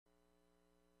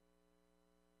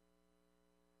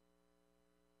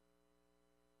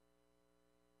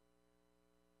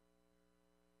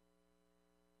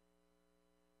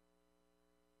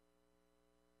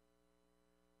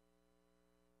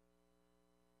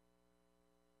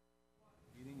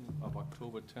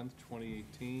October 10th,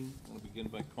 2018. I'm going to begin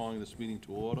by calling this meeting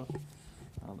to order.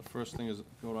 The first thing is,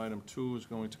 go to item 2, is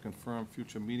going to confirm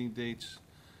future meeting dates.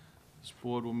 This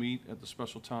board will meet at the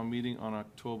special town meeting on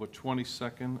October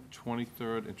 22nd,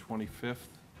 23rd, and 25th,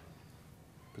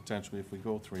 potentially if we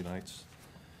go 3 nights.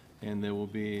 And there will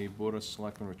be a Board of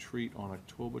Selectmen retreat on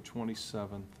October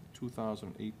 27th,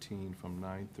 2018, from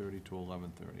 9:30 to 11:30.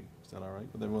 Is that all right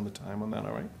with everyone, the time on that,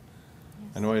 all right?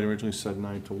 Yes. I know I had originally said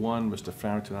 9 to 1. Mr.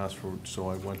 Farrington asked for, so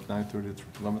I went 9:30 to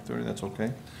 11:30. That's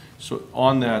okay. So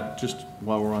on that, just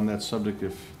while we're on that subject,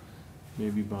 if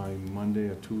maybe by Monday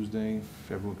or Tuesday,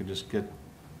 if everyone could just get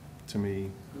to me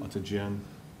or to Jen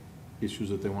issues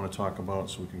that they want to talk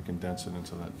about, so we can condense it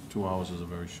into that. 2 hours is a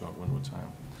very short window of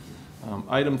time.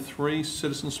 Item 3,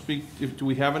 citizen speak. Do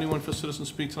we have anyone for citizen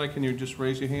speak tonight? Can you just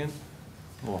raise your hand?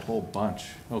 Oh, a whole bunch.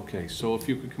 Okay, so if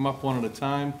you could come up one at a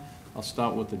time. I'll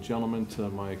start with the gentleman to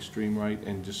my extreme right,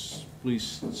 and just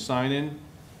please sign in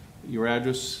your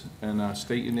address and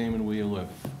state your name and where you live.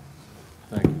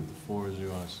 Thank you. The floor is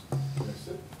yours.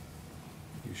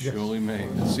 You surely may.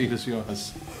 The seat is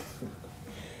yours.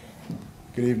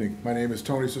 Good evening. My name is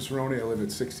Tony Cicerone. I live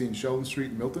at 16 Sheldon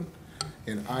Street in Milton,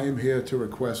 and I am here to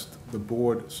request the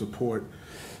board support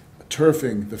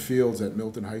turfing the fields at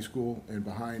Milton High School and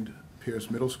behind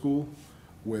Pierce Middle School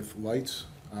with lights,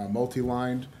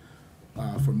 multi-lined,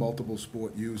 for multiple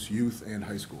sport use, youth and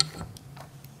high school.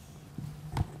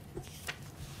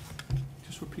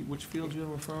 Just repeat which field you're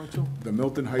referring to? The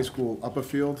Milton High School upper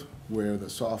field, where the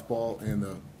softball and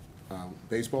the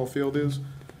baseball field is,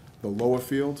 the lower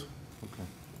field, okay,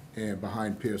 and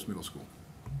behind Pierce Middle School.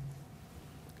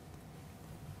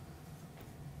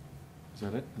 Is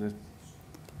that it? Do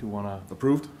you want to?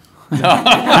 Approved?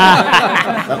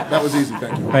 that was easy,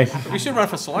 thank you. Right. We should run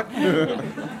for select.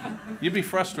 You'd be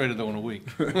frustrated though in a week.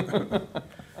 If you have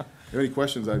any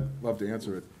questions, I'd love to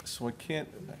answer it. So I can't,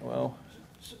 well,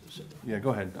 yeah, go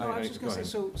ahead. No, I was just going to say,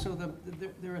 so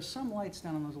there are some lights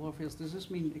down on those lower fields. Does this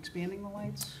mean expanding the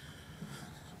lights?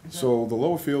 So the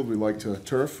lower field, we like to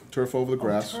turf over the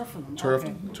grass.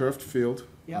 Okay. Turfed field,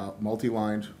 yep,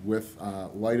 multi-lined with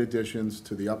light additions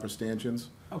to the upper stanchions,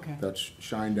 okay, that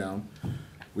shine down.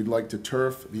 We'd like to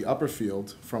turf the upper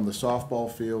field from the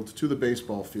softball field to the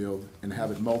baseball field and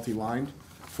have it multi-lined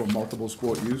for multiple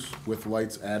sport use with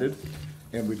lights added.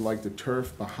 And we'd like to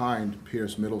turf behind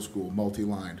Pierce Middle School,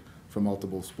 multi-lined for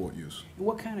multiple sport use.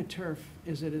 What kind of turf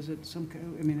is it? Is it some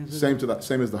kind, I mean, is it?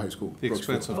 Same as the high school. The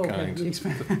expensive kind. Okay,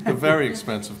 the very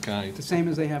expensive kind. The same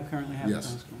as they currently have yes,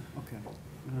 at the high school. Okay.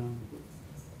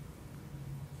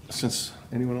 Since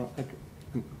anyone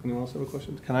else have a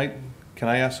question? Can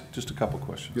I ask just a couple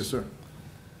questions? Yes, sir.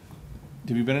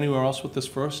 Have you been anywhere else with this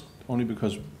first? Only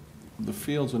because the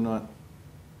fields are not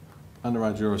under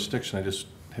our jurisdiction.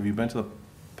 Have you been to the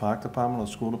park department or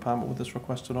the school department with this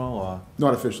request at all? Or?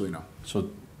 Not officially, no. So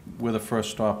we're the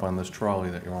first stop on this trolley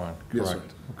that you're on, correct? Yes, sir.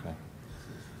 Okay.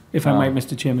 If I might,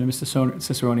 Mr. Chairman, Mr.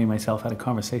 Cicerone and myself had a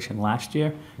conversation last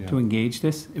year to engage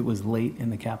this. It was late in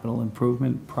the capital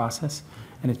improvement process,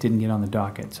 and it didn't get on the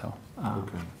docket, so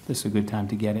this is a good time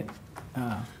to get it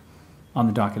on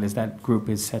the docket, as that group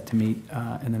is set to meet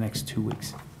in the next 2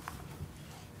 weeks.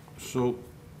 So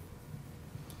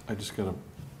I just got to,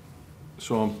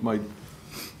 so my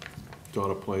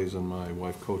daughter plays and my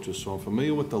wife coaches, so I'm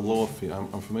familiar with the lower field.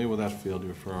 I'm familiar with that field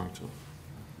you're referring to.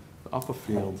 The upper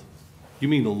field, you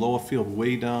mean the lower field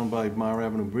way down by Mar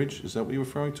Avenue Bridge? Is that what you're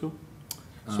referring to?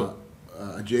 So,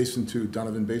 adjacent to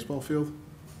Donovan Baseball Field?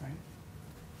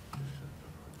 Right.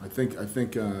 I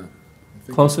think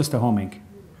Closest to Home Inc.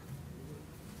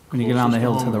 When you get on the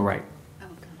hill to the right.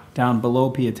 Okay. Down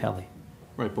below Piatelli.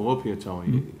 right, below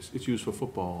Piatelli. It's used for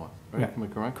football, right? Yeah. Am I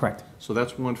correct? Correct. So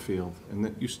that's one field. And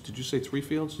then did you say 3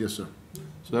 fields? Yes, sir.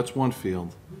 So that's one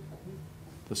field.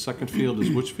 The second field is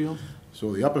which field?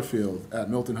 So the upper field at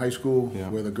Milton High School,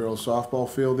 where the girls' softball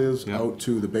field is, out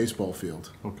to the baseball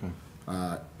field. Okay.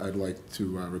 I'd like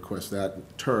to request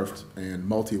that turfed and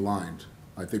multi-lined.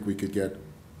 I think we could get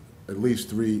at least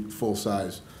 3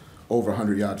 full-size, over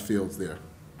 100-yard fields there.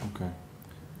 Okay.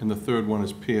 And the third one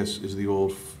is Pierce, is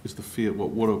the field,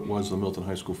 what it was the Milton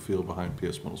High School field behind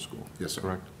Pierce Middle School? Yes, sir.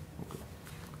 Correct? Okay.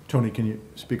 Tony, can you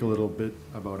speak a little bit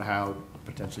about how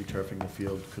potentially turfing the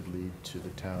field could lead to the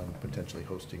town potentially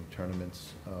hosting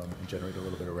tournaments and generate a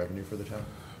little bit of revenue for the town?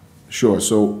 Sure.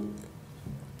 So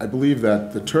I believe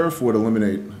that the turf would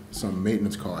eliminate some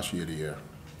maintenance costs year to year,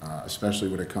 especially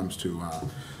when it comes to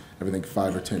everything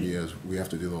 5 or 10 years, we have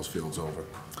to do those fields over.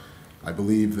 I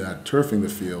believe that turfing the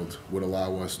field would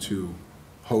allow us to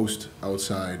host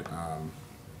outside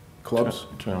clubs,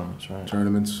 Tournaments, right.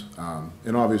 tournaments,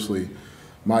 and obviously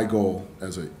my goal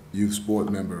as a youth sport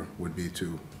member would be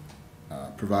to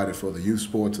provide it for the youth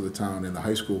sports of the town and the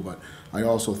high school, but I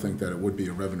also think that it would be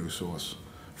a revenue source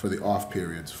for the off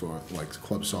periods for like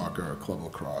club soccer or club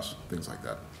lacrosse, things like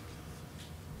that.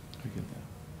 I get that.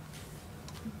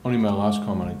 Only my last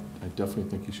comment, I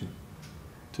definitely think you should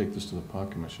take this to the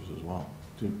park commissioners as well.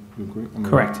 Do you agree? I mean,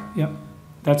 Correct, yep.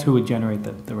 That's who would generate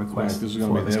the Right, request this is for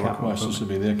gonna be this their capital request, this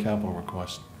improvement. would be their capital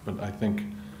request, but I think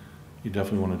you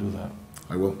definitely wanna do that.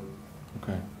 I will.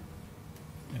 Okay.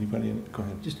 Anybody, go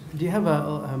ahead. Just, do you have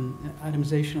a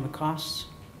itemization of the costs?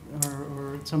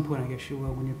 Or at some point, I guess you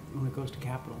will, when it goes to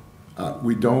capital?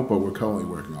 We don't, but we're currently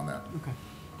working on that. Okay.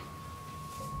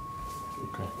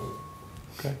 Okay.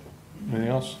 Okay. Anything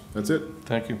else? That's it.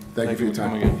 Thank you. Thank you for your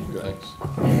time. coming in. Good. Thanks.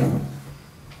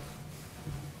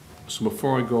 So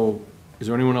before I go, is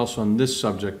there anyone else on this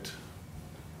subject?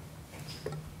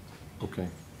 Okay.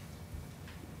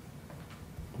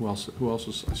 Who else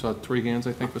is, I saw 3 hands,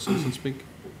 I think, for citizen speak.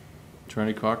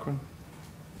 Attorney Cochran?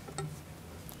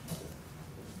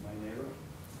 My neighbor?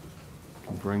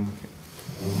 Can bring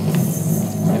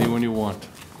anyone you want.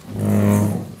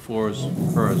 The floor is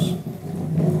hers.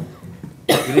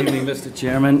 Good evening, Mr.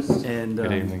 Chairman, and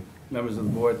Good evening. members of the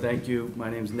board. Thank you. My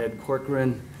name is Ned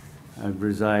Corcoran. I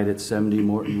reside at 70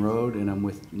 Morton Road, and I'm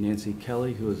with Nancy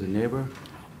Kelly, who is a neighbor,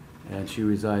 and she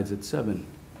resides at 7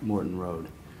 Morton Road.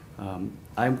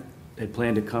 I had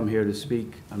planned to come here to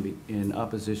speak in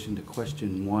opposition to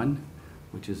question 1,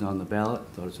 which is on the ballot.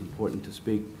 Thought it was important to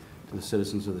speak to the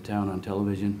citizens of the town on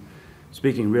television.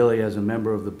 Speaking really as a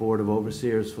member of the Board of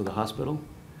Overseers for the hospital,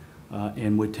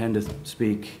 and would tend to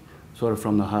speak sort of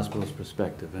from the hospital's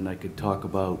perspective. And I could talk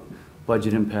about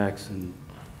budget impacts and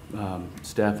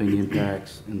staffing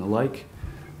impacts and the like.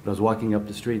 But I was walking up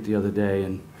the street the other day,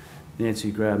 and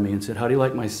Nancy grabbed me and said, "How do you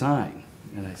like my sign?"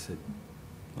 And I said,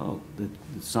 "Oh, the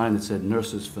sign that said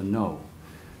nurses for no."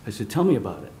 I said, "Tell me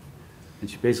about it." And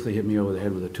she basically hit me over the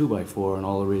head with a 2x4 and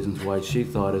all the reasons why she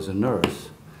thought as a nurse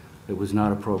it was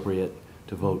not appropriate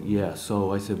to vote yes.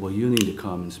 So I said, "Well, you need to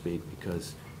come and speak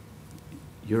because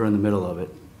you're in the middle of it,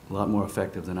 a lot more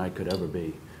effective than I could ever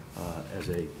be as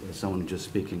someone just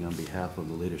speaking on behalf of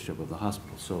the leadership of the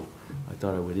hospital." So I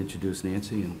thought I would introduce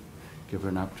Nancy and give her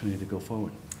an opportunity to go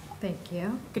forward. Thank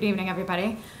you. Good evening,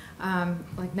 everybody.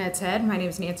 Like Ned said, my name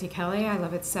is Nancy Kelly. I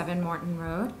live at 7 Morton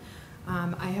Road.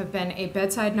 I have been a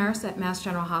bedside nurse at Mass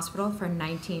General Hospital for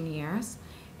 19 years,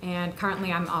 and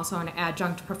currently I'm also an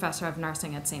adjunct professor of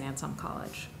nursing at St. Anselm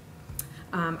College.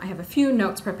 I have a few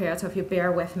notes prepared, so if you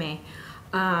bear with me.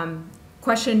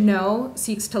 Question no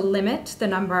seeks to limit the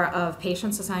number of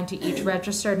patients assigned to each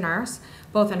registered nurse,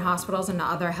 both in hospitals and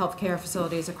other healthcare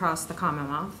facilities across the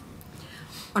Commonwealth.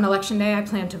 On Election Day, I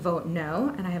plan to vote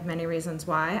no, and I have many reasons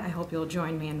why. I hope you'll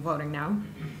join me in voting no.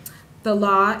 The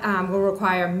law will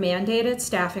require mandated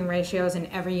staffing ratios in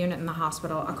every unit in the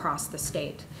hospital across the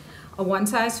state. A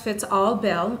one-size-fits-all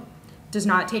bill does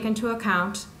not take into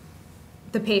account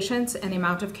the patients and the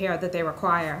amount of care that they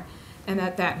require, and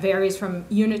that varies from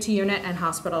unit to unit and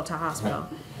hospital to hospital.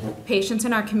 Patients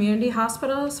in our community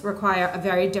hospitals require a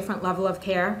very different level of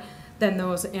care than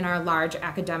those in our large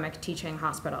academic teaching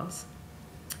hospitals.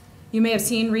 You may have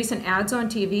seen recent ads on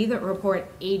TV that report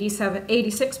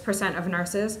 86% of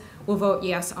nurses will vote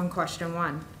yes on question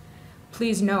 1.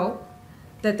 Please note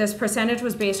that this percentage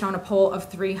was based on a poll of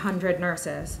 300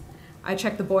 nurses. I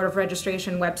checked the Board of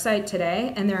Registration website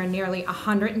today, and there are nearly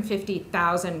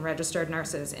 150,000 registered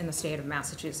nurses in the state of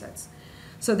Massachusetts.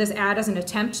 So this ad is an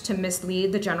attempt to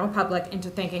mislead the general public into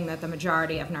thinking that the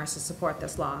majority of nurses support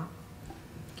this law.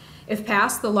 If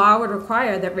passed, the law would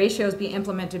require that ratios be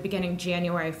implemented beginning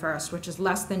January 1st, which is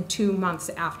less than 2 months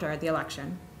after the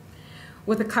election.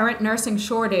 With a current nursing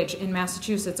shortage in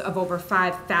Massachusetts of over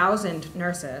 5,000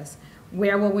 nurses,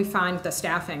 where will we find the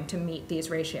staffing to meet these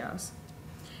ratios?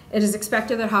 It is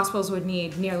expected that hospitals would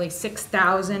need nearly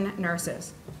 6,000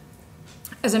 nurses.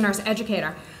 As a nurse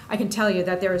educator, I can tell you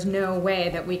that there is no way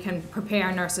that we can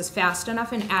prepare nurses fast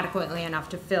enough and adequately enough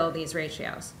to fill these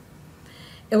ratios.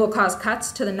 It will cause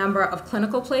cuts to the number of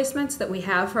clinical placements that we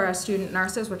have for our student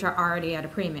nurses, which are already at a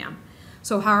premium.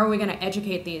 So how are we going to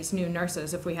educate these new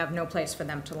nurses if we have no place for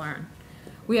them to learn?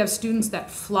 We have students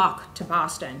that flock to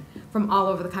Boston from all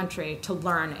over the country to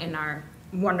learn in our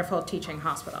wonderful teaching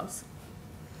hospitals.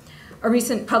 A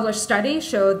recent published study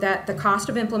showed that the cost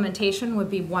of implementation would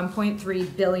be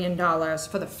 $1.3 billion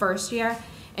for the first year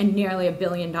and nearly $1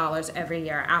 billion every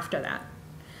year after that.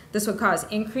 This would cause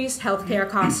increased healthcare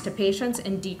costs to patients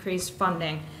and decreased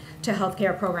funding to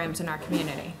healthcare programs in our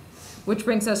community, which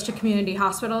brings us to community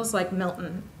hospitals like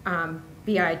Milton,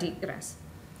 BIDRS.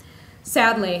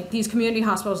 Sadly, these community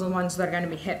hospitals are the ones that are going to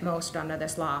be hit most under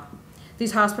this law.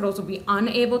 These hospitals will be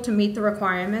unable to meet the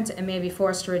requirements and may be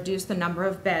forced to reduce the number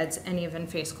of beds and even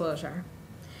face closure.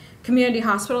 Community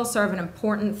hospitals serve an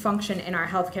important function in our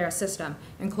healthcare system,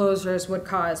 and closures would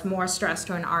cause more stress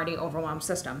to an already overwhelmed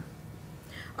system.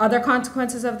 Other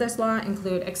consequences of this law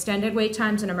include extended wait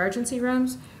times in emergency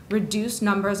rooms, reduced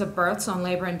numbers of births on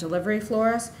labor and delivery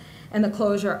floors, and the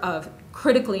closure of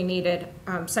critically needed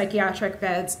psychiatric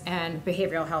beds and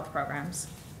behavioral health programs.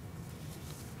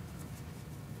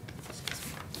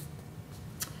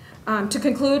 To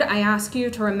conclude, I ask you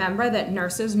to remember that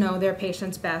nurses know their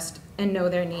patients best and know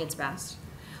their needs best.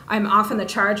 I'm often the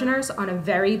charge nurse on a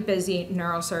very busy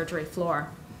neurosurgery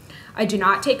floor. I do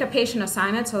not take a patient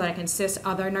assignment so that I can assist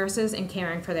other nurses in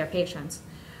caring for their patients.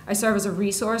 I serve as a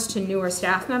resource to newer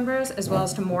staff members as well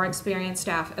as to more experienced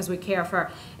staff as we care for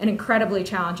an incredibly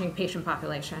challenging patient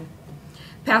population.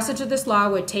 Passage of this law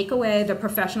would take away the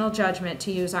professional judgment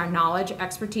to use our knowledge,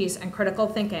 expertise, and critical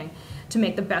thinking to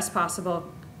make the best possible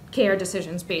care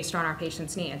decisions based on our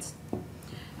patients' needs.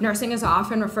 Nursing is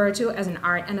often referred to as an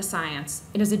art and a science.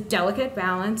 It is a delicate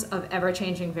balance of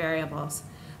ever-changing variables.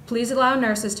 Please allow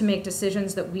nurses to make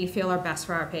decisions that we feel are best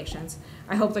for our patients.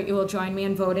 I hope that you will join me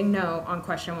in voting no on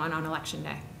question 1 on Election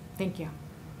Day. Thank you.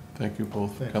 Thank you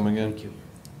both for coming in. Thank you.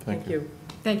 Thank you.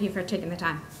 Thank you for taking the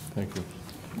time. Thank you.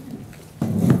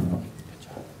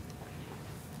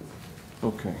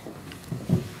 Okay.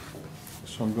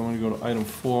 So I'm going to go to item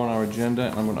 4 on our agenda,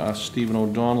 and I'm going to ask Stephen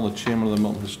O'Donnell, the chairman of the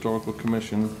Milton Historical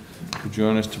Commission, to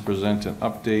join us to present an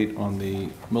update on the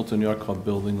Milton Yacht Club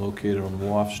building located on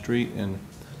Wharf Street. And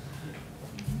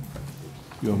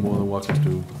you are more than welcome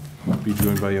to be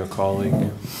joined by your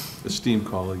colleague, esteemed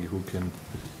colleague, who can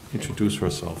introduce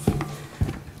herself.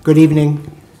 Good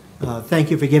evening.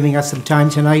 Thank you for giving us some time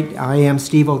tonight. I am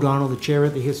Steve O'Donnell, the chair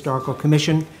of the Historical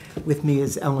Commission. With me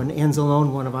is Ellen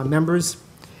Anzalone, one of our members.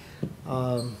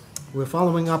 We're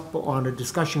following up on a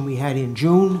discussion we had in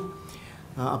June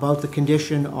about the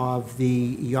condition of the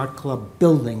Yacht Club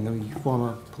building, the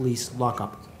former police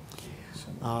lockup.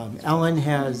 Ellen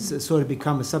has sort of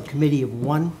become a subcommittee of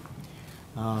one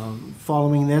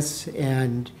following this,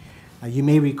 and you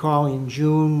may recall in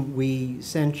June we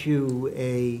sent you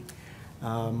a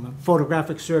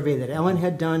photographic survey that Ellen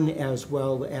had done, as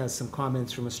well as some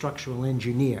comments from a structural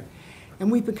engineer.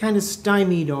 And we've been kind of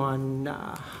stymied on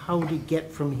how to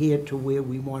get from here to where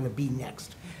we want to be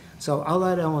next. So I'll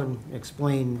let Ellen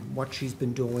explain what she's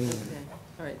been doing. Okay.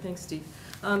 All right, thanks, Steve.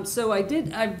 So I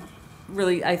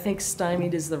think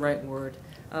stymied is the right word.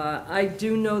 I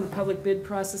do know the public bid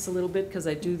process a little bit because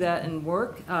I do that in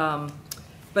work,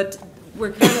 but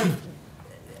we're kind of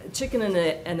chicken and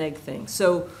an egg thing.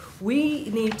 So we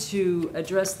need to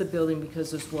address the building because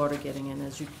there's water getting in,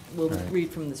 as you will read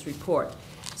from this report.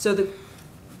 So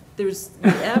there's the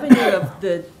avenue of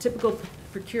the typical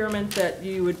procurement that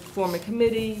you would form a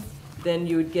committee, then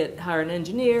you would hire an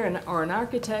engineer or an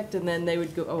architect, and then they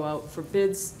would go out for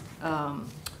bids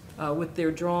with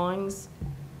their drawings.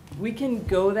 We can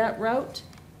go that route,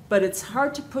 but it's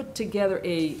hard to put together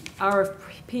a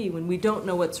RFP when we don't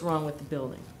know what's wrong with the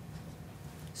building.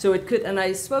 So it could, and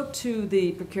I spoke to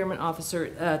the procurement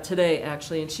officer today,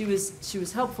 actually, and she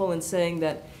was helpful in saying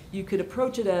that you could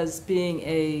approach it as being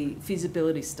a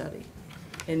feasibility study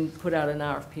and put out an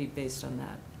RFP based on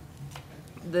that.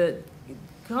 The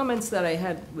comments that I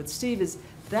had with Steve is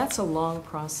that's a long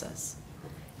process.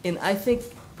 And I think,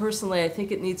 personally, I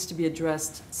think it needs to be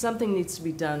addressed. Something needs to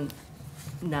be done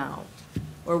now.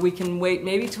 Or we can wait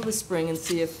maybe till the spring and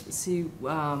see if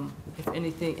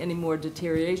any more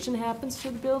deterioration happens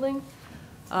to the building.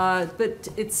 But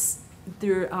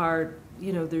there are,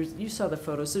 you saw the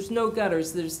photos. There's no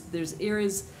gutters. There's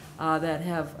areas that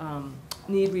have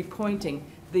need repointing.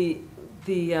 The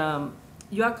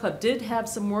Yacht Club did have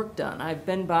some work done. I've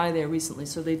been by there recently,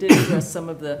 so they did address some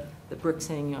of the bricks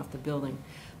hanging off the building.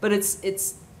 But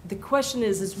the question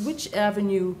is which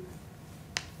avenue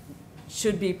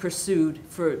should be pursued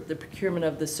for the procurement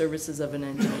of the services of an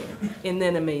engineer, and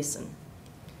then a mason.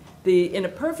 In a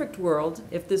perfect world,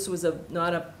 if this was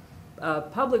not a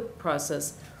public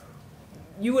process,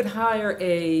 you would hire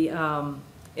a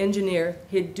engineer,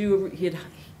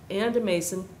 and a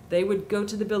mason. They would go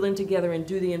to the building together and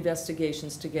do the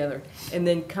investigations together, and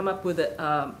then come up with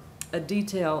a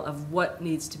detail of what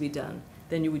needs to be done.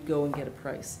 Then you would go and get a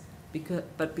price.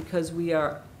 But because we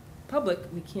are public,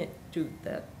 we can't do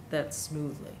that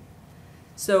smoothly.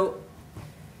 So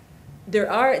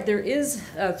there is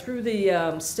through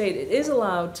the state, it is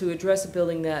allowed to address a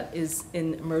building that is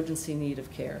in emergency need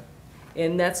of care,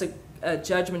 and that's a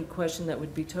judgment question that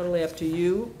would be totally up to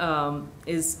you.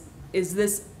 Is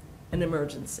this an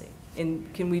emergency.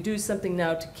 And can we do something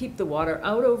now to keep the water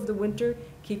out over the winter,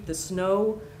 keep the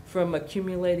snow from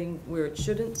accumulating where it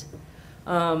shouldn't?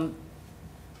 That's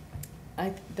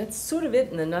sort of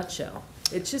it in a nutshell.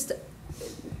 It's just,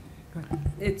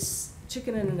 it's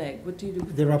chicken and an egg. What do you do?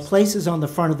 There are places on the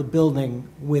front of the building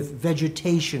with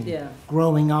vegetation Yeah.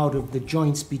 growing out of the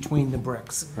joints between the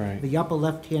bricks. Right. The upper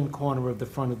left-hand corner of the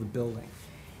front of the building.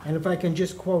 And if I can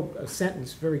just quote a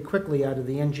sentence very quickly out of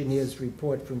the engineer's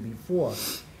report from before.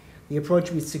 The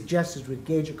approach we suggest is to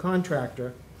engage a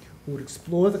contractor who would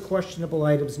explore the questionable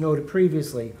items noted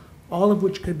previously, all of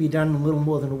which could be done in a little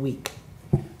more than a week.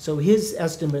 So his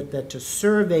estimate that to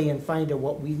survey and find out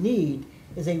what we need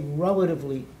is a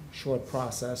relatively short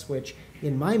process, which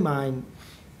in my mind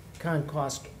can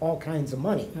cost all kinds of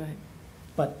money. Right.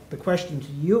 But the question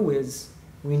to you is,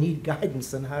 we need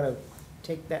guidance on how to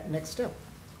take that next step.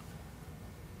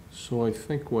 So I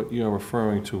think what you're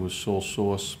referring to is sole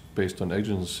source based on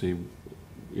exigency.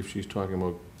 If she's talking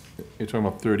about, you're talking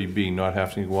about 30B, not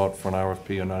having to go out for an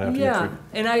RFP or not having to. Yeah,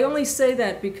 and I only say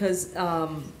that because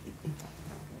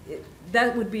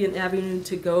that would be an avenue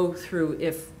to go through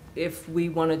if we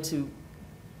wanted to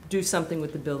do something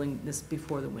with the building this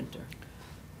before the winter.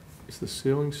 Is the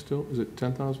ceiling still, is it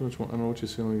 10,000 or 20? I don't know what your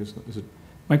ceiling is it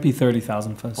Might be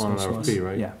 30,000 for on sole an source. RFP,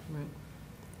 right? Yeah. Right.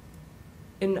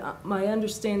 And my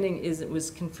understanding is, it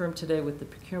was confirmed today with the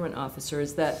procurement officer,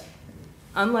 is that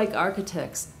unlike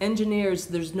architects, engineers,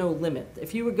 there's no limit.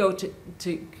 If you would go to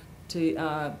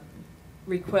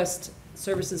request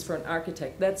services for an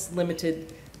architect, that's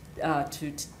limited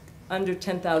to under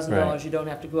 $10,000. Right. You don't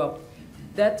have to go out.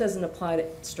 That doesn't apply to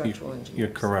structural engineers. You're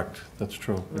correct, that's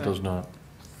true, it Right. does not.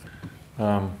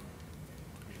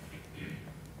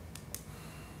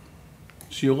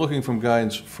 So you're looking for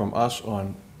guidance from us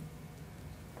on,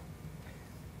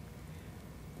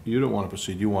 you don't want to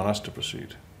proceed, you want us to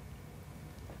proceed.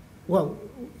 Well,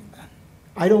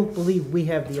 I don't believe we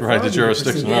have the Right, authority the to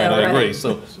jurisdiction, proceed. right, I Yeah, agree, right.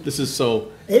 so this is so,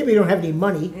 A, we don't have any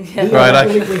money. B, I Right, don't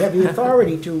believe we have the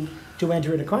authority to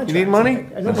enter into contracts. you need money?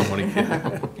 I don't-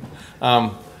 No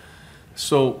money.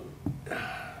 So,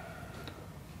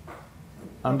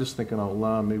 I'm just thinking out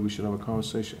loud, maybe we should have a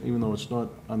conversation, even though it's not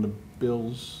under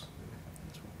Bill's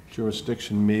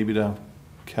jurisdiction, maybe to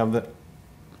have that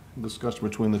discussion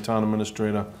between the town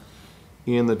administrator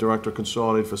and the director of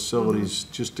consolidated facilities,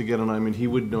 just to get an, I mean, he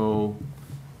would know,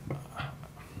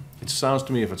 it sounds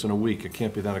to me if it's in a week, it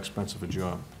can't be that expensive a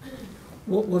job.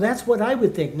 Well, that's what I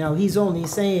would think. Now, he's only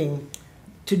saying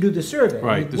to do the survey.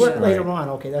 Right, this- Work later right. on,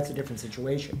 okay, that's a different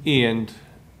situation. And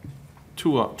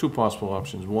two possible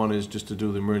options. One is just to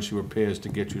do the emergency repairs to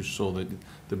get you so that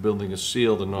the building is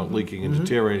sealed and not leaking and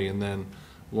deteriorating, and then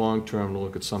long-term to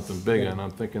look at something bigger. And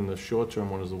I'm thinking the short-term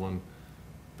one is the one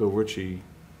Bill Ritchie.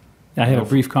 I had a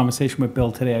brief conversation with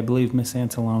Bill today. I believe Ms.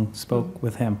 Anzalone spoke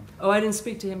with him. Oh, I didn't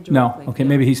speak to him No, directly. okay, Yeah.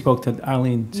 maybe he spoke to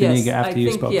Arlene Yes, Zuniga after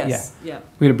you spoke. I think, yes, yeah.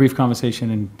 We had a brief conversation,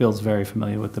 and Bill's very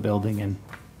familiar with the building and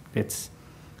its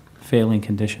failing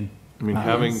condition. I mean,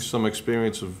 having some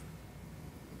experience of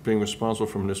being responsible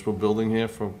for a municipal building here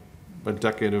for a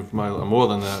decade of my, more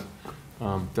than that,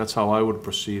 that's how I would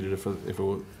proceed if it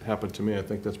would happen to me. I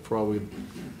think that's probably,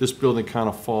 this building kind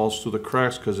of falls through the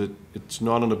cracks because it's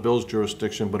not under Bill's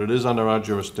jurisdiction, but it is under our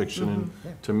jurisdiction.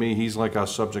 And to me, he's like our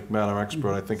subject matter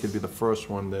expert. I think he'd be the first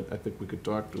one that I think we could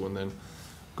talk to and then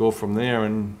go from there.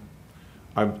 And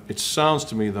it sounds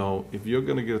to me, though, if you're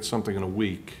going to get something in a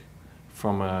week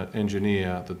from an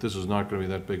engineer, that this is not going to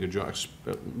be that big a job,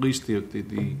 at least the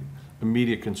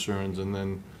immediate concerns. And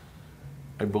then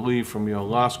I believe from your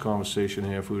last conversation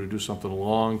here, if we were to do something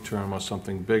long-term or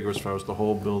something bigger as far as the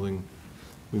whole building,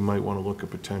 we might want to look at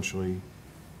potentially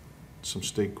some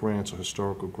state grants or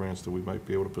historical grants that we might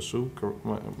be able to pursue.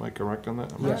 Am I correct on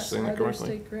that? Am I Yes. saying Are that there correctly?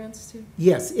 state grants too?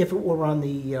 Yes, if it were on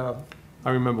the, I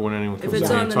remember when anyone If comes it's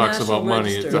in on and the talks National about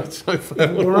money. Register. if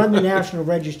it were on the National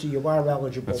Register, you are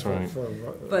eligible That's right. for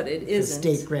But it isn't.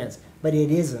 state grants. But it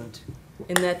isn't.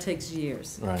 And that takes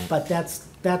years. Right. But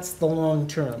that's the long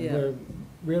term. Yeah. We're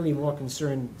really more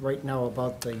concerned right now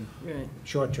about the Right.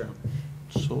 short term.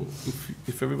 So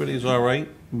if everybody's all right,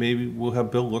 maybe we'll have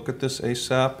Bill look at this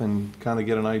ASAP and kind of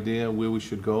get an idea where we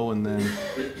should go, and then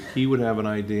he would have an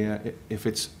idea. If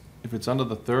it's under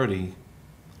the 30,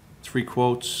 3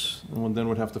 quotes, and then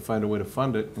we'd have to find a way to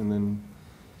fund it, and then,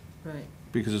 Right.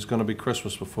 because it's gonna be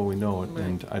Christmas before we know it, Right.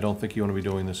 and I don't think you wanna be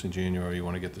doing this in January, you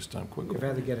wanna get this done quickly. We'd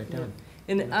rather get it done.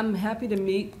 And I'm happy to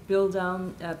meet Bill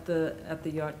down at the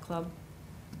yacht club.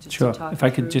 just to Sure, talk if I it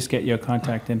could through. just get your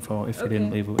contact info, if you didn't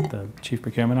Okay. leave it with the chief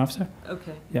procurement officer.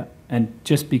 Okay, Yeah, and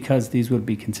just because these would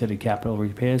be considered capital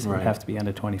repairs, it would Right. have to be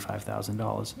under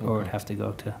 $25,000, or it would Okay. have to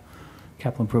go to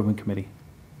Capital Improvement Committee.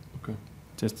 Okay.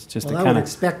 Just to Well, I would kind of,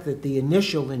 expect that the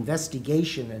initial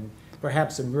investigation and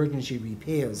perhaps emergency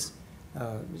repairs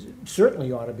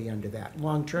certainly ought to be under that.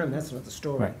 Long-term, that's another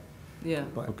story. Right. Yeah.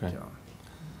 But, Okay.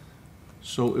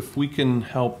 So if we can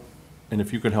help, and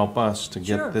if you can help us to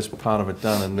Sure. get this part of it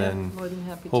done, and Yeah, then more than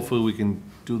happy to. hopefully we can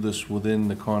do this within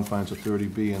the confines of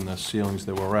 30B and the ceilings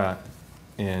that we're at,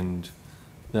 and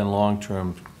then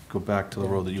long-term, go back to the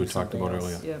road that you do had talked about something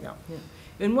else. earlier. Yeah, Yeah. yeah.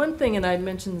 And one thing, and I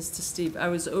mentioned this to Steve, I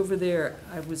was over there,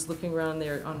 I was looking around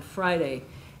there on Friday,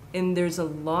 and there's a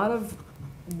lot of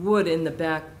wood in the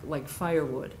back, like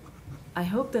firewood. I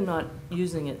hope they're not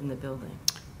using it in the building.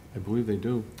 I believe they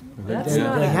do. I think- That's They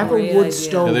not they a have a great wood idea.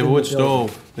 stove Yeah, in they the have a wood building.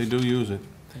 stove, they do use it.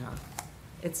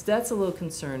 Yeah. That's a little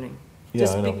concerning. Yeah, I know,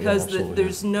 Just yeah, because absolutely,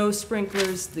 there's no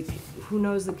sprinklers, who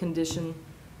knows the condition?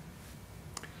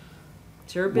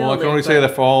 It's your building. Well, I can only say but-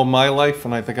 that for all my life,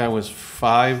 and I think I was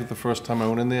 5 the first time I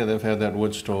went in there, they've had that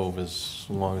wood stove as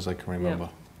long as I can remember.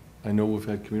 I know we've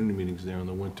had community meetings there in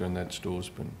the winter, and that stove's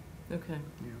been, Okay.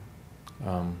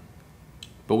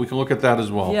 but we can look at that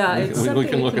as well. Yeah, We it's can- we something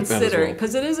can to look at that as consider, well.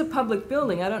 because it is a public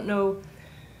building. I don't know,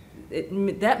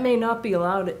 that may not be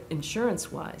allowed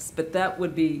insurance-wise, but that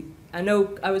would be, I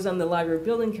know I was on the library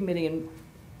building committee, and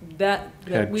that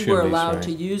Had we were chimneys, allowed to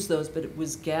right. use those, but it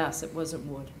was gas, it wasn't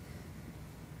wood.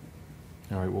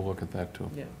 All right, we'll look at that too.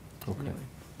 Yeah. Okay. Anyway.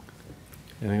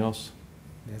 Anything else?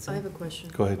 That's I it. have a question.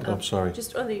 Go ahead, I'm sorry.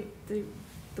 Just on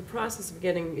the process of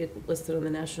getting it listed on the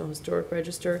National Historic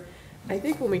Register, I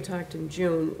think when we talked in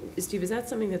June, Steve, is that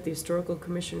something that the Historical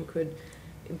Commission could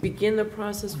begin the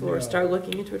process for, No. or start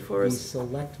looking into it for The us?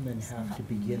 selectmen have to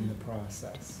begin the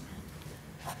process.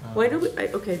 Why do we,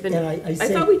 okay, And then, I I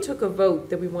say, thought we took a vote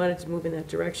that we wanted to move in that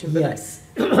direction, but yes.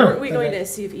 weren't we But going I- to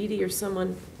see if Edie or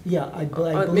someone, Yeah, I maybe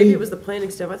believe. it was the planning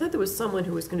staff, I thought there was someone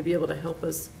who was gonna be able to help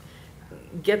us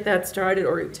get that started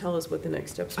or tell us what the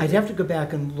next steps were. I'd have to go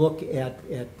back and look at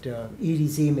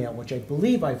Edie's email, which I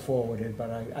believe I forwarded, but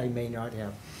I may not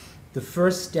have. The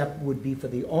first step would be for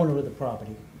the owner of the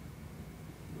property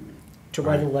to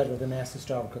write a Right. letter to the Mass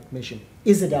Historical Commission.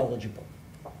 Is it eligible?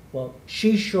 Well,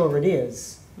 she's sure it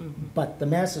is, but the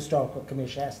Mass Historical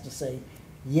Commission has to say,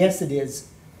 yes, it is,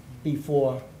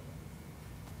 before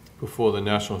Before the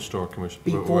National Historic Commission.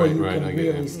 before Right, you right, can I get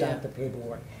you. really start the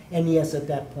paperwork. And yes, at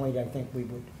that point, I think we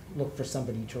would look for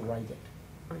somebody to write it.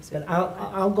 I see. But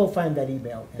I'll go find that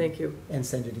email. and- Thank you, And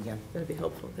send it again. that'd be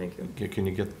helpful, thank you. Can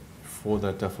you forward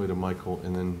that definitely to Michael,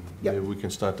 and then Yep. maybe we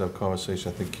can start that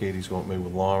conversation. I think Katie's going, maybe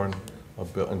with Lauren, or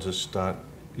Bill, and just start,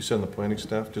 you said the planning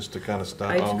staff, just to kind of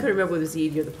start. I couldn't remember whether it was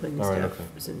Edie or the planning All right, staff okay.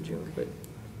 was in June, but,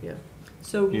 yeah.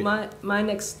 So Yeah. my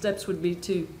next steps would be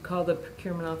to call the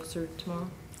procurement officer tomorrow?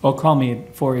 or call me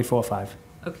at 4845.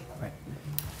 Okay.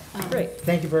 Great.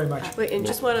 Thank you very much. Wait, and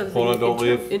just one other Hold on, thing, don't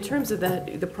leave. in terms of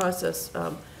that, the process,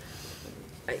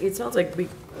 it sounds like we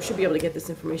should be able to get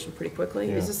this information pretty quickly.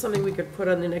 Yeah. Is this something we could put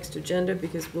on the next agenda,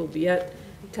 because we'll be at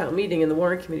town meeting and the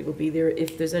warrant committee will be there,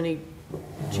 if there's any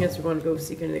chance we want to go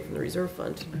seek anything from the reserve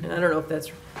fund? And I don't know if that's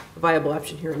a viable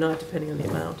option here or not, depending on the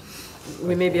amount.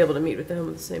 We may be able to meet with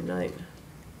them the same night.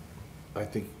 I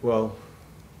think, well,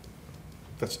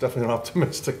 that's definitely an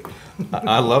optimistic.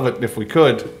 I love it if we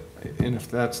could, and if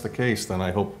that's the case, then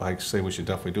I say we should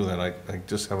definitely do that. I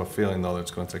just have a feeling, though, that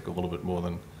it's gonna take a little bit more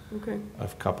than Okay. a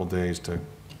couple days to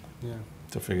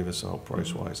figure this out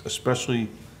price-wise, especially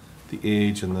the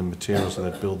age and the materials that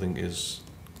that building is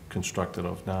constructed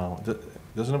of now. Doesn't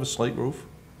it have a slate roof?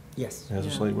 Yes. It has a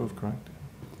Yeah. slate roof, correct?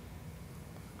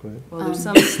 Go ahead. Well, there's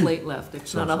some slate left,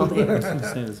 it's not all there.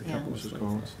 There's a Yeah. couple of Mrs.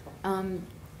 slides. Collins?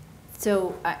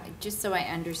 So, just so I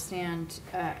understand,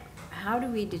 how do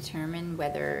we determine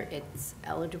whether it's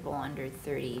eligible under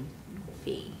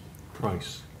 30B?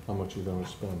 Price, how much you're gonna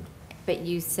spend. But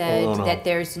you said no. that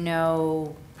there's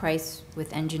no price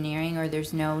with engineering, or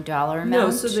there's no dollar No,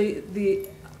 amount? so the,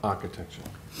 Architecture.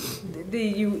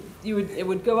 it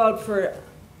would go out for,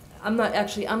 I'm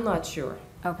not sure.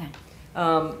 Okay,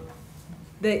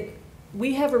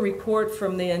 We have a report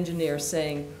from the engineer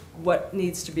saying what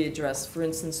needs to be addressed. For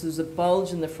instance, there's a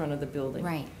bulge in the front of the building.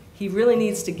 right, He really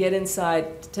needs to get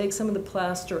inside, to take some of the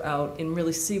plaster out and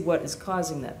really see what is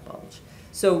causing that bulge.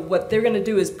 So what they're gonna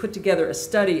do is put together a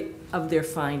study of their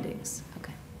findings.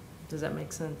 okay. Does that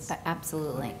make sense?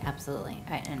 Absolutely, absolutely.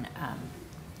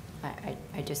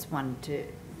 I just wanted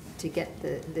to get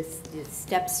this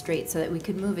steps straight so that we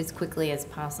could move as quickly as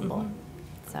possible,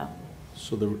 so.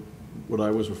 So what I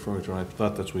was referring to, and I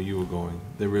thought that's where you were going,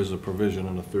 there is a provision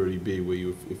in a 30B where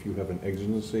if you have an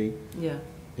exigency Yeah.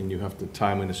 and you have to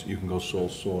timeliness, you can go sole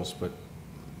source, but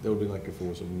that would be like if it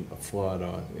was a flood,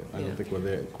 or, I Yeah. don't think we're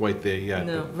there, quite there yet.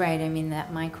 No. Right, I mean,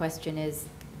 my question is,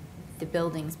 the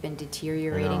building's been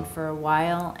deteriorating know. for a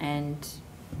while, and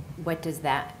what does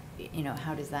that,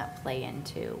 how does that play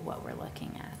into what we're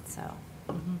looking at, so.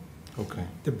 Okay,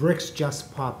 The bricks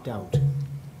just popped out.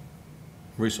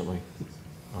 recently.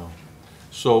 Oh.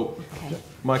 So, Okay.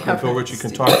 Michael and Phil Rich, you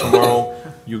can talk tomorrow,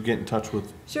 you get in touch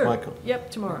with Sure, Michael. yep,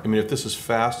 tomorrow. I mean, if this is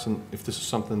fast, and if this is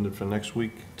something that for next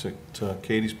week, to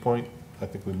Katie's point, I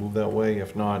think we move that way.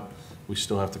 If not, we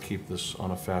still have to keep this on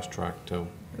a fast track to do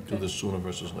Okay. this sooner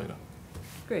versus later,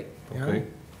 Great, okay?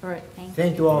 all right.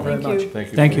 Thank you all very Thank much. you. Thank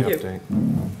you Thank for the you. update.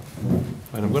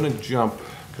 And I'm gonna jump,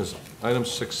 because items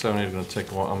 6, 7, 8 are gonna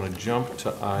take a while. I'm gonna jump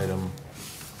to item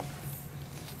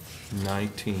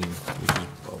 19, which is a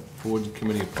board and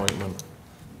committee appointment.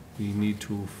 We need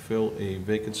to fill a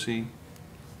vacancy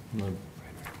on the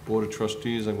Board of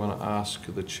Trustees. I'm gonna ask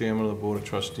the chairman of the Board of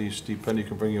Trustees, Steve Penn, you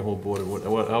can bring your whole board,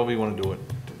 however you wanna do it.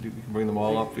 You can bring them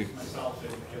all up.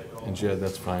 And Jed,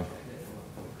 that's fine.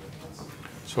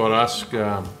 So I'd ask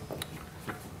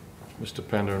Mr.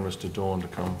 Pender and Mr. Dolan to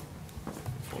come.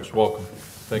 Just welcome.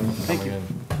 Thank you for coming in.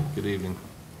 Good evening.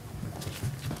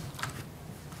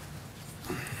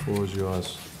 The floor is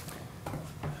yours.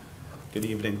 Good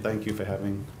evening. Thank you for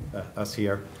having us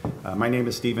here. My name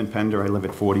is Stephen Pender. I live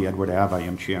at 40 Edward Ave. I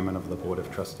am chairman of the Board of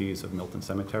Trustees of Milton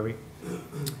Cemetery.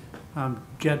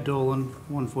 Jed Dolan,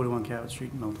 141 Cabot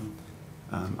Street, Milton.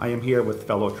 I am here with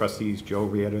fellow trustees Joe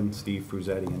Reardon, Steve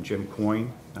Fruzetti, and Jim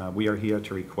Coyne. We are here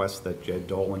to request that Jed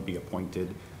Dolan be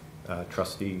appointed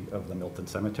trustee of the Milton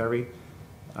Cemetery.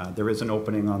 There is an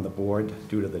opening on the board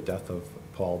due to the death of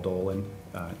Paul Dolan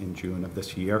in June of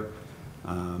this year.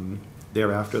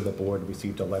 Thereafter, the board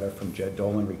received a letter from Jed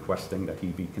Dolan requesting that he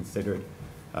be considered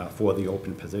for the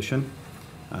open position.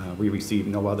 We received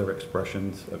no other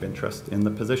expressions of interest in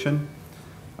the position.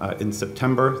 In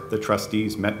September, the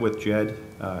trustees met with Jed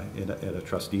at a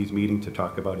trustees meeting to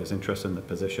talk about his interest in the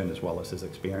position as well as his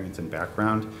experience and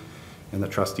background. And the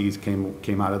trustees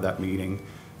came out of that meeting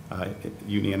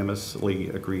unanimously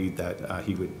agreed that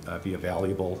he would be a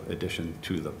valuable addition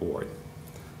to the board.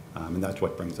 And that's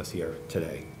what brings us here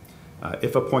today.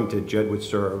 If appointed, Jed would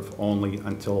serve only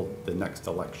until the next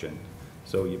election.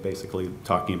 So you're basically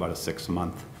talking about a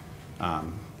 6-month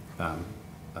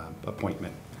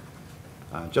appointment.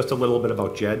 Just a little bit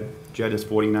about Jed. Jed is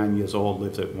 49 years old,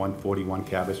 lives at 141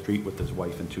 Cabot Street with his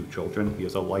wife and 2 children. He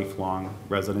is a lifelong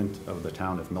resident of the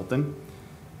town of Milton.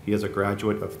 He is a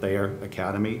graduate of Thayer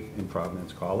Academy in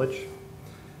Providence College.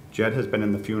 Jed has been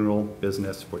in the funeral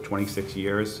business for 26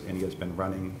 years, and he has been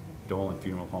running Dolan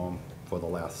Funeral Home for the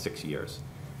last 6 years.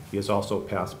 He is also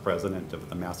past president of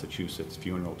the Massachusetts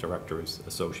Funeral Directors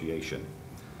Association.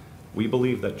 We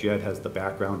believe that Jed has the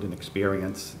background and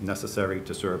experience necessary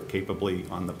to serve capably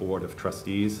on the Board of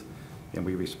Trustees, and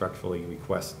we respectfully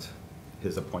request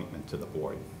his appointment to the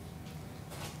board.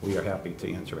 We are happy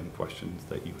to answer any questions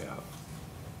that you have.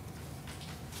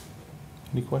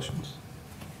 Any questions?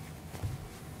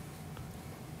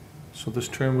 So this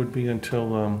term would be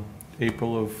until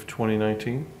April of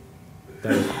 2019?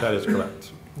 That is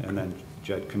correct. And then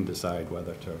Jed can decide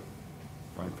whether to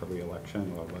run for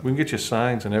re-election or whether. We can get you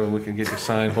signs and everything, we can get you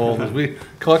sign holders. We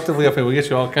collectively up here, we get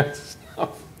you all kinds of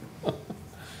stuff.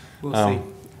 We'll see.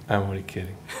 I'm only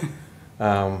kidding.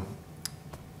 I'd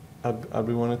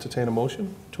be willing to entertain a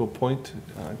motion to appoint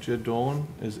Jed Dolan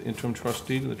as interim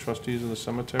trustee to the trustees of the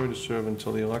cemetery to serve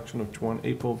until the election of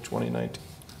April of 2019.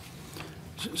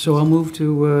 So I'll move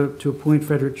to appoint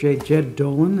Frederick J. Jed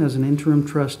Dolan as an interim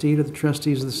trustee to the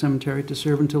trustees of the cemetery to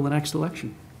serve until the next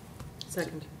election.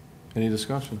 Second. Any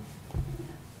discussion?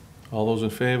 All those in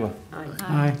favor? Aye.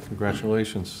 Aye.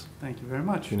 Congratulations. Thank you very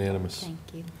much. Unanimous. Thank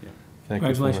you. Thank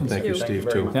you, Phil, and Congratulations. thank you, Thank Steve, you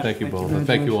very too. much. Thank you Thank you. both, and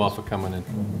thank you all for coming in.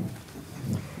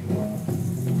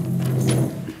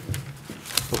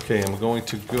 Okay, I'm going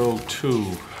to go to,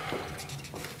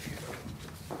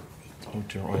 I'm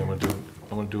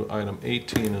gonna do item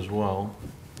 18 as well,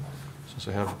 since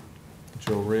I have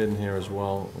Joe Reardon here as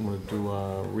well. I'm gonna do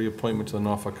a reappointment to the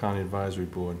Norfolk County Advisory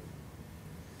Board.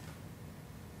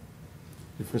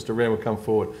 If Mr. Reardon would come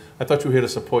forward. I thought you were here to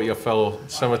support your fellow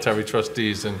cemetery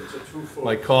trustees, and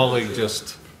my colleague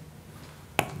just,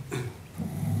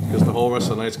 because the whole rest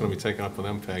of the night's gonna be taken up with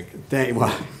MPEG.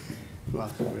 Well,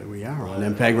 we are on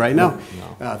MPEG right now.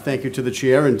 No. Thank you to the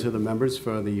chair and to the members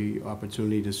for the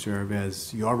opportunity to serve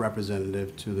as your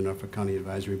representative to the Norfolk County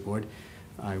Advisory Board.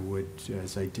 I would,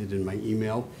 as I did in my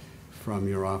email from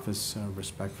your office,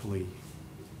 respectfully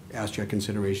ask your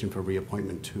consideration for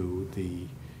reappointment to the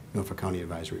Norfolk County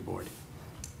Advisory Board.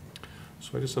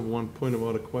 So I just have one point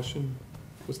about a question.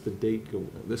 What's the date?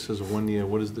 This is a 1 year.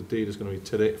 What is the date? Is going to be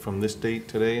today, from this date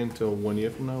today until 1 year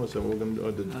from now? Is that what we're going to do?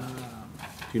 Or do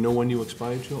you know when you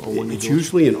expired, Joe? Or when you It's do it?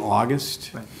 usually in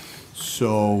August, Right.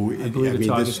 so. I believe it's mean,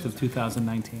 August of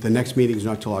 2019. The next meeting's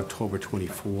not till October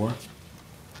 24,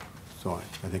 so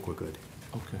I think we're good.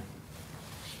 Okay.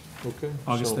 Okay.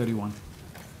 August so- 31.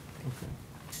 Okay.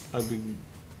 I'd be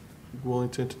willing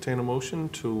to entertain a motion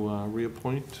to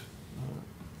reappoint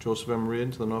Joseph M.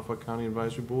 Reardon to the Norfolk County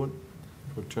Advisory Board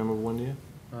for a term of 1 year.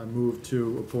 I move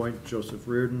to appoint Joseph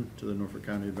Reardon to the Norfolk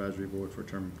County Advisory Board for a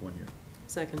term of 1 year.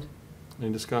 Second.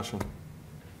 Any discussion?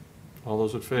 All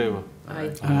those in favor?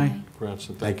 Aye. Aye.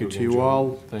 Granson, Thank you to again, you Joe.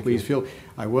 all. Thank Please you. feel,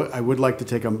 I would like to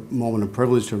take a moment of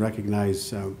privilege to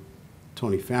recognize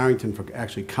Tony Farrington for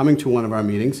actually coming to one of our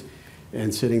meetings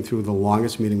and sitting through the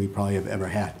longest meeting we probably have ever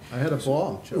had. I had a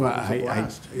ball, Joe. It Well, was a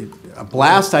blast. A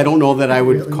blast, I don't know that I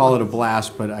would Really call it a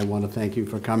blast, but I want to thank you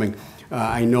for coming.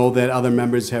 I know that other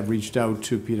members have reached out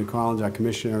to Peter Collins, our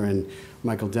commissioner, and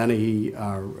Michael Dennehy,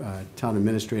 our town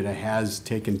administrator, has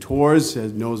taken tours,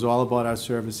 knows all about our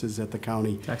services at the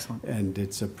county. Excellent. And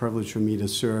it's a privilege for me to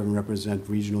serve and represent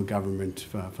regional government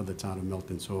for the town of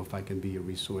Milton. So if I can be a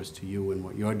resource to you in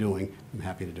what you're doing, I'm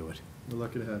happy to do it. We're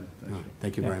lucky to have you. Thank you.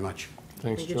 Thank you very much.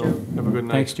 Thanks, Thank you, Joe. Joe. Have a good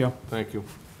night. Thanks, Joe. Thank you.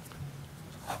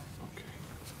 Okay.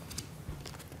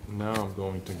 Now I'm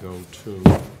going to go to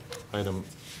item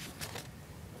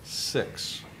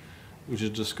 6, which is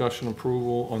discussion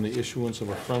approval on the issuance of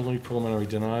a friendly preliminary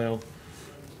denial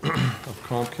of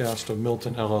Comcast of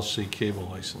Milton LLC cable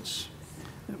license.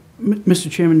 Mr.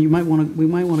 Chairman, we might want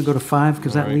to go to 5,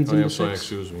 because that All right. leads Oh, yeah, into sorry, 6.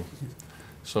 excuse me.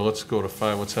 So let's go to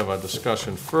 5. Let's have our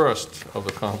discussion first of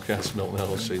the Comcast Milton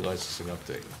LLC licensing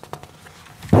update.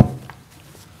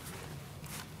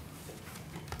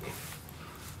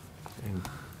 And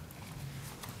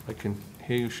I can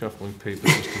hear you shuffling papers,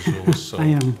 Mr. Zulus, so I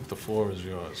am. the floor is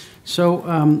yours. So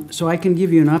I can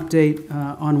give you an update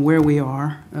on where we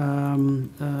are.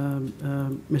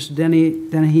 Mr.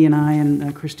 Dennehy and I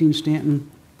and Christine Stanton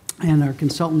and our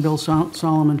consultant Bill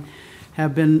Solomon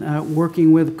have been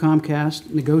working with Comcast,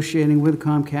 negotiating with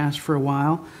Comcast for a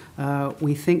while.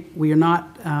 We think we are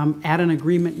not at an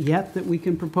agreement yet that we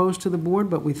can propose to the board,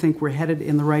 but we think we're headed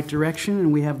in the right direction,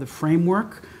 and we have the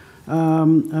framework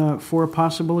for a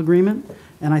possible agreement.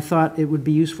 And I thought it would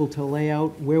be useful to lay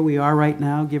out where we are right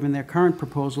now, given their current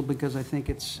proposal, because I think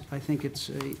it's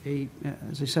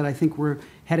as I said, I think we're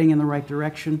heading in the right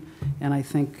direction, and I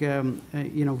think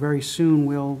very soon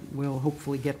we'll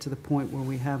hopefully get to the point where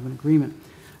we have an agreement.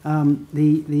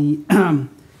 The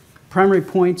primary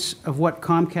points of what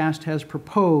Comcast has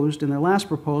proposed in their last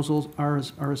proposals are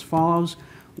as follows.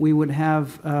 We would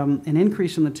have an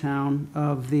increase in the town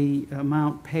of the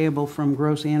amount payable from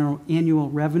gross annual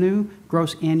revenue,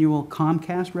 gross annual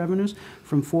Comcast revenues,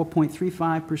 from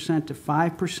 4.35% to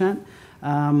 5%.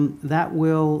 That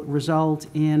will result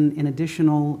in an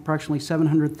additional approximately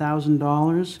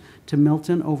 $700,000 to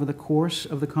Milton over the course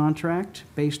of the contract,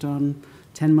 based on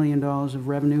 $10 million of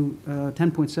revenue,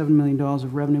 $10.7 million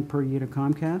of revenue per year to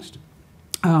Comcast.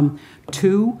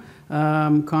 2,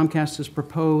 Comcast has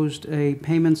proposed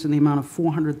payments in the amount of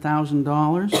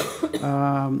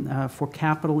 $400,000 for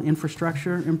capital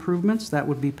infrastructure improvements. That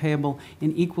would be payable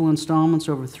in equal installments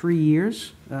over 3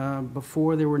 years.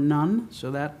 Before there were none, so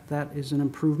that is an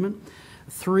improvement.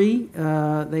 3,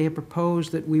 they have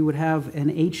proposed that we would have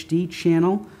an HD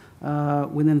channel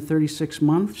within 36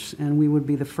 months, and we would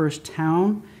be the first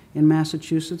town in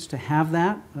Massachusetts to have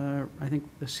that. I think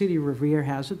the city of Revere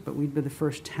has it, but we'd be the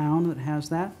first town that has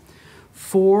that.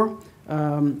 4,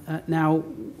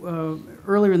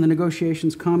 earlier in the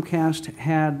negotiations, Comcast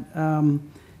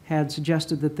had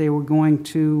suggested that they were going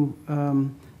to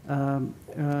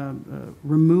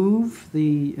remove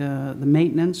the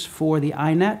maintenance for the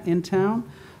iNet in town,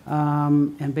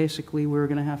 and basically we're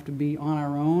going to have to be on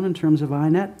our own in terms of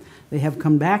iNet. They have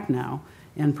come back now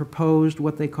and proposed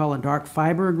what they call a dark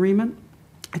fiber agreement.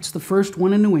 It's the first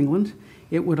one in New England.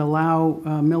 It would allow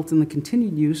Milton the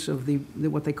continued use of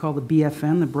what they call the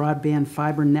BFN, the Broadband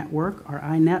Fiber Network, or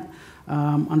iNet,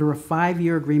 under a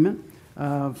 5-year agreement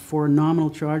for a nominal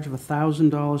charge of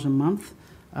 $1,000 a month,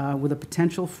 with a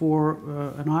potential for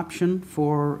an option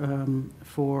for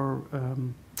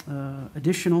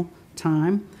additional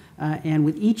time, and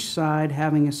with each side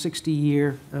having a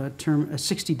 60-day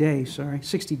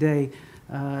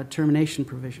termination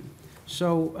provision.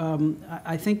 So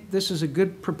I think this is a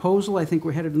good proposal. I think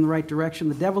we're headed in the right direction.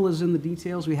 The devil is in the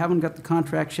details. We haven't got the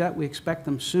contracts yet. We expect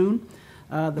them soon.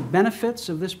 The benefits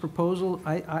of this proposal,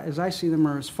 as I see them,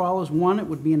 are as follows. 1, it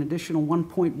would be an additional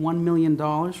 $1.1 million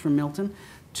for Milton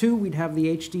 2, we'd have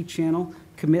the HD channel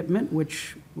commitment,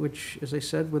 which, as I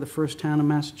said, we're the first town in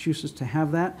Massachusetts to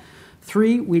have that.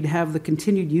 3, we'd have the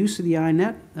continued use of the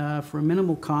iNet for a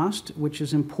minimal cost, which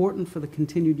is important for the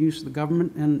continued use of the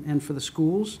government and for the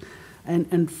schools.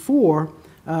 And 4,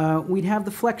 we'd have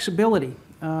the flexibility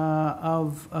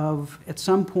of, at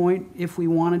some point, if we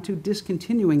wanted to,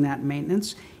 discontinuing that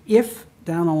maintenance, if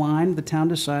down the line the town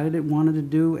decided it wanted to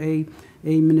do a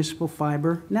municipal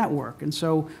fiber network. And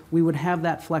so we would have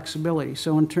that flexibility.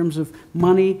 So in terms of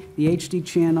money, the HD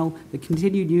channel, the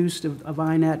continued use of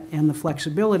iNet, and the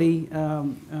flexibility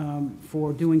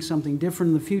for doing something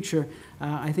different in the future,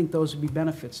 I think those would be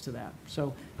benefits to that.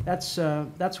 So that's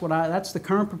the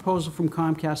current proposal from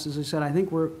Comcast. As I said, I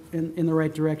think we're in the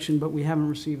right direction, but we haven't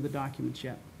received the documents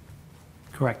yet.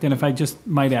 Correct. And if I just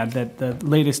might add that the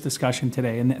latest discussion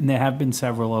today, and there have been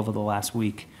several over the last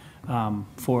week, 4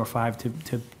 or 5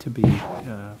 to be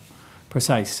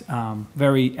precise,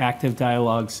 very active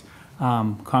dialogues.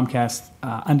 Comcast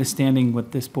understanding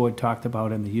what this board talked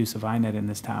about and the use of iNet in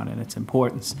this town and its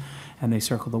importance, and they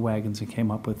circled the wagons and came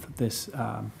up with this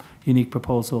unique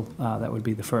proposal that would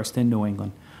be the first in New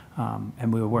England.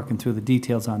 And we were working through the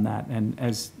details on that. And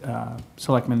as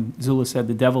Selectman Zula said,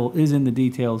 the devil is in the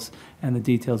details, and the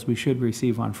details we should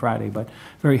receive on Friday. But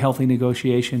very healthy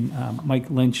negotiation.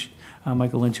 Michael Lynch,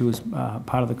 who was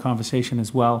part of the conversation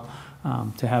as well,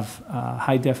 to have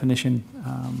high definition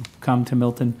come to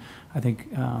Milton. I think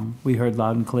we heard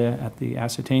loud and clear at the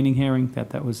ascertaining hearing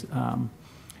that was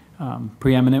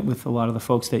preeminent with a lot of the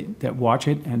folks that watch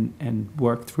it and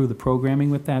work through the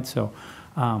programming with that. So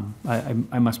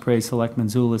I must praise Selectman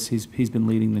Zulus. He's been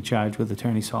leading the charge with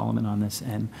Attorney Solomon on this,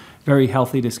 and very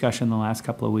healthy discussion the last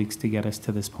couple of weeks to get us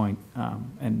to this point.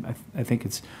 And I think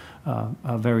it's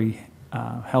a very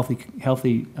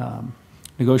healthy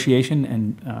negotiation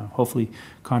and hopefully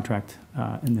contract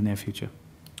in the near future.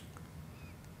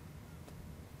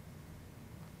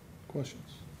 Questions?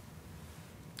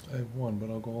 I have one, but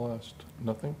I'll go last.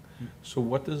 Nothing? So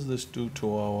what does this do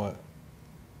to our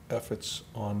efforts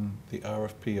on the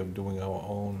RFP of doing our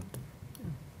own?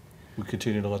 We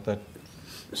continue to let that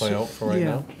play out for right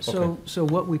now? So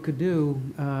what we could do,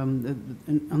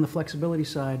 on the flexibility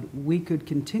side, we could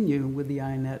continue with the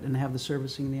iNet and have the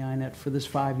servicing of the iNet for this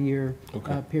 5-year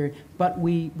period. But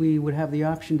we would have the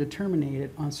option to terminate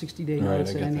it on 60-day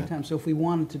notice at any time. So if we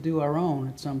wanted to do our own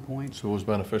at some point. So it was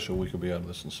beneficial, we could be out of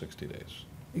this in 60 days?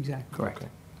 Exactly. Correct.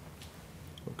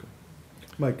 Okay.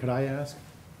 Mike, could I ask,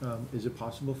 is it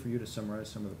possible for you to summarize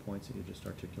some of the points that you just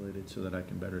articulated so that I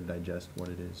can better digest what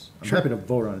it is? I'm happy to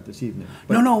vote on it this evening.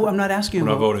 No, I'm not asking you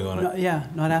We're a not vote. voting on it. Yeah,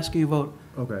 not asking you a vote.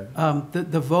 Okay.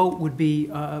 The vote would be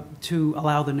to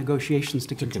allow the negotiations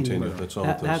to continue. That's all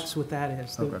it is. That's what that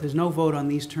is. Okay. There's no vote on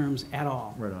these terms at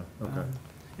all. Right on, okay.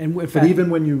 And in But fact, even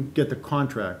when you get the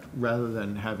contract, rather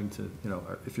than having to,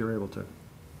 if you're able to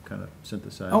kind of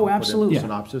synthesize. Oh, and put in absolutely.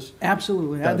 Synopsis?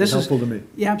 Absolutely. That'd be helpful to me.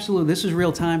 Yeah, absolutely. This is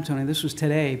real time, Tony. This was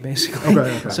today, basically.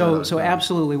 Okay. So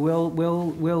absolutely,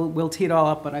 we'll tee it all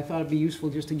up, but I thought it'd be useful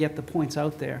just to get the points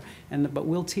out there. But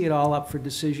we'll tee it all up for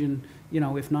decision,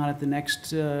 if not at the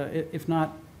next, if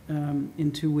not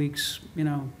in 2 weeks,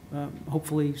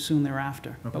 hopefully soon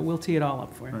thereafter. Okay. But we'll tee it all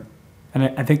up for you. Right. And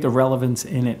I think the relevance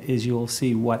in it is you'll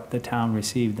see what the town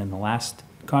received in the last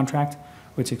contract,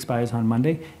 which expires on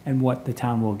Monday, and what the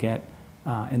town will get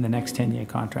in the next 10-year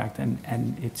contract,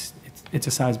 and it's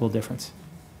a sizable difference.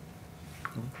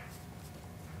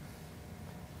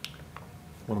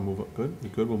 Want to move up? Good? You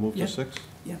good? We'll move Yeah. to 6?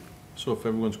 Yeah. So if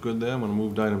everyone's good there, I'm going to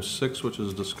move to item 6, which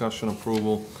is discussion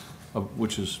approval of,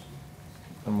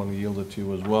 I'm going to yield it to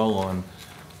you as well, on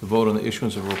the vote on the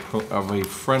issuance of a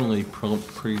friendly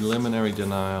preliminary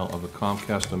denial of the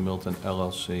Comcast of Milton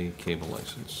LLC cable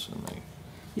license.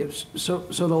 Yes, so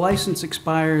the license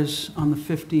expires on the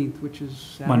 15th, which is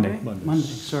Saturday? Monday.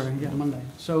 Monday.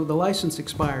 So the license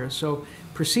expires. So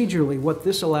procedurally, what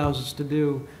this allows us to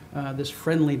do, this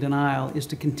friendly denial, is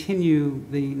to continue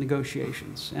the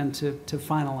negotiations and to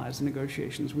finalize the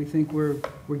negotiations. We think we're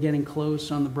getting close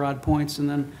on the broad points, and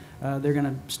then they're going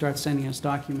to start sending us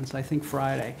documents, I think,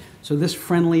 Friday. So this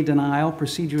friendly denial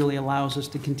procedurally allows us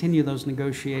to continue those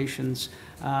negotiations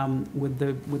with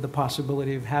the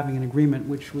possibility of having an agreement,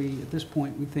 which at this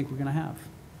point, we think we're going to have.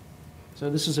 So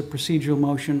this is a procedural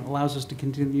motion, allows us to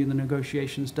continue the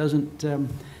negotiations, doesn't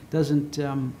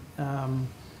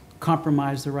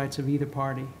compromise the rights of either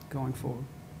party going forward.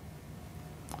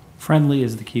 Friendly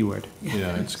is the key word.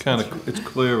 Yeah, it's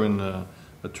clear in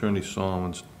Attorney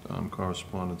Solomon's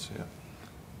correspondence here.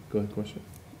 Go ahead, question.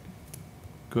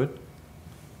 Good?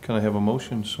 Can I have a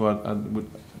motion? So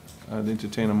I'd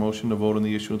entertain a motion to vote on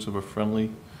the issuance of a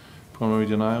friendly preliminary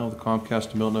denial of the Comcast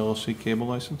to Milton LLC cable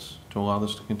license to allow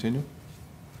this to continue?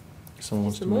 Someone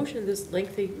wants Is the to make? motion, this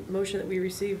lengthy motion that we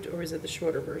received, or is it the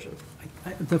shorter version?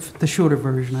 The shorter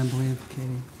version, I believe,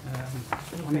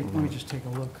 Katie. Let me just take a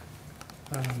look.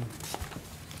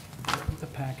 The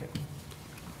packet.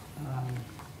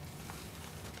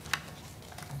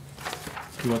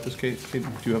 Do you want this, Kate? Kate,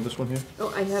 do you have this one here?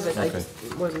 Oh, I have it, I Okay.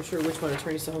 just wasn't sure which one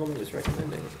Attorney Solomon was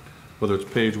recommending. Whether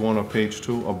it's page 1 or page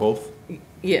 2, or both?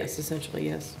 Yes, essentially,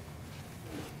 yes.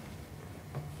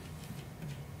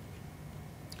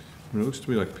 I mean, it looks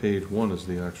to me like page 1 is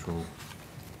the actual,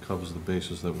 covers the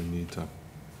basis that we need to.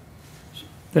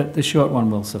 The short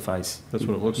one will suffice. That's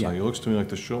what it looks Yeah. like. It looks to me like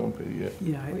the short one, yeah.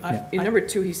 Yeah, In number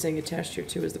 2, he's saying attached here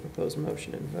too is the proposed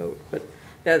motion and vote, but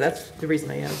that's the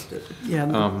reason I asked it.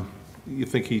 yeah, You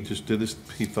think he just did this,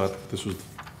 he thought this was,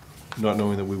 not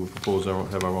knowing that we would propose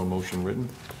have our own motion written?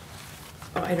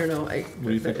 Oh, I don't know, What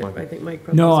do you think, Michael? I think Mike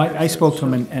probably. No, said I spoke to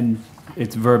him so. and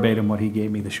it's verbatim what he gave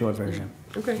me, the short version.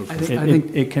 Okay, I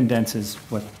think, It condenses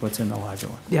what's in the larger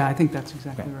one. yeah, I think that's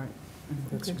exactly Okay. right. I think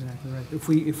that's Okay. exactly right.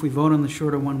 If we vote on the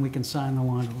shorter one, we can sign the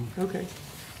longer one. okay.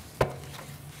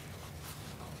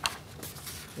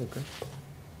 Okay.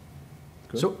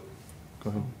 Good. So, Go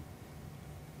ahead.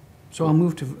 So I'll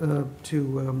move to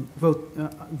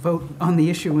vote on the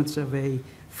issuance of a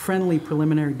friendly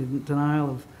preliminary denial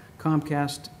of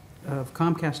Comcast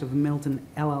of Milton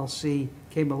LLC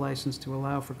cable license to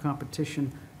allow for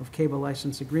competition of cable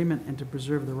license agreement and to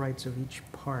preserve the rights of each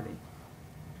party.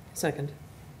 Second.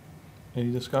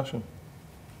 Any discussion?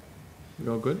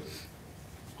 You all good?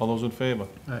 All those in favor?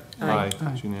 Aye. Aye.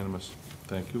 It's unanimous.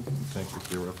 Thank you. Thank you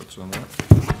for your efforts on that.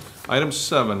 Item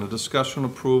 7, a discussion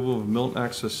approval of Milton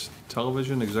Access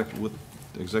Television with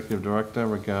Executive Director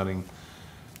regarding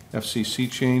FCC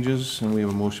changes, and we have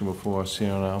a motion before us here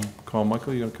now. Call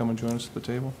Michael, you gonna come and join us at the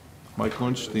table? Mike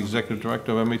Lynch, the Executive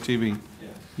Director of MATV.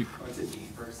 You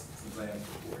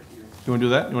wanna do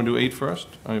that? You wanna do 8 first?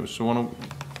 All right, so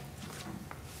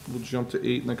we'll jump to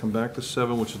 8 and then come back to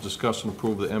 7, which is discuss and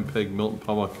approve the MPEG Milton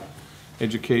Public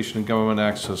Education and Government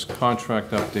Access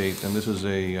Contract Update, and this is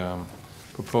a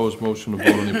proposed motion to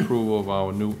vote on the approval of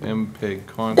our new MPEG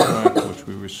contract, which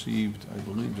we received, I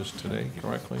believe, just today,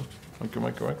 correctly? Am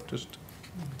I correct? Just.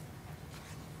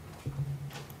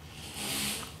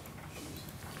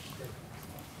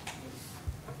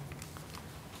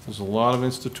 There's a lot of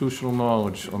institutional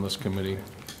knowledge on this committee.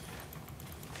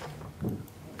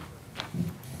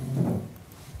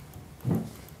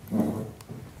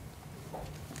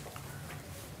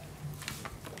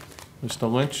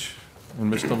 Mr. Lynch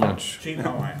and Mr. Lynch. Gene,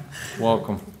 how are you?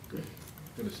 Welcome. Good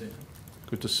to see you.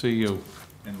 Good to see you.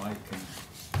 And Mike and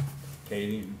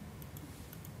Katie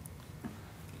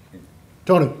and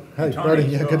Tony, hi, and Tony, Bertie,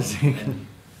 yeah, sure. good to see you. And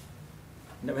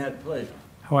never had the pleasure.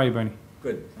 How are you, Bernie?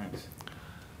 Good, thanks.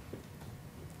 My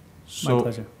So,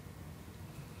 pleasure.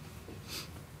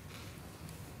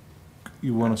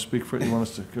 you want to speak for, you want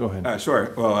us to, go ahead.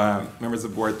 Sure. Well, members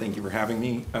of the board, thank you for having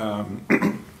me.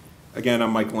 Again,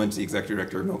 I'm Mike Lynch, the Executive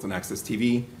Director of Milton Access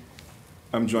TV.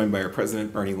 I'm joined by our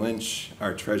President, Bernie Lynch,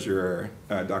 our Treasurer,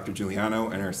 Dr. Giuliano,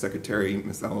 and our Secretary,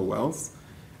 Ms. Ella Wells.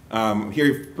 I'm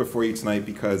here before you tonight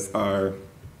because our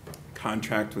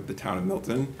contract with the town of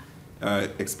Milton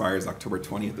expires October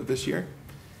 20th of this year.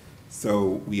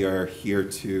 So we are here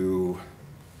to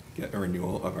get a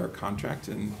renewal of our contract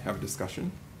and have a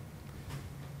discussion.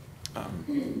 I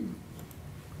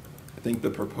think the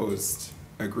proposed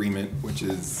agreement, which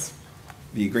is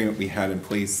the agreement we had in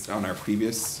place on our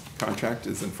previous contract,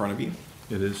 is in front of you.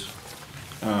 It is.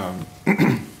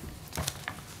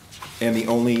 And the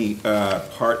only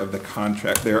part of the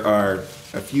contract, there are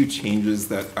a few changes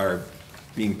that are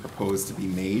being proposed to be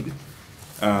made.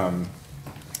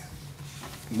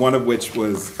 One of which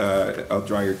was, I'll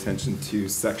draw your attention to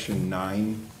Section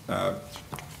 9,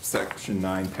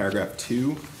 paragraph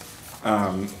 2,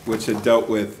 which had dealt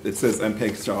with, it says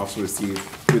MPEG shall also receive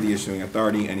through the issuing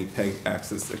authority any PEG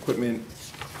access equipment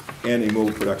and a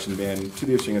mobile production ban to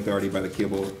the issuing authority by the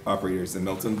cable operators in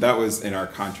Milton. That was in our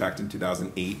contract in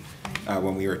 2008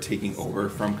 when we were taking over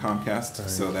from Comcast,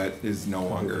 so that is no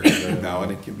longer valid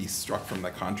and can be struck from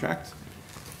the contract.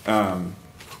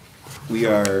 We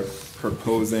are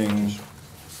proposing,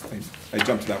 I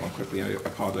jumped to that one quickly, I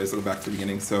apologize, I'll go back to the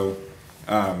beginning. So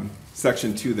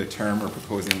Section 2, the term, we're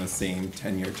proposing the same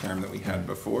 10-year term that we had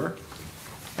before.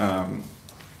 And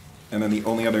then the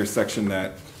only other section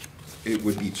that it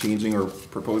would be changing or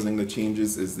proposing the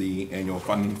changes is the annual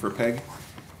funding for PEG.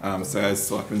 So as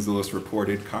Selectman Zulus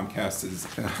reported, Comcast is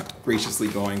graciously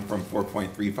going from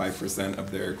 4.35%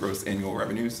 of their gross annual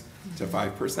revenues to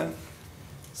 5%.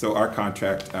 So our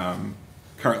contract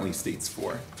currently states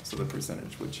 4, so the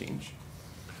percentage would change.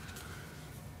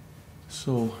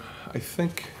 So I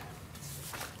think,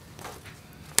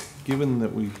 given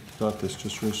that we got this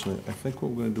just recently, I think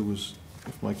what we're gonna do is,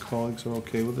 if my colleagues are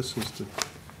okay with this, is to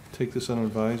take this under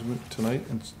advisement tonight,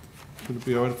 and would it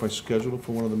be all right if I schedule it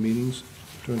for one of the meetings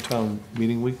during town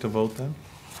meeting week to vote then?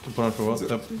 To put on for vote,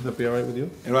 would that be all right with you?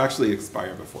 It'll actually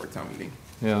expire before town meeting.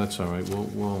 Yeah, that's all right,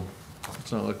 well,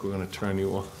 it's not like we're gonna turn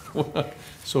you off.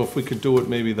 So if we could do it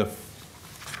maybe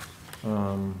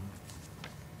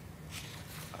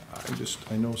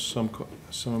I know some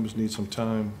of us need some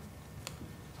time.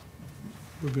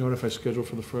 Would it be all right if I schedule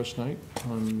for the first night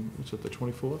on, is it the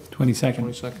 24th? 22nd.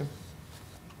 22nd?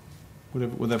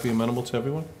 Would that be amenable to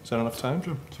everyone? Is that enough time?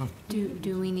 Sure.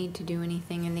 Do we need to do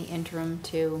anything in the interim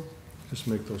to? Just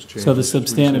make those changes. So the We just need to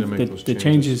substantive, make those the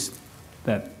changes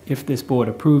that if this board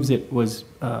approves it was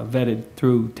vetted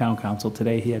through town council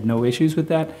today. He had no issues with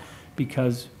that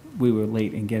because we were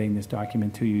late in getting this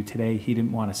document to you today. He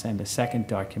didn't want to send a second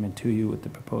document to you with the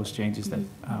proposed changes that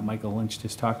Michael Lynch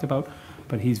just talked about.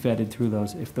 But he's vetted through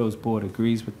those. If those board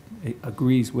agrees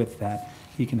with that,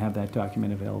 he can have that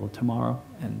document available tomorrow,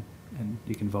 and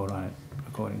you can vote on it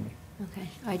accordingly. Okay,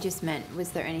 I just meant, was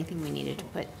there anything we needed to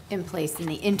put in place in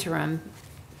the interim?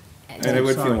 And I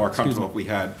would feel Sorry, more excuse comfortable me. if we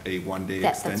had a one-day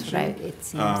That's what extension. it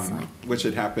seems like. Which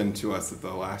had happened to us at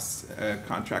the last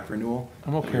contract renewal.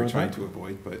 I'm okay We were with trying that. to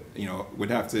avoid, but, would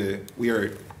have to,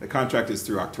 the contract is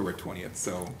through October 20th,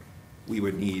 so we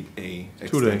would need a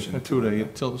extension. Two-day,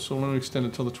 so let me extend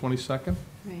it till the 22nd?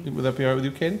 Right. Would that be all right with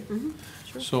you, Katie? Mm-hmm,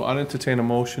 sure. So I'd entertain a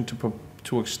motion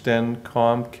to extend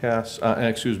Comcast,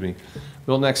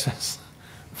 Milton Access.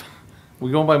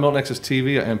 We going by Milton Access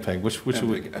TV or MPEG? Which would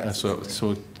we? MPEG.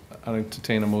 So I'd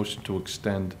entertain a motion to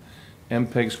extend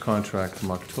MPEG's contract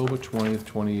from October 20th,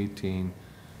 2018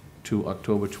 to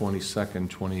October 22nd,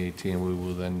 2018. We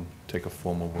will then take a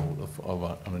formal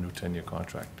vote on a new 10-year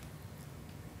contract.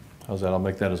 How's that? I'll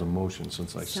make that as a motion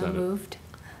since I So said it. moved.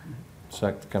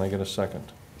 Can I get a second?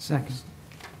 Second.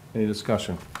 Any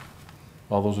discussion?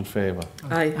 All those in favor?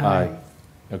 Aye. Aye.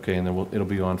 Okay, and then it'll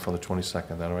be on for the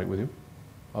 22nd. That all right with you?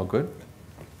 All good?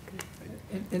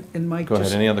 And Mike, Go ahead.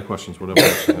 just, Any other questions, whatever,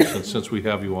 since we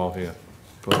have you all here.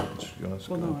 Go ahead.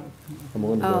 well, no,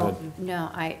 Melinda, go Oh, ahead.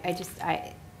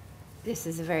 no, this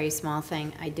is a very small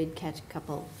thing. I did catch a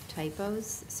couple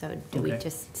typos, so do we Okay.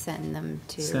 just send them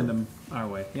to? Send them our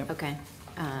way, yep. Okay.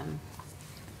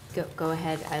 Go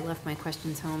ahead. I left my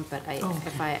questions home, but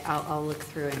I'll look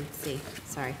through and see.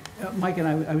 Sorry. Mike, and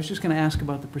I was just going to ask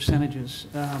about the percentages.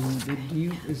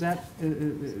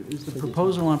 Is the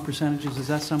proposal on percentages, is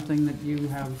that something that you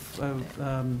have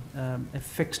a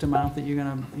fixed amount that you're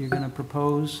going to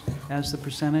propose as the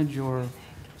percentage, or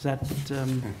is that,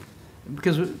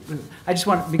 because I just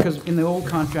want, because in the old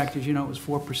contract, as you know, it was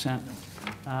 4%.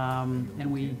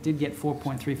 And we did get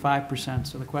 4.35%,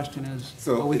 so the question is,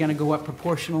 So are we it- going to go up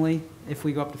proportionally if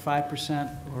we go up to 5%,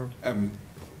 or? I'm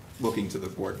looking to the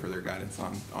board for their guidance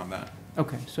on that.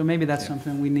 Okay, so maybe that's Yeah.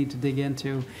 something we need to dig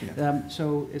into. Yeah.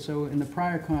 So in the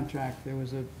prior contract, there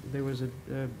was an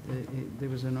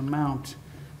amount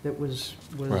that was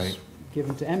Right.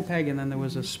 given to MPEG, and then there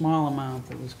was a small amount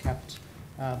that was kept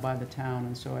by the town,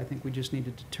 and so I think we just need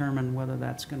to determine whether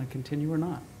that's going to continue or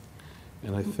not.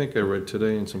 And I think I read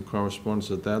today in some correspondence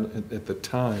that at the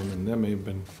time, and that may have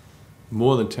been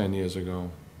more than 10 years ago,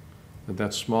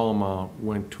 that small amount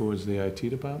went towards the IT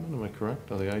department, am I correct?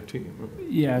 Or the IT?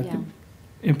 Yeah, Yeah.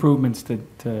 improvements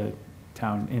to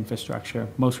town infrastructure.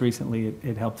 Most recently,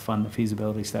 it helped fund the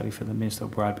feasibility study for the municipal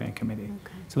broadband committee.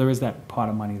 Okay. So there is that pot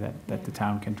of money that the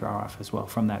town can draw off as well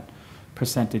from that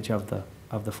percentage of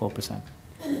the full percent.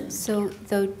 So,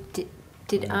 though,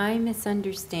 did I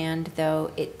misunderstand,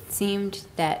 though? It seemed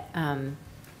that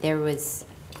there was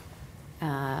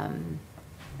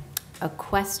a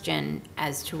question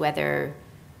as to whether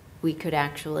we could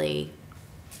actually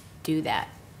do that,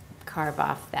 carve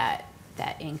off that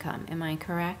income. Am I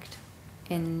correct?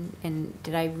 And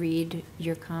did I read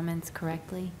your comments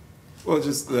correctly? Well,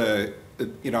 just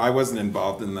I wasn't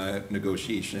involved in the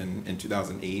negotiation in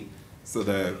 2008, so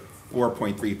the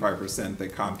 4.35%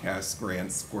 that Comcast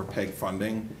grants for PEG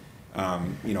funding,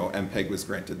 MPEG was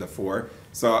granted the 4.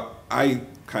 So I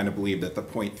kind of believe that the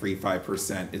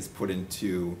 0.35% is put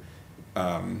into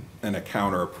an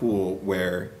account or a pool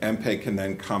where MPEG can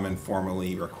then come and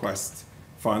formally request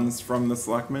funds from the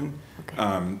selectmen,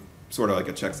 sort of like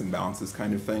a checks and balances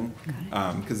kind of thing,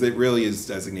 because it really is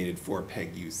designated for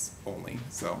PEG use only.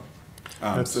 So.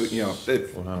 Well,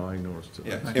 how I noticed it.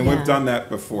 Yeah, and we've done that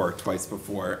before, twice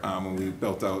before, when we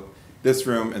built out this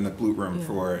room and the blue room Yeah.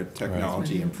 for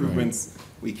technology improvements.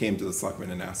 We came to the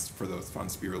selectmen and asked for those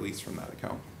funds to be released from that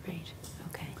account. Great,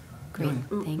 okay, great,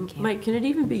 thank you. Mike, can it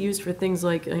even be used for things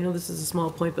like, I know this is a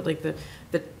small point, but like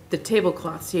the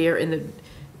tablecloths here and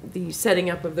the setting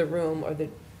up of the room, or the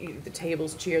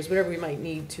tables, chairs, whatever we might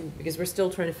need to, because we're still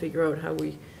trying to figure out how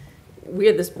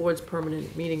where this board's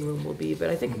permanent meeting room will be, but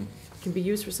I think it can be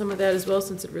used for some of that as well,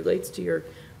 since it relates to your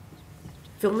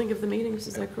filming of the meetings,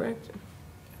 is that correct?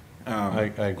 I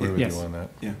agree with you Yes. on that.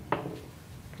 Yeah.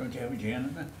 Don't you have a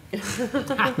janitor?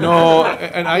 No,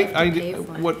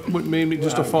 and what made me,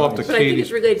 just to follow up to But I think it's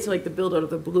Katie's, related to like the build out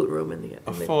of the blue room and the.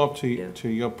 a follow-up yeah. to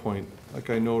your point, like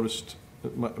I noticed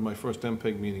at my first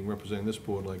MPEG meeting representing this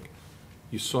board, like,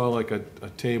 you saw like a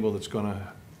table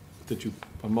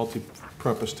a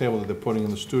multi-purpose table that they're putting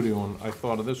in the studio, and I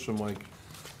thought of this from like,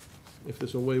 if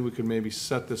there's a way we could maybe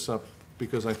set this up,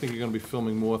 because I think you're gonna be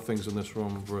filming more things in this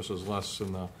room versus less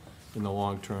in the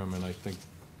long term, and I think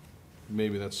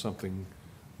maybe that's something,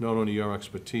 not only your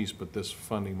expertise, but this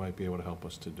funding might be able to help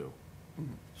us to do.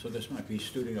 So this might be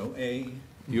Studio A.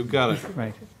 You got it.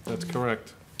 Right. That's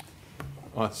correct.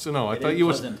 So no, I It thought is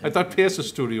pleasant. I thought Pierce's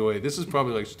Studio A. This is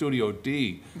probably like Studio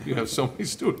D. You have so many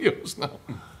studios now.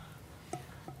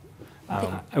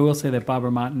 I will say that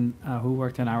Barbara Martin, who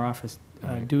worked in our office,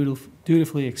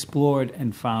 dutifully explored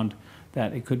and found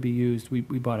that it could be used. We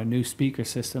bought a new speaker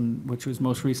system, which was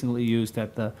most recently used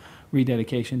at the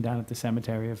rededication down at the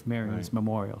cemetery of Mary's Right.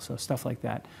 Memorial. So stuff like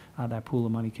that, that pool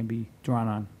of money can be drawn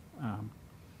on.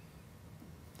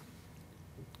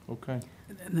 Okay.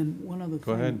 And then one other thing.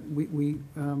 Go ahead.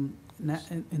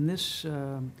 In this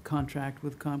contract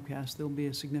with Comcast, there'll be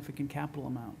a significant capital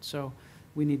amount. So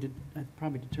we need to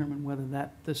probably determine whether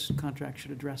this contract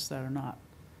should address that or not.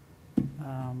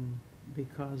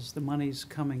 Because the money's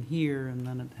coming here and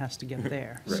then it has to get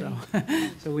there. So,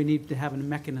 so we need to have a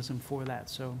mechanism for that,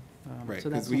 so. Right, so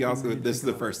that's because we something also, need to this is think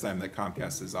the about. first time that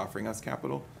Comcast is offering us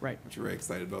capital. Right. Which we're very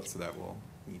excited about, so that will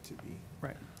need to be.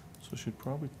 Right. So should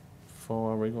probably follow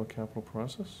our regular capital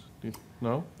process?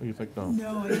 No? Or you think no?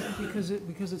 No, because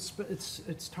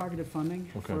it's targeted funding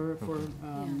Okay, for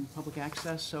Yeah. public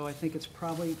access, so I think it's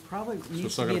probably it's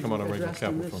needs not to gonna be come out of regular addressed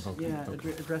in capital this, fund, okay, yeah, okay.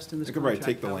 addressed in this I could probably contract.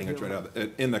 take the That would be language right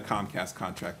able- out, in the Comcast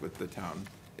contract with the town,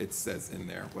 it says in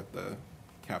there what the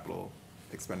capital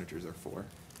expenditures are for.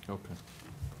 Okay.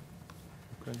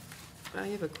 Okay. I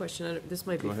have a question, this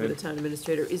might be Go for the ahead. town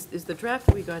administrator. Is the draft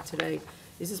that we got today,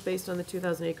 is this based on the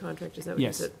 2008 contract, is that what you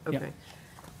Yes, said? yep. Okay.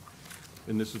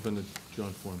 And this has been the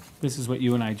John form? This is what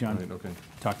you and I, Right, John, okay,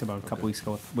 talked about a couple Okay. weeks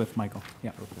ago with Michael.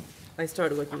 Yeah. okay. I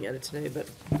started looking at it today, but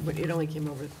it only came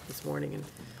over this morning and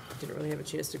didn't really have a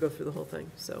chance to go through the whole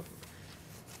thing, so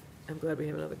I'm glad we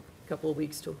have another couple of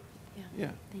weeks to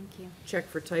Yeah. Thank you. check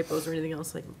for typos or anything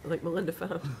else like Melinda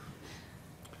found.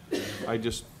 I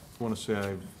just want to say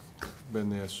I've been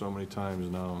there so many times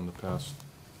now in the past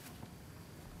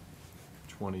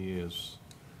 20 years,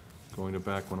 going to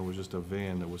back when it was just a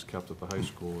van that was kept at the high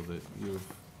school, that you've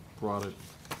brought it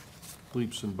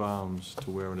leaps and bounds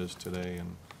to where it is today,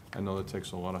 and I know that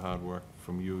takes a lot of hard work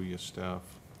from you, your staff,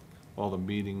 all the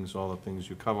meetings, all the things.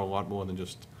 You cover a lot more than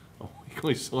just a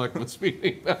weekly selectmen's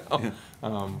meeting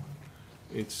now.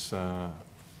 It's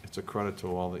a credit to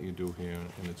all that you do here,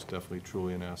 and it's definitely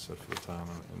truly an asset for the town,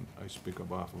 and I speak on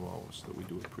behalf of all of us that we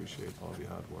do appreciate all of your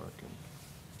hard work and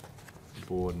the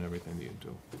board and everything that you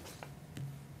do.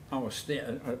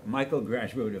 Michael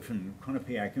graduated from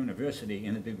Quinnipiac University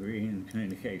in a degree in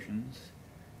communications.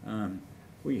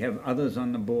 We have others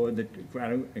on the board that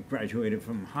graduated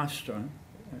from Hofstra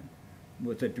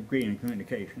with a degree in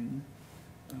communication.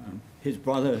 His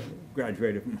brother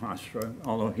graduated from Hofstra,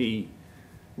 although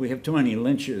we have too many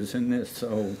Lynches in this,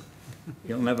 so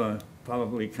he'll never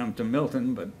probably come to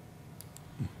Milton, but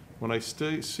When I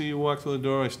see you walk through the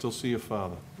door, I still see your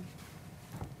father.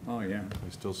 oh, yeah. I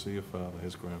still see your father,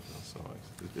 his grandfather, so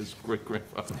his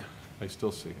great-grandfather. I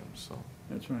still see him, so.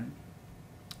 That's right.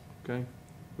 Okay,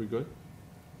 we good?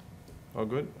 All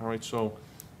good? All right, so,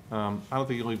 I don't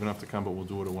think you'll even have to come, but we'll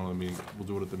do it at one of the meetings, we'll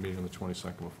do it at the meeting on the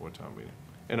 22nd before town meeting.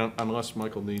 And unless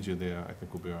Michael needs you there, I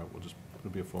think we'll be all right,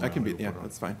 it'll be a formality. I can be, we'll yeah, put it on.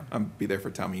 that's fine. I'll be there for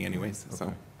town meeting anyways, Okay, so.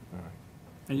 all right.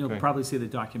 And you'll Okay. probably see the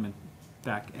document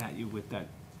back at you with that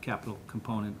capital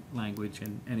component language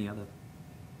and any other.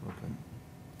 Okay.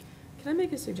 Can I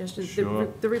make a suggestion? Sure.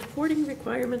 The reporting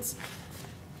requirements,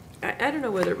 I don't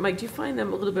know whether, Mike, do you find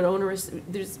them a little bit onerous?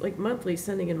 There's like monthly,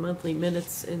 sending in monthly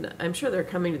minutes, and I'm sure they're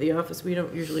coming to the office. We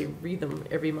don't usually read them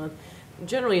every month.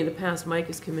 Generally, in the past, Mike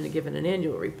has come in and given an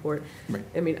annual report. Right.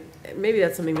 I mean, maybe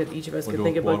that's something that each of us We'll could do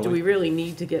think it about. Do quarterly? we really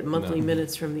need to get monthly No.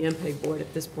 minutes from the MPEG board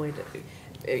at this point?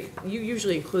 you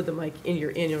usually include them like in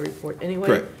your annual report anyway.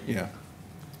 Correct, yeah.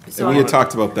 So And we I- had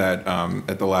talked about that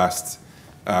at the last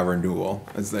renewal,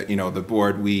 is that, you know, the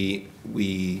board, we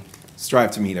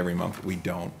strive to meet every month. We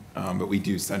don't, but we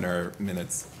do send our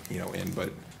minutes, you know, in,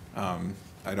 but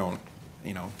I don't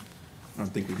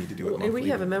think we need to do it monthly. And we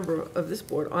have a member of this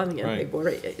board on the Right. MPEG board,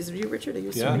 right? Is it you, Richard? Are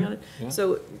you Yeah, serving on it? yeah.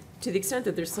 So to the extent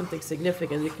that there's something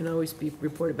significant, it can always be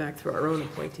reported back through our own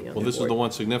appointee on the Well, board. this is the one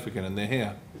significant, and they're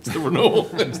here. It's the renewal.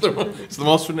 It's the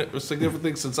most significant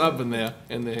thing since I've been there,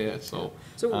 and they're here, so.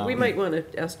 So we might want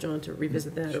to ask John to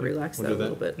revisit that or relax We'll that a do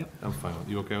little bit. I'm fine with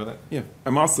it. You okay with that? Yeah,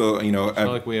 I'm also, you know, It's not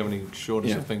like we have any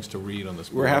shortage Yeah. of things to read on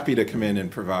this. we're board. happy to come in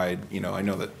and provide, you know, I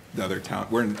know that the other town,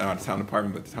 we're not a town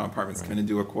department, but the town department's come in and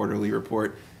do a quarterly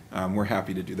report. We're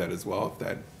happy to do that as well, if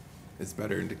that is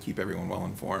better, and to keep everyone well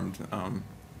informed.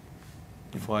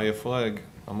 Fly a flag.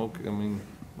 I'm okay, I mean,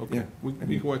 okay. Yeah. We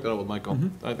can work that out with Michael.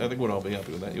 I think we'd all be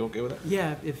happy with that. You okay with that?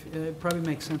 Yeah, if, it probably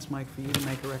makes sense, Mike, for you to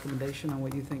make a recommendation on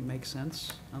what you think makes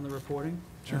sense on the reporting,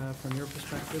 Sure. from your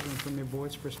perspective and from your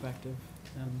board's perspective.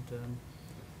 And,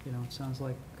 you know, it sounds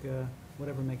like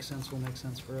whatever makes sense will make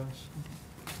sense for us.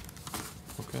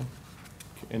 Okay.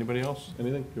 Anybody else?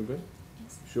 Anything? You good?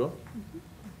 Sure?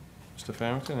 Mr.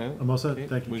 Farrington, anything? I'm all set. Okay,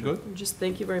 Thank you, We Chair. good? Just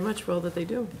thank you very much for all that they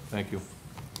do. Thank you.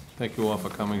 Thank you all for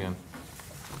coming in.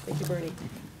 Thank you, Bernie.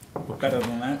 Better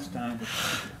than last time.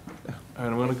 All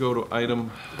right, I'm gonna go to item,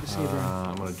 Good to see you, Brian.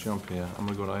 I'm gonna jump here. I'm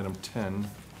gonna go to item 10.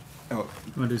 Oh,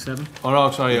 You want to do 7? Oh,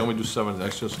 no, sorry, I'm gonna do 7.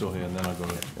 Actually, still here, and then I'm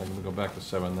gonna go back to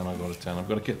 7, then I'll go to 10. I'm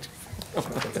gonna get,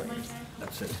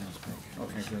 That's it, sounds good.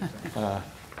 Okay, good.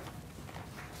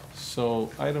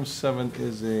 so, item 7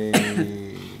 is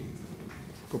a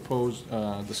proposed,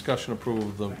 discussion approval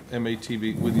of the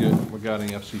MATV with you regarding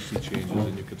FCC changes,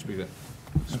 and you could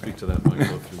speak to that,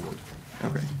 Michael, if you would.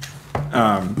 okay.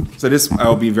 So this,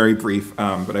 I'll be very brief,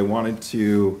 but I wanted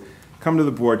to come to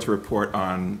the board to report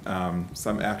on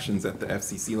some actions at the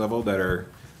FCC level that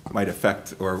might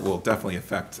affect, or will definitely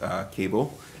affect,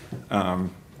 cable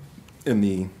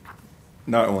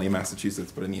not only in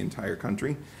Massachusetts, but in the entire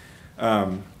country.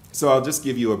 So I'll just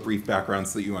give you a brief background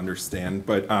so that you understand,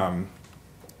 but,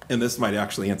 and this might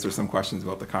actually answer some questions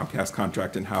about the Comcast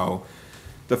contract and how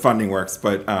the funding works,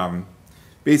 but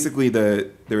basically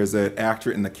there was an act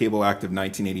in the Cable Act of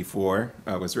 1984,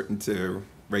 was written to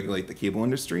regulate the cable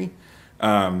industry.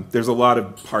 There's a lot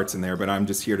of parts in there, but I'm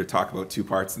just here to talk about 2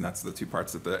 parts, and that's the 2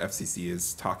 parts that the FCC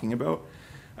is talking about.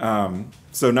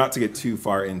 So not to get too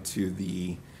far into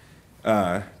the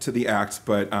act,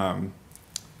 but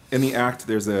in the act,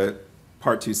 there's a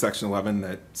Part 2, Section 11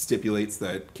 that stipulates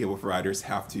that cable providers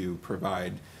have to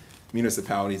provide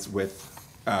municipalities with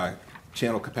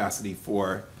channel capacity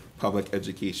for public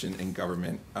education and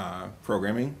government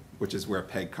programming, which is where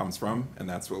PEG comes from, and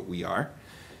that's what we are.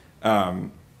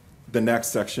 The next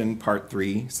section, Part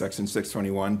 3, Section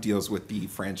 621, deals with the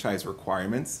franchise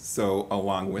requirements. So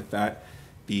along with that,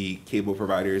 the cable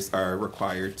providers are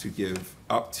required to give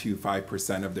up to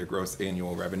 5% of their gross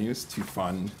annual revenues to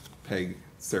fund PEG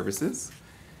services.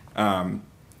 And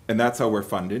that's how we're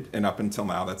funded, and up until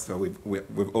now, that's how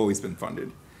we've always been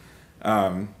funded.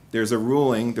 There's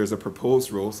a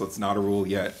proposed rule, so it's not a rule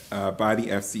yet, by the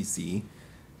FCC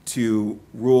to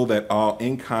rule that all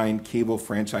in-kind cable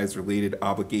franchise-related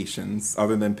obligations,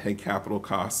 other than PEG capital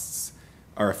costs,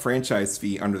 are a franchise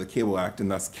fee under the Cable Act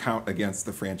and thus count against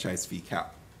the franchise fee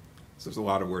cap. So there's a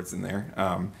lot of words in there.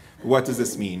 What does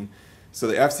this mean? So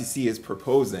the FCC is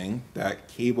proposing that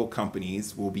cable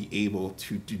companies will be able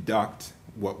to deduct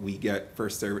what we get for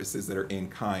services that are in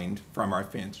kind from our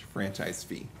franchise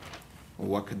fee. Well,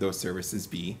 what could those services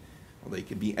be? Well, they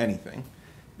could be anything.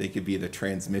 They could be the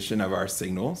transmission of our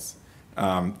signals.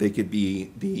 They could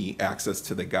be the access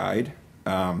to the guide.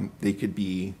 They could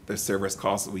be the service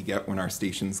calls that we get when our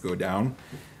stations go down.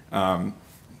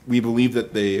 We believe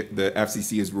that the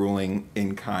FCC is ruling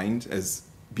in kind as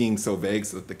being so vague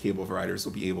so that the cable providers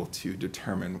will be able to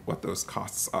determine what those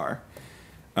costs are.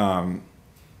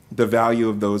 The value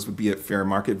of those would be at fair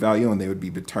market value, and they would be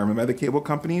determined by the cable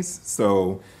companies.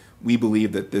 So we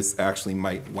believe that this actually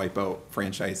might wipe out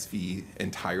franchise fee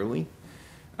entirely.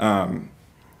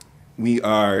 We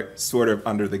are sort of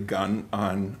under the gun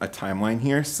on a timeline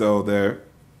here. So the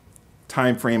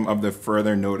time frame of the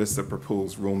further notice of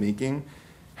proposed rulemaking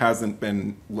hasn't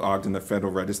been logged in the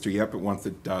Federal Register yet, but once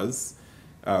it does,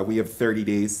 we have 30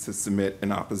 days to submit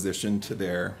an opposition to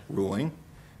their ruling.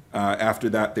 After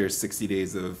that, there's 60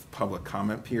 days of public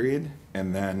comment period,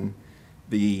 and then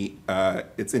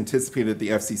it's anticipated the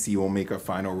FCC will make a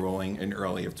final ruling in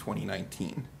early of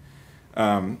 2019.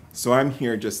 So I'm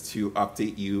here just to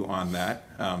update you on that.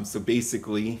 So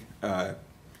basically,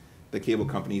 the cable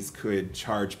companies could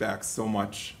charge back so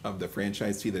much of the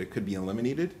franchise fee that it could be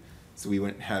eliminated, so we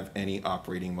wouldn't have any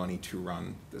operating money to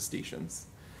run the stations.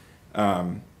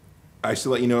 I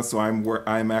should let you know, so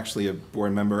I'm actually a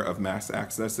board member of Mass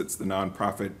Access. It's the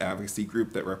nonprofit advocacy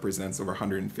group that represents over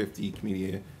 150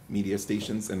 community media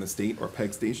stations in the state, or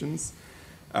PEG stations.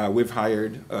 We've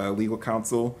hired legal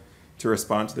counsel to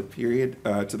respond to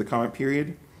the comment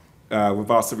period.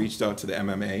 We've also reached out to the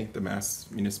MMA, the Mass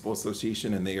Municipal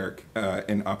Association, and they are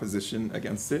in opposition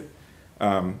against it.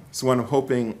 So what I'm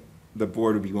hoping the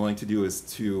board would be willing to do is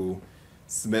to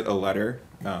submit a letter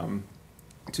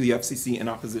to the FCC in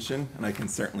opposition, and I can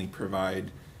certainly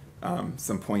provide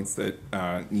some points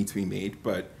that need to be made,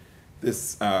 but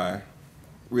this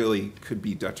really could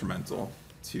be detrimental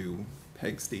to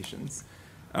PEG stations.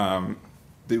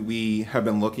 That we have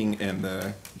been looking, in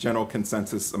the general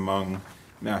consensus among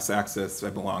Mass Access, I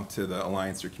belong to the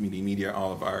Alliance for Community Media,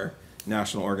 all of our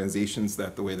national organizations,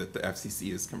 that the way that the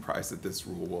FCC is comprised, that this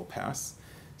rule will pass.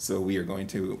 So we are going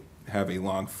to have a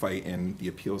long fight in the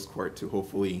appeals court to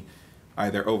hopefully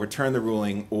either overturn the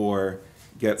ruling or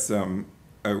get some,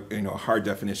 a hard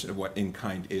definition of what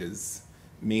in-kind is,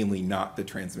 mainly not the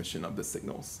transmission of the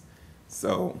signals.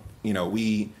 So,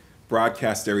 we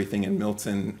broadcast everything in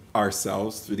Milton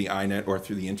ourselves through the iNet or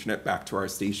through the internet back to our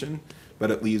station, but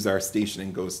it leaves our station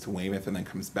and goes to Weymouth and then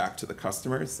comes back to the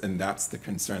customers, and that's the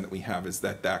concern that we have, is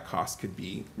that that cost could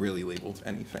be really labeled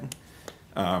anything.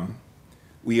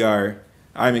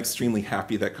 I'm extremely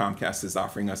happy that Comcast is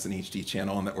offering us an HD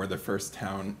channel and that we're the first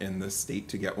town in the state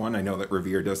to get one. I know that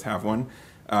Revere does have one.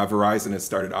 Verizon has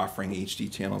started offering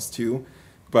HD channels too,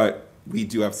 but we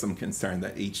do have some concern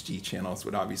that HD channels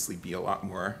would obviously be a lot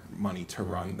more money to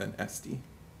run than SD.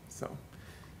 So,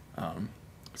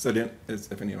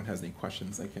 if anyone has any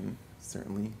questions, I can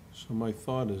certainly. So my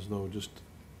thought is, though, just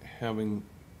having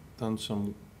done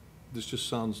this just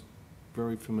sounds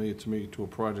very familiar to me, to a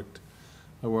project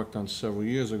I worked on several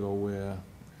years ago, where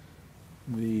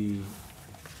the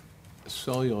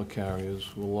cellular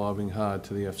carriers were lobbying hard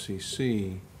to the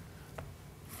FCC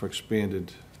for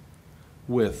expanded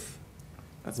width,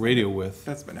 radio width.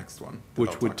 That's my next one.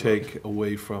 Which would take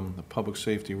away from the public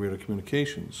safety radio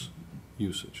communications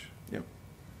usage. Yep.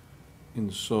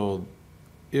 And so,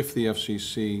 if the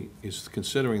FCC is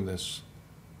considering this,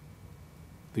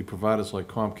 the providers like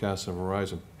Comcast and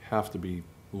Verizon have to be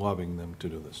lobbying them to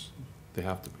do this. They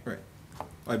have to be. Right.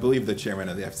 I believe the chairman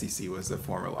of the FCC was a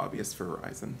former lobbyist for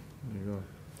Verizon. There you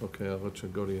go. Okay, I'll let you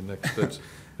go to your next. It's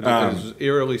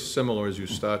eerily similar as you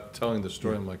start telling the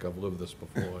story. I'm like, I've lived this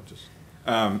before.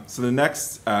 So the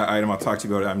next item I'll talk to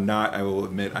you about, I will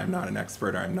admit I'm not an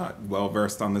expert. I'm not well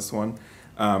versed on this one,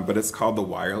 but it's called the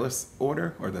wireless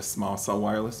order, or the small cell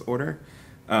wireless order.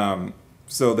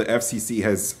 So the FCC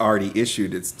has already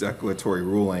issued its declaratory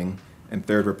ruling and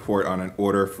third report on an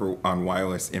order on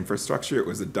wireless infrastructure. It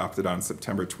was adopted on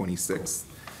September 26th.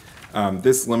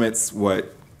 This limits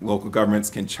what local governments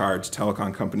can charge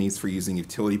telecom companies for using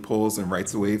utility poles and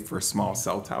rights-of-way for small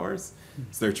cell towers.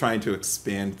 So they're trying to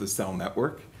expand the cell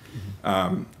network.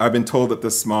 I've been told that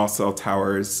the small cell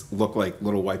towers look like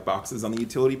little white boxes on the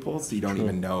utility poles, so you don't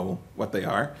even know what they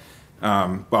are.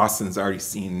 Boston's already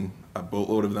seen a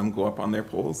boatload of them go up on their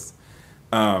poles.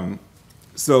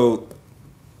 So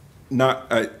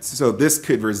this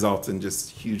could result in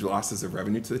just huge losses of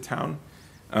revenue to the town.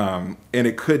 And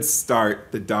it could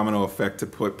start the domino effect to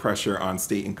put pressure on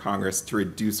state and Congress to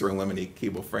reduce or eliminate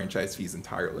cable franchise fees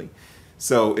entirely.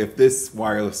 So if this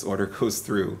wireless order goes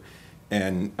through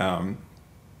and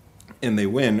they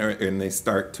win, and they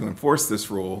start to enforce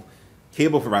this rule,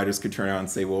 cable providers could turn around and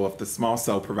say, well, if the small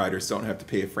cell providers don't have to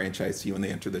pay a franchise fee when they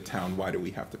enter the town, why do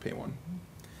we have to pay one?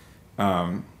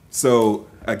 So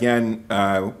again,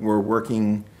 we're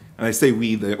working, and I say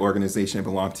we, the organization I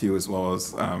belong to, as well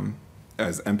as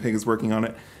MPEG is working on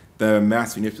it. The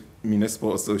Mass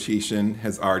Municipal Association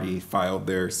has already filed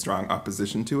their strong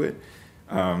opposition to it.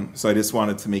 So I just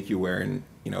wanted to make you aware, and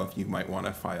if you might want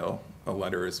to file a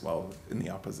letter as well in the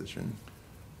opposition.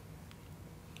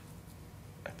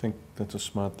 I think that's a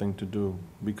smart thing to do,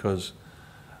 because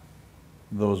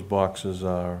those boxes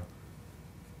are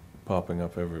popping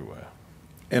up everywhere.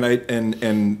 And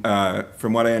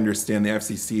from what I understand, the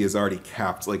FCC has already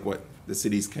capped like what the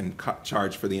cities can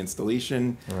charge for the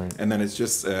installation, right. And then it's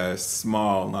just a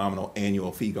small nominal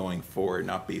annual fee going forward,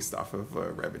 not based off of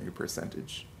a revenue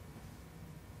percentage.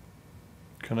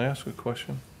 Can I ask a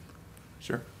question?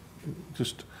 Sure.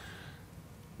 Just,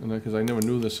 because I never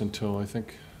knew this until I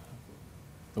think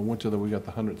the winter that we got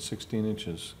the 116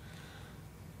 inches.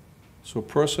 So a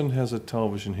person has a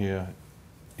television here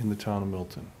in the town of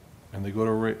Milton, and they go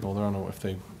to no, I don't know if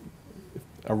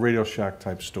a Radio Shack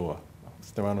type store.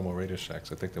 There are no more Radio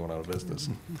Shacks. I think they went out of business.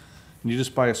 And you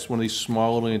just buy one of these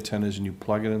small little antennas and you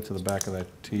plug it into the back of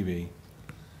that TV.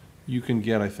 You can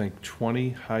get, I think,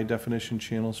 20 high-definition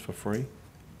channels for free.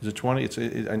 Is it 20?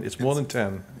 It's more than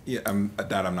 10. Yeah,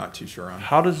 that I'm not too sure on.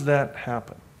 How does that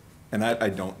happen? And I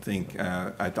don't think,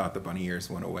 I thought the bunny ears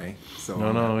went away, so.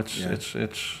 No, yeah.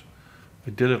 I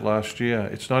did it last year.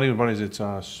 It's not even bunnies, it's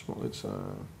a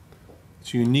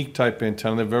unique type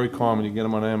antenna. They're very common. You get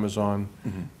them on Amazon,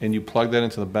 and you plug that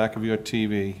into the back of your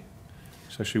TV.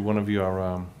 It's actually one of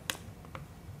your,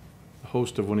 the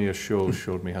host of one of your shows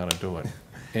showed me how to do it.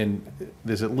 And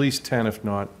there's at least 10, if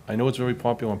not, I know it's very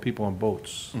popular on people on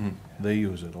boats. They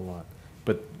use it a lot.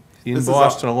 But in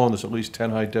Boston alone, there's at least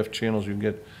 10 high-def channels you can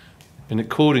get, and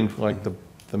including like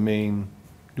the main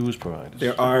news providers.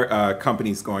 There are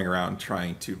companies going around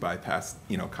trying to bypass,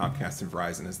 Comcast and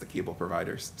Verizon as the cable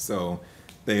providers. So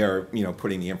they are,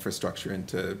 putting the infrastructure in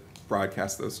to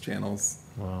broadcast those channels.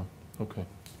 Wow, okay.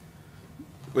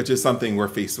 Which is something we're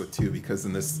faced with too, because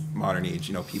in this modern age,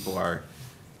 people are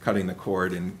cutting the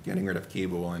cord and getting rid of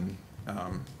cable, and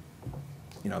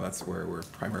that's where we're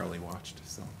primarily watched.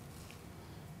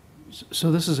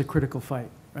 So this is a critical fight,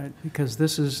 right? Because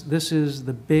this is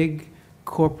the big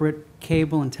corporate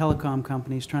cable and telecom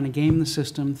companies trying to game the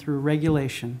system through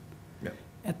regulation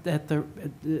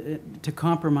to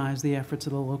compromise the efforts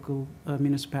of the local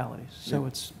municipalities. So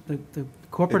it's the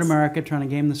corporate America trying to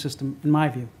game the system, in my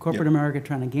view, corporate America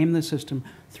trying to game the system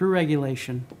through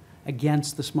regulation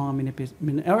against the small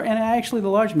and actually the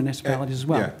large municipalities as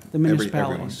well, the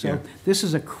municipalities. So this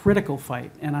is a critical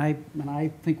fight, and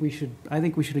I think we should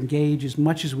engage as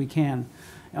much as we can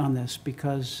on this,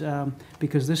 because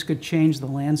this could change the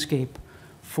landscape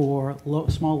for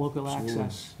small local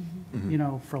access,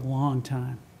 for a long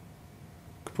time.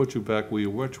 Could put you back where you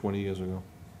were 20 years ago.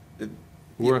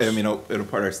 It'll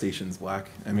put our stations black.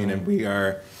 And we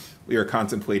are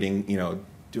contemplating,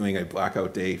 doing a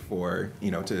blackout day for,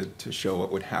 to show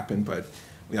what would happen, but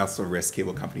we also risk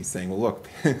cable companies saying, well, look,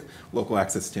 local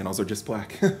access channels are just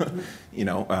black,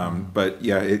 but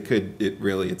yeah,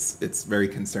 it's very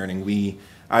concerning.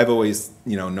 I've always,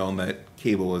 known that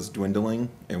cable is dwindling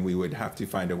and we would have to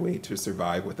find a way to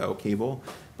survive without cable,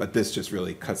 but this just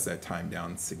really cuts that time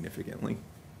down significantly.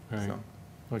 Right. So.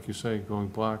 Like you say, going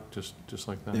black, just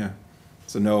like that. Yeah.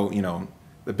 So no,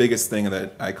 the biggest thing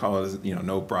that I call it is,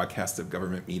 no broadcast of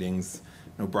government meetings,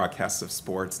 no broadcast of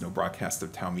sports, no broadcast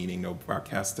of town meeting, no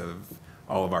broadcast of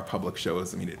all of our public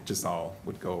shows. It just all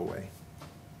would go away.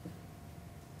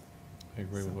 I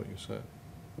agree with what you said.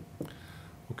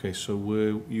 Okay, so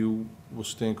you will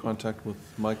stay in contact with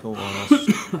Michael on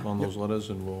us, on those letters,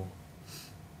 and we'll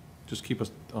just keep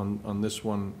us on this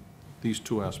one, these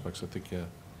two aspects, I think,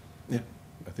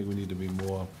 I think we need to be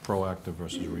more proactive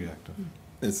versus reactive.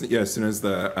 As soon as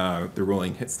the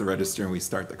ruling hits the register and we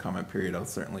start the comment period, I'll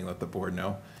certainly let the board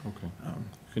know. Okay.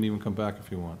 You can even come back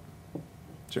if you want.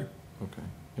 Sure. Okay.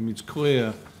 It's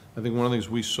clear, I think one of the things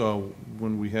we saw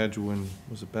when we had you in,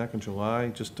 was it back in July,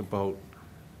 just about,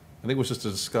 I think it was just to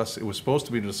discuss, it was supposed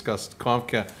to be to discuss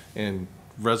Comcast, and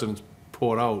residents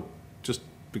poured out just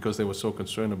because they were so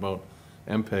concerned about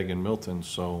MPEG in Milton.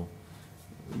 So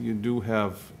you do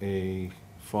have a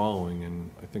following, and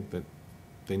I think that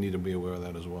they need to be aware of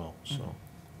that as well. So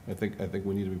I think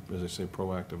we need to be, as I say,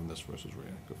 proactive in this versus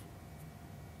reactive.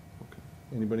 Okay.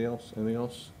 Anybody else? Anything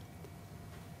else?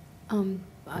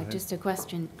 Just a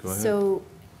question. Go ahead. So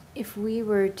if we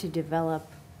were to develop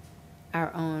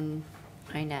our own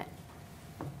INET,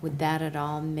 would that at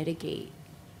all mitigate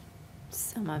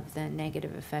some of the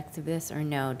negative effects of this, or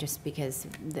no, just because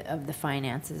of the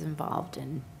finances involved?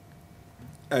 And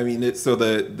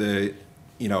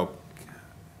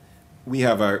we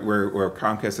have where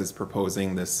Comcast is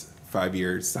proposing this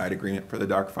 5-year side agreement for the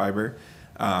dark fiber.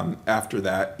 After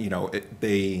that,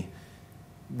 they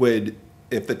would,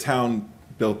 if the town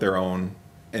built their own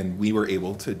and we were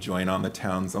able to join on the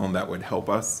town's own, that would help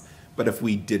us. But if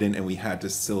we didn't and we had to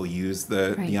still use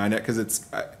the INET, because it's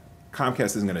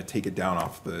Comcast isn't going to take it down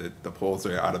off the poles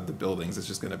or out of the buildings, it's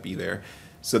just going to be there.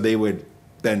 So they would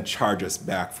then charge us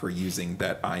back for using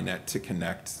that INET to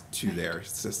connect to their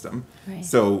system.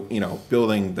 So,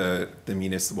 building the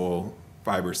municipal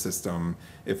fiber system,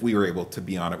 if we were able to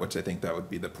be on it, which I think that would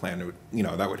be the plan,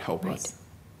 that would help us.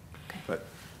 But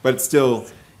it's still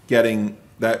getting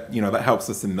that, that helps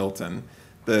us in Milton.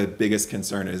 The biggest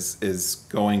concern is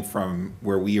going from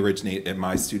where we originate at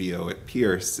my studio at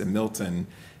Pierce in Milton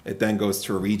It then goes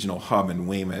to a regional hub in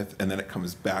Weymouth, and then it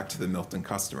comes back to the Milton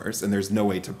customers. And there's no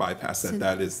way to bypass that. So-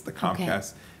 That is the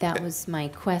Comcast. That was my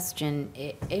question.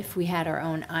 If we had our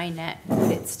own iNet,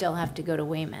 would it still have to go to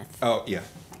Weymouth? Oh, yeah.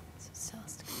 So it still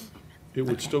has to go to Weymouth. It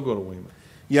would still go to Weymouth.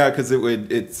 Yeah, because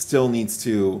it still needs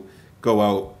to go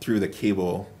out through the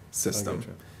cable system.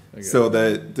 I get So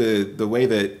it. the way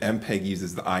that MPEG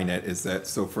uses the iNet is that,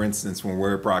 so for instance, when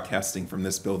we're broadcasting from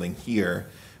this building here,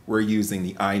 we're using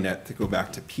the iNet to go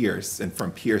back to Pierce, and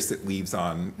from Pierce it leaves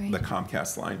on the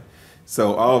Comcast line.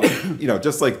 So all,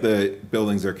 just like the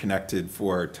buildings are connected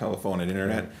for telephone and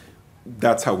internet,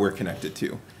 that's how we're connected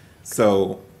too.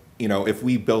 So, if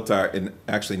we built and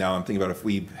actually now I'm thinking about if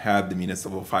we had the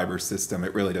municipal fiber system,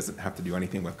 it really doesn't have to do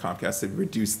anything with Comcast. It'd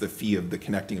reduce the fee of the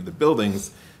connecting of the buildings,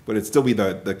 but it'd still be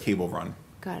the cable run.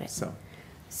 Got it.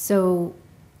 So,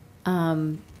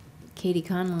 Katie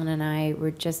Conlon and I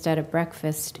were just at a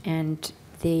breakfast, and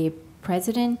the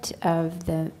president of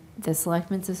the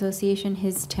Selectmen's Association,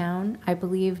 his town, I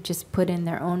believe, just put in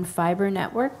their own fiber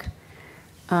network.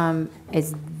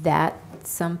 Is that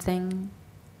something,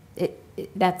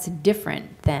 that's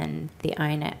different than the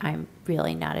iNet? I'm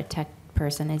really not a tech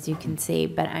person, as you can see,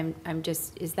 but I'm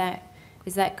just, is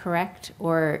that correct?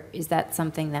 Or is that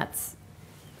something that's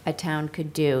a town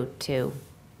could do to?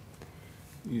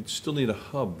 You'd still need a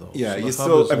hub, though. yeah, So the you hub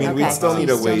still, is- I mean, we Okay, still so need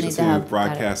you a still way need the to hub. Got it.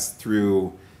 broadcast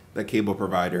through the cable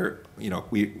provider.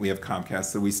 We have Comcast,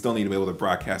 so we still need to be able to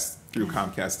broadcast through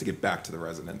Comcast to get back to the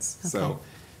residents. So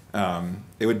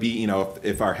it would be,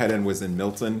 if our head end was in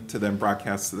Milton to then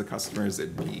broadcast to the customers,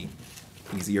 it'd be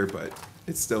easier, but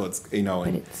it's still,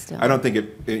 and it's still- I don't think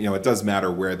it does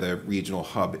matter where the regional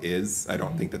hub is. I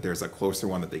don't think that there's a closer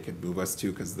one that they could move us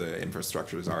to because the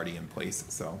infrastructure is already in place,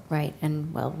 so. Right,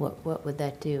 and well, what would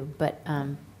that do? But,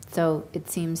 so it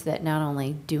seems that not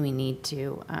only do we need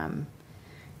to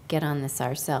get on this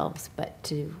ourselves, but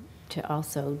to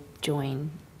also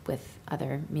join with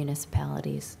other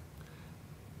municipalities.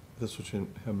 That's what you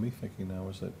have me thinking now,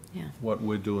 is that Yeah. what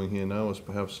we're doing here now is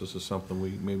perhaps this is something we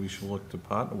maybe should look to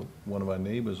partner with one of our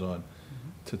neighbors on,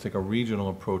 to take a regional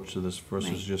approach to this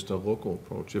versus Right. just a local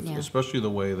approach. Yeah. Especially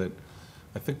the way that,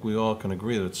 I think we all can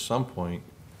agree that at some point,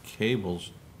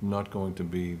 cable's not going to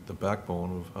be the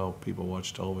backbone of how people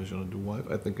watch television and do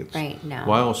Wi-Fi. I think it's, Right, no.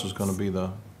 wireless is gonna be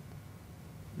the,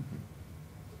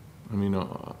 I mean,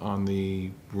 on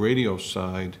the radio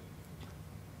side,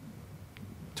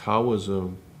 towers are,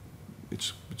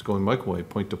 it's going microwave,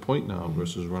 point to point now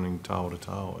versus running tower to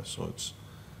tower, so it's,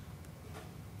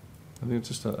 I think it's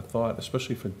just a thought,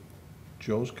 especially for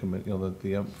Joe's committee,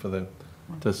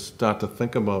 to start to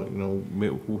think about, who The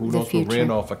knows what future.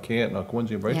 Randolph or Canton or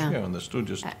Quincy or right Yeah. here on this too,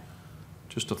 just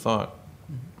a thought.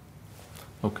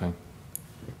 Okay.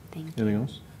 Thank you. Anything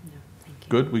else? No, thank you.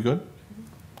 Good, we good?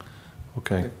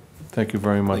 Okay, thank you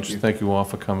very much. you. Thank you all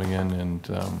for coming in, and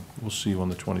we'll see you on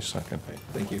the 22nd.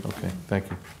 Thank you. Okay, thank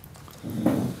you.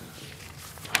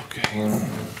 Okay,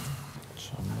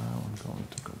 so now I'm going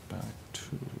to go back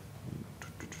to,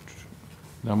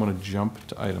 now I'm going to jump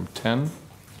to item 10,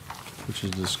 which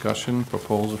is discussion,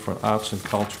 proposal for an arts and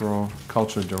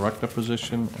culture director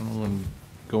position, and I'm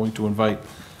going to invite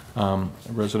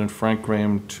Resident Frank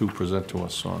Graham to present to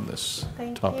us on this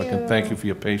topic. And thank you for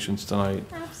your patience tonight.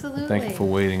 Absolutely. Thank you for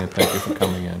waiting, and thank you for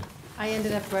coming in. I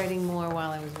ended up writing more while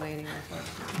I was waiting.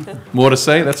 More to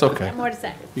say? That's okay. More to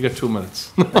say. You got 2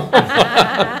 minutes. You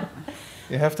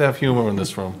have to have humor in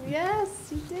this room. Yes,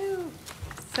 you do.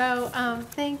 So,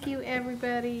 thank you,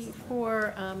 everybody,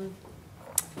 for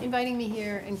inviting me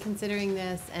here and considering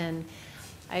this. And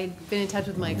I'd been in touch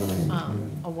with Mike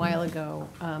a while ago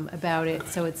about it,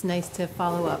 so it's nice to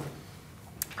follow up.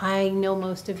 I know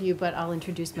most of you, but I'll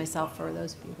introduce myself for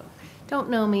those of you who don't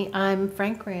know me. I'm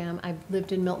Frank Graham. I've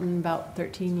lived in Milton about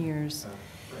 13 years.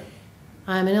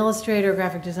 I'm an illustrator,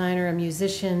 graphic designer, a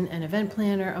musician, an event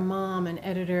planner, a mom, an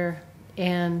editor,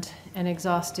 and an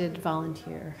exhausted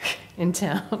volunteer in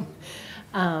town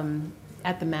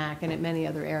at the MAC and at many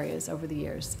other areas over the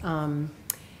years.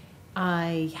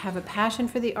 I have a passion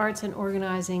for the arts and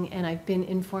organizing, and I've been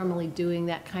informally doing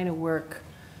that kind of work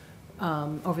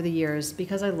over the years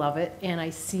because I love it, and I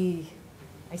see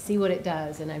what it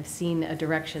does, and I've seen a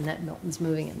direction that Milton's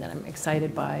moving in that I'm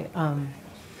excited by.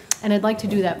 And I'd like to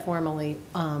do that formally,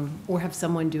 or have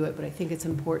someone do it, but I think it's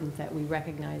important that we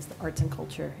recognize the arts and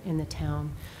culture in the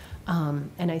town.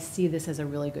 And I see this as a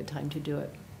really good time to do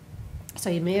it. So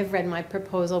you may have read my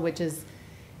proposal, which is,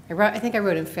 I think I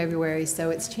wrote in February, so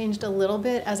it's changed a little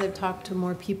bit as I've talked to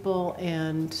more people,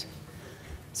 and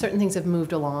certain things have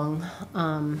moved along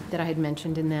that I had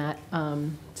mentioned in that,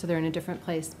 so they're in a different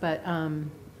place. But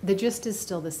the gist is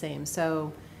still the same.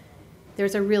 So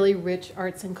there's a really rich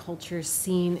arts and culture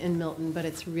scene in Milton, but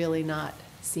it's really not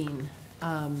seen.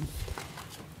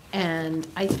 And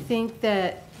I think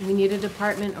that we need a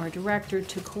department or a director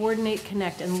to coordinate,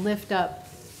 connect, and lift up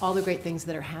all the great things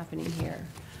that are happening here.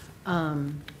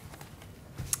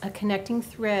 A connecting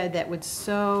thread that would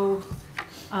sew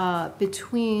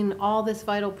between all this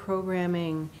vital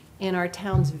programming and our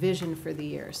town's vision for the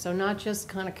year. So not just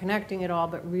kind of connecting it all,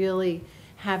 but really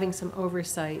having some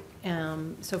oversight,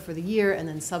 so for the year and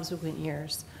then subsequent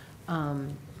years.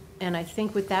 And I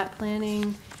think with that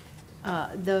planning,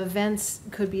 the events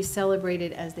could be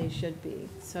celebrated as they should be.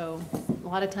 So a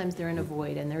lot of times they're in a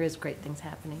void, and there is great things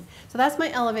happening. So that's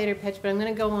my elevator pitch, but I'm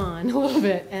going to go on a little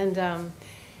bit and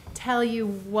tell you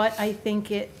what I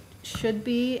think it should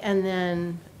be, and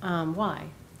then why,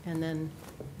 and then,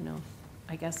 you know,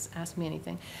 I guess ask me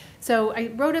anything. So I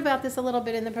wrote about this a little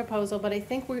bit in the proposal, but I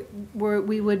think we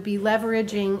would be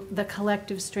leveraging the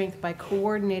collective strength by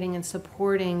coordinating and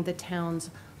supporting the town's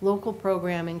local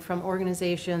programming from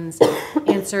organizations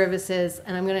and services,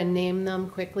 and I'm going to name them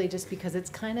quickly just because it's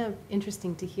kind of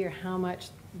interesting to hear how much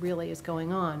really is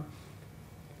going on.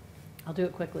 I'll do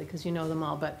it quickly because you know them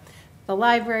all, but the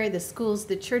library, the schools,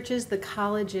 the churches, the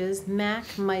colleges,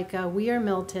 MAC, MICA, We Are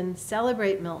Milton,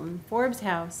 Celebrate Milton, Forbes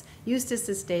House, Eustis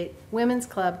Estate, Women's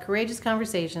Club, Courageous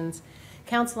Conversations,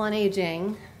 Council on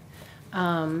Aging,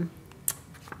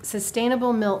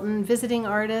 Sustainable Milton, Visiting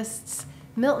Artists,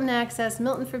 Milton Access,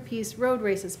 Milton for Peace, Road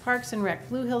Races, Parks and Rec,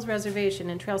 Blue Hills Reservation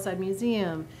and Trailside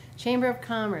Museum, Chamber of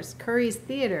Commerce, Curry's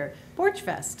Theater, Porch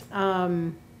Fest,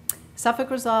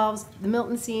 Suffolk Resolves, the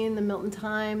Milton Scene, the Milton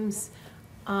Times,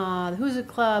 the Hoosier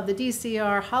Club, the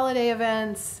DCR, holiday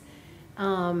events,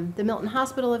 the Milton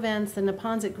Hospital events, the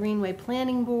Neponset Greenway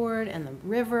Planning Board and the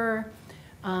River,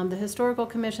 the Historical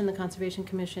Commission, the Conservation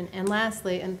Commission, and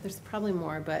lastly, and there's probably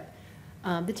more, but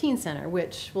the Teen Center,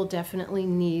 which will definitely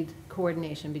need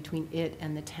coordination between it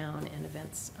and the town and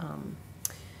events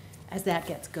as that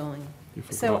gets going.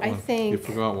 So I think... You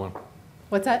forgot one.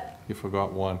 What's that? You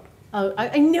forgot one. Oh,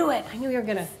 I knew it. I knew you were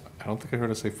going to... I don't think I heard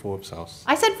her say Forbes House.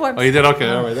 I said Forbes. Oh, you did? Okay,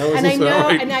 all right. That was and I know,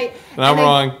 right. and I'm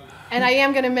wrong. And I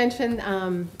am going to mention,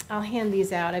 I'll hand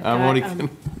these out.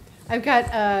 I've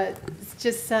got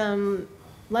just some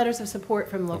letters of support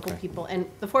from local people. And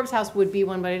the Forbes House would be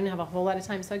one, but I didn't have a whole lot of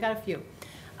time, so I got a few.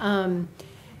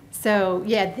 So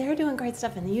yeah, they're doing great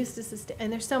stuff, and the Eustis Estate,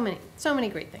 and there's so many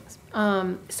great things.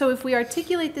 So if we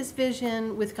articulate this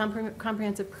vision with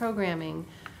comprehensive programming,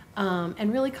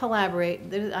 and really collaborate,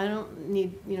 I don't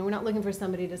need, we're not looking for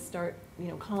somebody to start,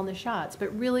 calling the shots,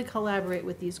 but really collaborate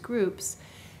with these groups,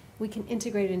 we can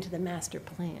integrate it into the master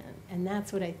plan. And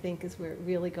that's what I think is where it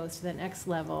really goes to the next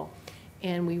level.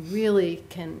 And we really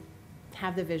can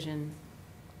have the vision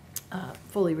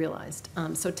fully realized.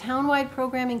 So townwide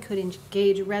programming could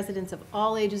engage residents of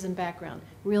all ages and background,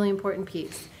 really important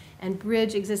piece, and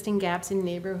bridge existing gaps in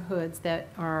neighborhoods that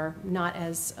are not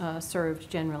as served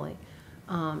generally.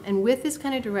 And with this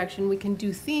kind of direction, we can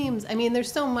do themes. I mean,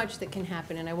 there's so much that can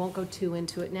happen, and I won't go too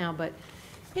into it now, but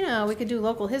we could do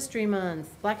Local History Month,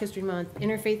 Black History Month,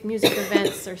 interfaith music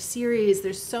events or series.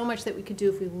 There's so much that we could do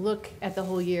if we look at the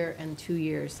whole year and 2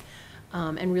 years.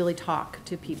 And really talk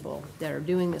to people that are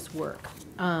doing this work.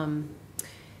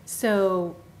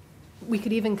 So we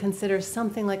could even consider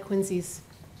something like Quincy's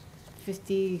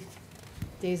 50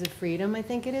 Days of Freedom, I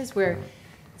think it is, where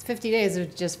it's 50 days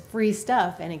of just free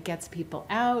stuff, and it gets people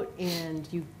out, and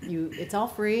it's all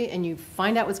free, and you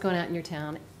find out what's going on in your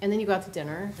town, and then you go out to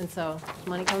dinner, and so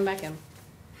money coming back in.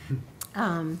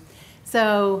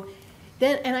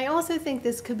 And I also think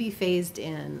this could be phased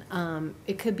in.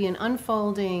 It could be an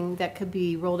unfolding that could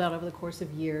be rolled out over the course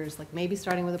of years, like maybe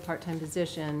starting with a part-time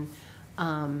position,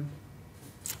 and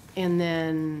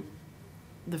then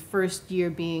the first year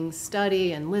being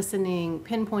study and listening,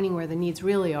 pinpointing where the needs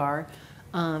really are,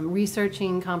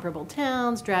 researching comparable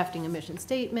towns, drafting a mission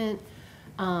statement,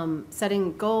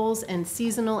 setting goals and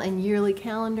seasonal and yearly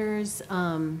calendars.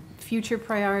 Future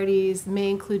priorities may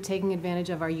include taking advantage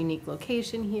of our unique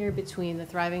location here between the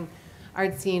thriving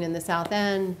art scene in the South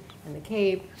End and the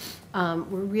Cape. We're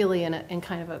really in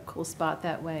kind of a cool spot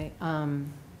that way.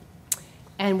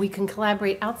 And we can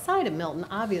collaborate outside of Milton,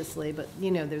 obviously, but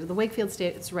there's the Wakefield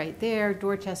State, it's right there.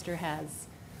 Dorchester has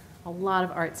a lot of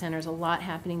art centers, a lot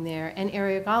happening there, and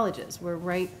area colleges. We're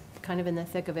right kind of in the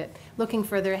thick of it. Looking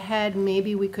further ahead,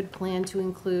 maybe we could plan to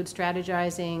include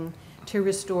strategizing to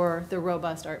restore the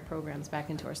robust art programs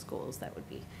back into our schools. That would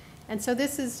be. And so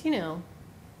this is, can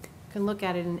look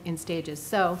at it in stages.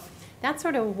 So that's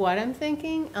sort of what I'm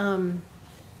thinking. And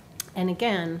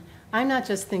again, I'm not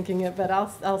just thinking it, but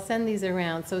I'll send these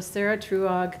around. So Sarah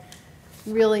Truog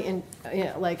really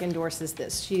like endorses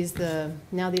this. She's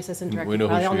now the assistant director. We know who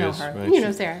Probably all she know is, her. right? You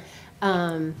know Sarah.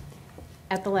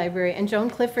 At the library, and Joan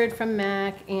Clifford from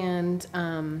MAC, and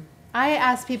I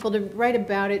asked people to write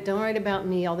about it. Don't write about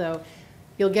me, although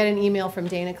you'll get an email from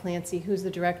Dana Clancy, who's the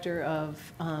director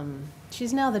of,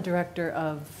 she's now the director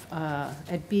of,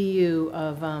 at BU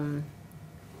of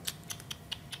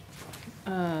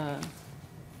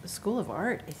School of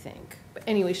Art, I think. But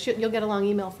anyway, you'll get a long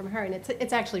email from her, and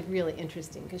it's actually really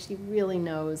interesting, because she really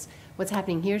knows what's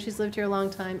happening here. She's lived here a long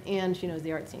time, and she knows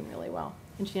the art scene really well,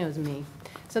 and she knows me.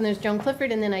 So there's Joan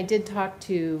Clifford, and then I did talk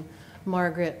to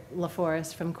Margaret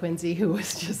LaForest from Quincy, who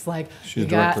was just like, She's the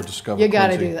director of Discover you got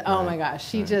to Quincy. do that. Oh my gosh,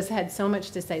 she just had so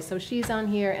much to say. So she's on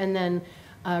here, and then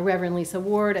Reverend Lisa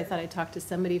Ward. I thought I'd talk to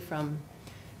somebody from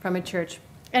a church.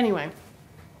 Anyway,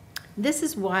 this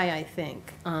is why I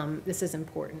think this is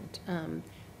important.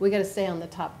 We got to stay on the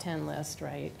top 10 list,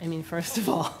 right? I mean, first of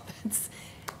all,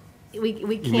 we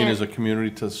can't. You mean as a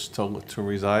community to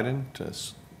reside in,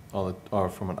 or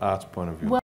from an arts point of view?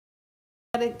 Well,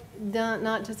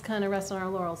 not just kind of rest on our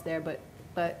laurels there,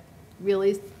 but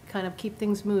really kind of keep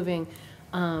things moving.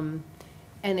 And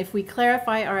if we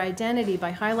clarify our identity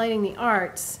by highlighting the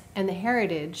arts and the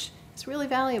heritage, it's really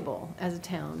valuable as a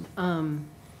town.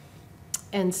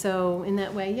 And so in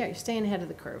that way, yeah, you're staying ahead of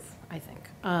the curve, I think.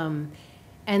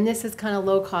 And this is kind of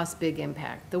low cost, big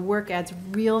impact. The work adds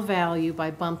real value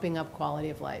by bumping up quality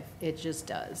of life. It just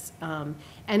does. And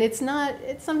it's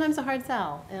sometimes a hard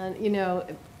sell. And, you know,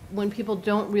 when people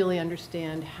don't really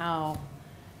understand how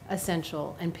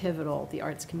essential and pivotal the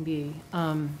arts can be.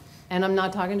 And I'm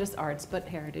not talking just arts, but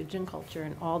heritage and culture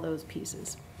and all those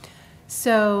pieces.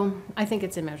 So I think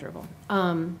it's immeasurable.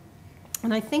 And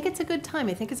I think it's a good time.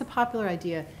 I think it's a popular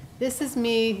idea. This is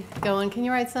me going, can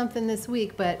you write something this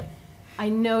week? But I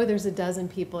know there's a dozen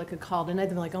people that could call tonight.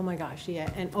 They're like, oh my gosh,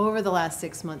 yeah. And over the last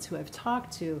 6 months who I've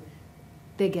talked to,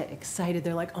 they get excited.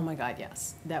 They're like, oh my God,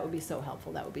 yes, that would be so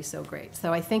helpful. That would be so great.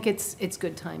 So I think it's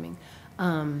good timing.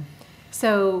 I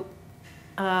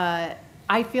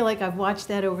feel like I've watched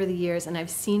that over the years, and I've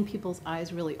seen people's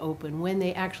eyes really open when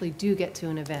they actually do get to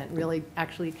an event, really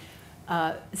actually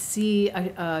see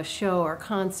a show or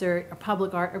concert or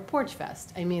public art or Porch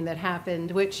Fest, I mean, that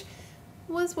happened, which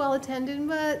was well attended,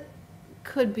 but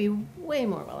could be way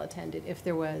more well attended if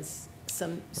there was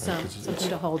something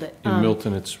to hold it. In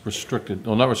Milton, it's restricted,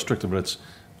 well, not restricted, but it's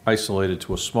isolated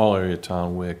to a small area of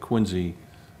town, where Quincy,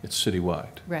 it's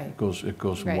citywide. Right. It goes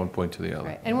from Right. one point to the other.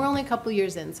 Right, and we're only a couple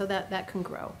years in, so that can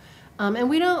grow. And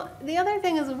the other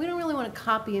thing is, we don't really want to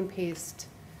copy and paste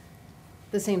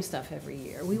the same stuff every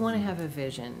year. We want to have a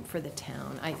vision for the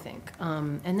town, I think,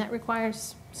 and that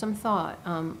requires some thought.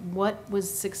 What was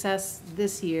success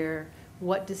this year?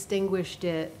 What distinguished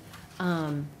it?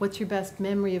 What's your best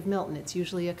memory of Milton? It's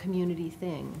usually a community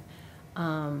thing.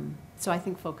 So I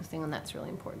think focusing on that's really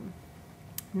important.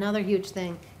 Another huge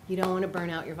thing, you don't want to burn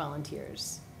out your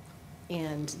volunteers.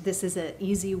 And this is an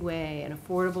easy way, an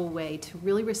affordable way to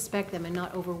really respect them and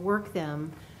not overwork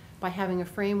them by having a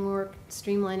framework,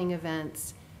 streamlining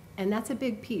events. And that's a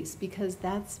big piece, because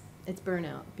it's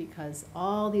burnout, because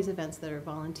all these events that are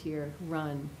volunteer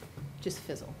run just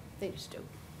fizzle. They just do.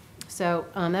 So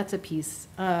that's a piece.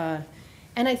 And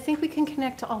I think we can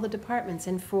connect to all the departments.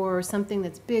 And for something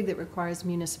that's big that requires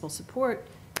municipal support,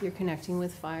 you're connecting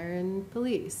with fire and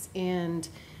police. And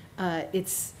it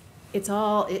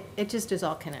just is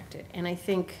all connected. And I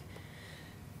think,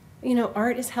 you know,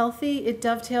 art is healthy. It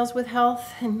dovetails with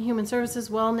health and human services,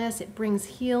 wellness. It brings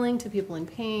healing to people in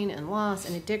pain and loss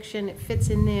and addiction. It fits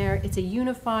in there. It's a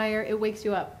unifier. It wakes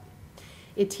you up.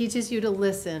 It teaches you to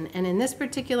listen. And in this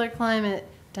particular climate,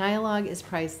 dialogue is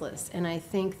priceless. And I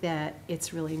think that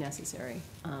it's really necessary.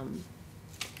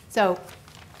 So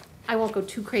I won't go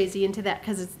too crazy into that,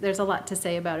 because there's a lot to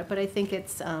say about it. But I think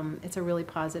it's a really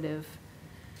positive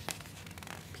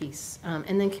piece.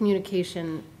 And then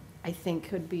communication, I think,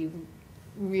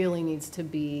 really needs to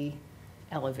be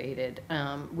elevated.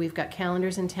 We've got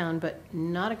calendars in town, but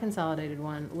not a consolidated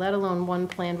one, let alone one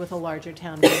planned with a larger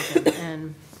town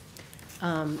vision.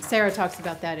 And Sarah talks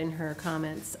about that in her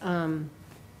comments.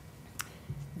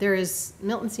 There is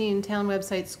Milton Scene, town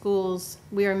website, schools.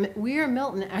 We Are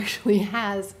Milton actually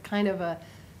has kind of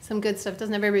some good stuff.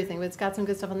 Doesn't have everything, but it's got some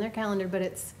good stuff on their calendar. But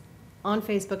it's on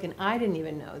Facebook, and I didn't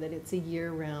even know that it's a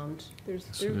year-round.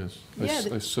 Yes, it is. Yeah,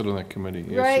 I sit on that committee.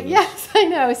 Yes, right? it is. Yes, I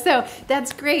know. So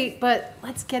that's great. But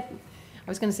let's get.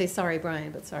 I was going to say sorry,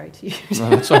 Brian, but sorry to you.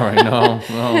 No, that's all right.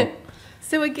 No.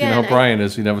 So again, you know, Brian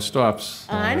is. He never stops.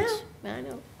 So I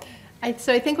know.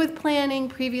 So I think with planning,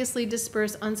 previously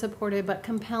dispersed, unsupported, but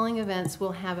compelling events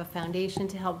will have a foundation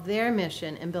to help their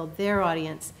mission and build their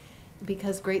audience.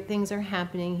 because great things are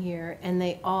happening here, and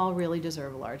they all really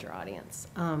deserve a larger audience.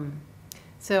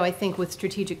 So I think with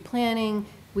strategic planning,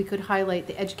 we could highlight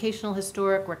the educational,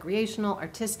 historic, recreational,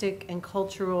 artistic, and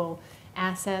cultural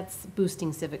assets,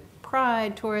 boosting civic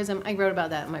pride, tourism. I wrote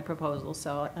about that in my proposal,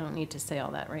 so I don't need to say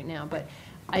all that right now. But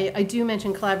I do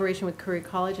mention collaboration with Curry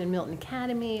College and Milton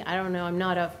Academy. I don't know, I'm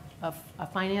not a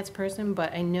finance person,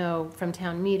 but I know from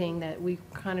town meeting that we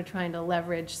kind of trying to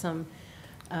leverage some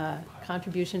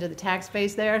contribution to the tax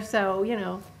base there. So, you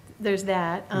know, there's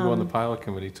that. You go on the pilot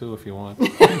committee too if you want.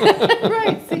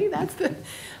 Right, see,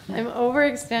 I'm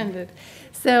overextended.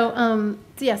 So,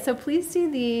 yeah, so please see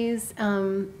these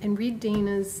and read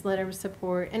Dana's letter of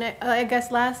support. And I guess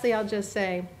lastly, I'll just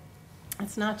say,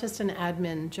 it's not just an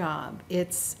admin job.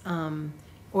 It's,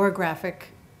 or a graphic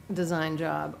design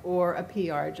job or a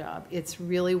PR job. It's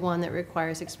really one that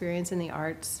requires experience in the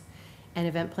arts and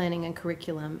event planning and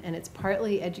curriculum, and it's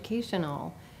partly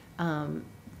educational.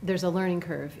 There's a learning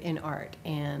curve in art,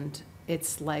 and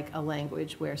it's like a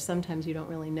language where sometimes you don't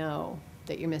really know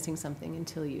that you're missing something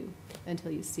until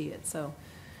you see it. So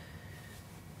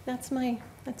that's my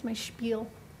spiel.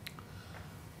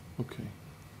 Okay.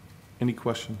 Any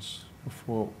questions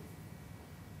before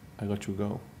I let you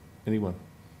go? Anyone?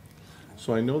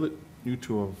 So I know that you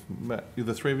two have met.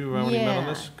 The three of you have already met on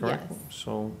this, correct? Yes.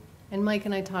 So And Mike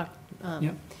and I talked I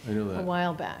know a that.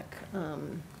 while back.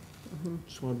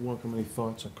 So I'd welcome any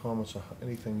thoughts or comments or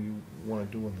anything you want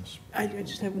to do in this. I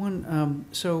just have one.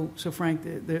 So Frank,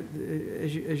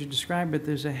 as you described it,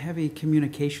 there's a heavy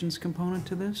communications component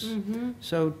to this. Mm-hmm.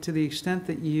 So to the extent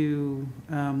that you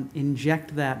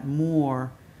inject that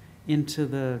more into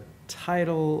the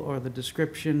title or the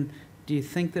description, do you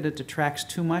think that it detracts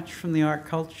too much from the art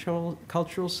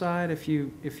cultural side? If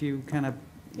you kind of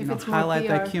If it's more highlight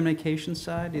that PR. communication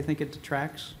side, do you think it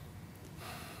detracts?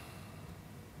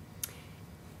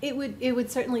 It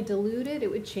would certainly dilute it, it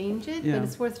would change it, Yeah. but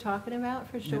it's worth talking about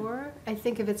for sure. I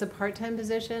think if it's a part-time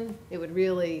position, it would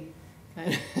really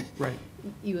kind of, Right.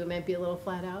 you might be a little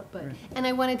flat out, but, Right. and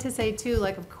I wanted to say too,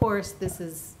 like, of course, this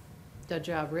is a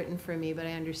job written for me, but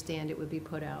I understand it would be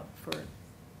put out for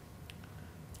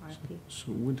RFP.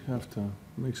 So we'd have to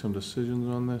make some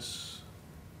decisions on this,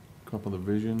 come up with a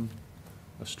vision,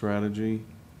 a strategy,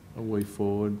 a way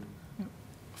forward,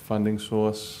 a funding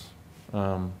source.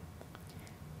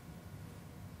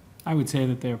 I would say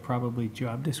that there are probably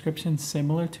job descriptions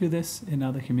similar to this in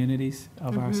other communities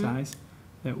of our Mhm. size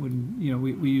that would,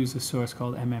 we use a source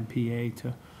called MMPA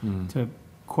to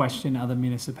question other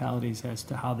municipalities as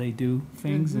to how they do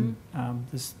things. And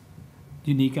this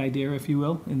unique idea, if you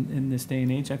will, in this day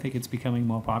and age, I think it's becoming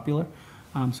more popular.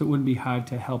 So it wouldn't be hard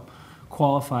to help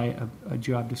qualify a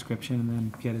job description and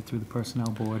then get it through the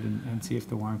personnel board and see if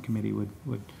the warrant committee would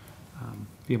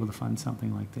be able to fund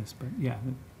something like this. But yeah,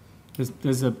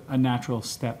 there's a natural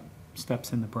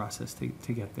steps in the process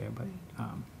to get there. But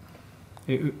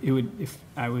it would, if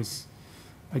I was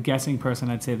a guessing person,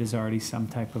 I'd say there's already some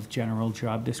type of general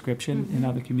job description in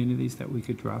other communities that we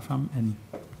could draw from, and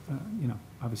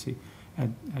obviously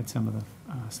add some of the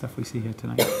stuff we see here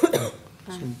tonight.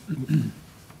 So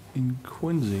in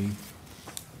Quincy,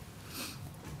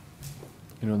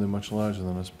 they're much larger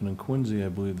than us, but in Quincy, I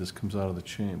believe this comes out of the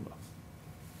chamber.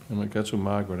 And like, that's who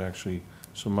Margaret actually,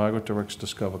 so Margaret directs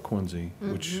Discover Quincy,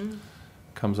 which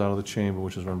comes out of the chamber,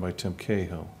 which is run by Tim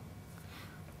Cahill.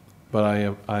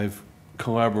 But I've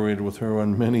collaborated with her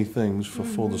on many things for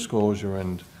full disclosure,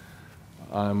 and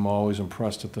I'm always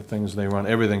impressed at the things they run,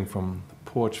 everything from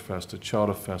Porch Fest to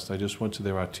Chowder Fest. I just went to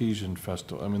their Artesian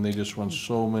Festival. I mean, they just run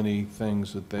so many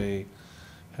things that they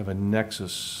have a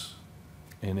nexus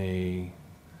in a,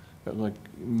 like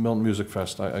Milton Music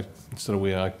Fest.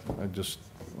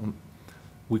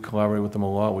 We collaborate with them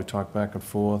a lot. We talk back and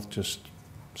forth,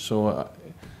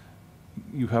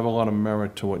 you have a lot of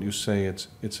merit to what you say.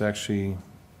 It's actually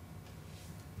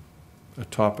a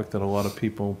topic that a lot of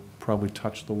people probably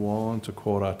touch the wall on, to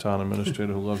quote our town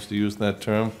administrator who loves to use that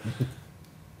term,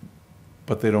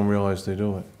 but they don't realize they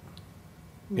do it.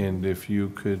 And if you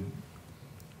could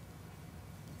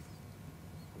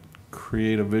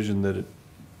create a vision that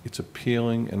it's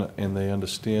appealing and they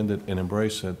understand it and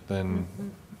embrace it, then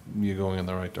you're going in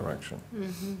the right direction.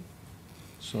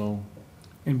 So.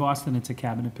 In Boston, it's a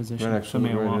cabinet position. Right, for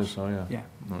Mayor absolutely, right, it Walsh. is, oh, yeah. Yeah.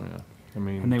 Oh, yeah. I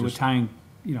mean, And they were just- tying,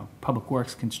 public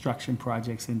works construction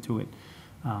projects into it.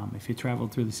 If you travel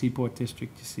through the Seaport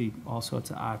District, you see all sorts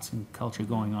of arts and culture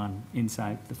going on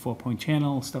inside the 4-Point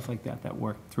Channel, stuff like that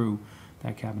work through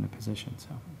that cabinet position, so.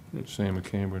 Same at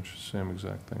Cambridge, same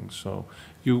exact thing. So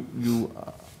you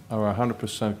are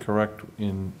 100% correct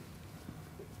in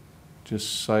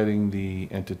just citing the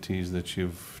entities that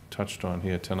you've touched on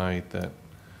here tonight, that,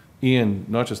 and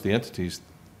not just the entities,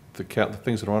 the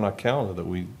things that are on our calendar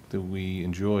that we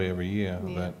enjoy every year,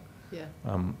 Yeah. that Yeah.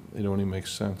 it only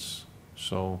makes sense.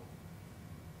 So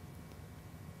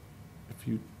if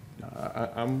you,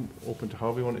 I'm open to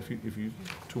however you want, if you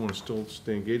two want to still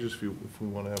stay engaged, if we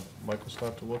want to have Michael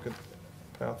start to look at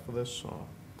path for this, or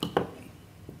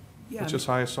Yeah, let's just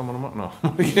hire someone, no.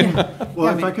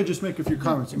 Well, if I could just make a few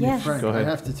comments. I mean, Yes. Frank, Go I ahead.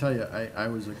 have to tell you, I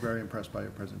was like very impressed by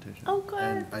your presentation. Oh, good.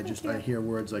 And Thank I you. hear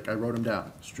words like, I wrote them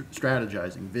down,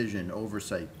 strategizing, vision,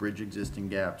 oversight, bridge existing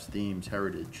gaps, themes,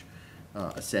 heritage,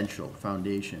 essential,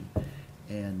 foundation.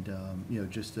 And,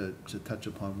 just to touch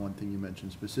upon one thing you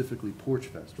mentioned specifically, Porch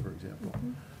Fest, for example.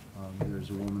 There's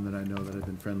a woman that I know that I've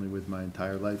been friendly with my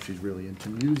entire life. She's really into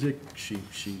music.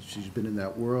 She's been in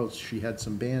that world. She had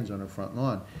some bands on her front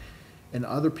lawn. And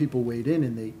other people weighed in,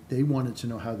 and they wanted to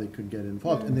know how they could get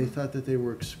involved, and they thought that they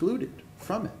were excluded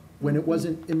from it, when it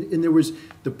wasn't, and there was,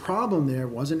 the problem there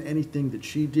wasn't anything that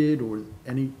she did or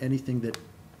anything that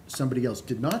somebody else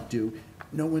did not do.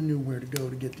 No one knew where to go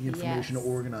to get the information to Yes.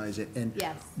 organize it. And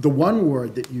Yes. the one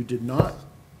word that you did not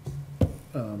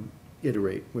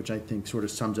iterate, which I think sort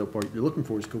of sums up what you're looking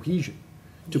for, is cohesion,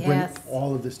 to bring Yes.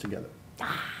 all of this together.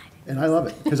 And I love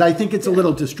it, because I think it's a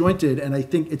little disjointed, and I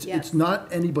think it's Yes. not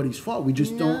anybody's fault. We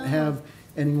just don't No. have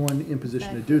anyone in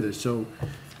position to do this. So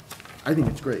I think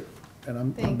it's great, and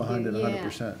I'm Thank behind it you,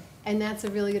 100%. And that's a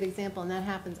really good example, and that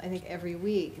happens, I think, every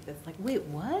week. That's like, wait,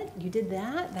 what? You did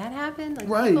that? That happened? Like,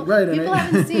 Right, people, right, and People I-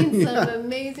 haven't seen some Yeah.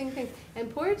 amazing things. And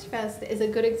Porch Fest is a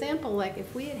good example. Like,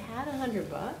 if we had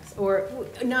 $100, or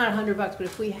not $100, but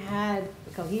if we had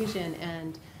cohesion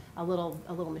and a little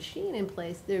machine in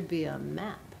place, there'd be a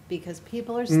map. Because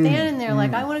people are standing there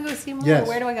like, I want to go see more. Yes.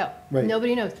 Where do I go? Right.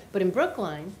 Nobody knows. But in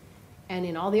Brookline, and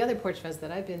in all the other Porch Fests that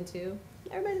I've been to,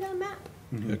 everybody's got a map.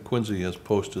 Yeah, Quincy has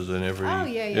posters in every, Oh,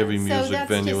 yeah, yeah. every So music that's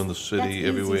venue just- in the that's city, easy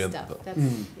everywhere. stuff. That's,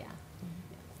 yeah.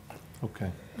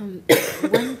 Okay.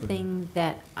 One thing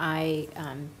that I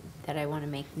want to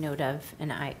make note of,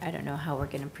 and I don't know how we're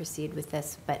going to proceed with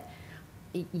this, but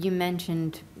you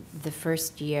mentioned the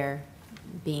first year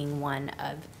being one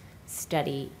of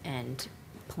study and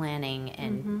planning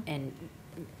and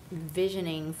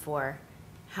visioning for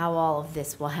how all of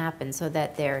this will happen, so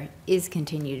that there is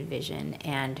continued vision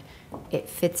and it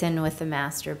fits in with the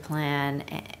master plan,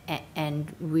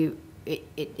 and it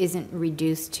isn't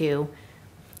reduced to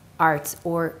arts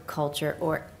or culture,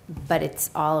 but it's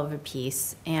all of a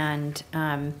piece, and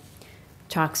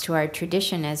talks to our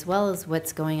tradition as well as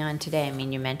what's going on today. I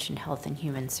mean, you mentioned health and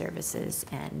human services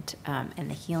and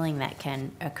the healing that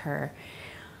can occur.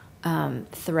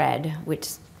 Thread, which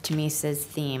to me says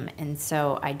theme, and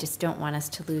so I just don't want us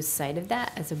to lose sight of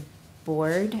that as a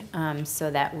board,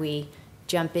 so that we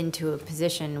jump into a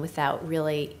position without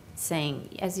really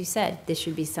saying, as you said, this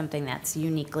should be something that's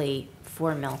uniquely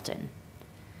for Milton.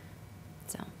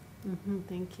 So.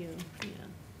 Thank you. Yeah.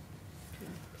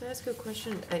 Can I ask you a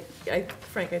question?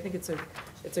 Frank, I think it's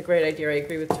a great idea. I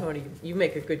agree with Tony. You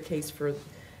make a good case for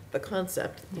the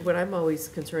concept. What I'm always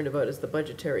concerned about is the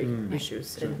budgetary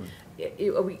issues. And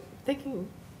are we thinking,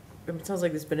 I mean, it sounds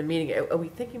like there's been a meeting, are we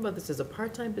thinking about this as a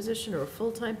part-time position or a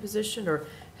full-time position? Or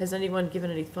has anyone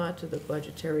given any thought to the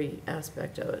budgetary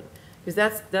aspect of it?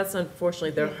 Because that's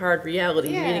unfortunately the hard reality,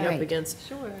 meeting up Right. against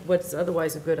Sure. what's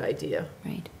otherwise a good idea.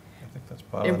 Right. I think that's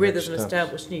part of And the where next there's an steps.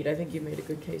 established need, I think you made a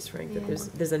good case, Frank, that Yeah.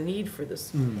 there's a need for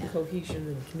this cohesion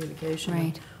and communication. and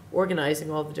Right. Organizing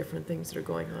all the different things that are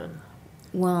going on.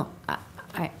 Well,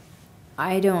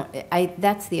 I don't,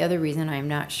 that's the other reason I'm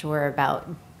not sure about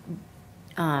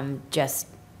just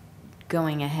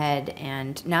going ahead,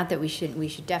 and not that we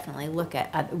should definitely look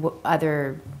at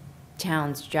other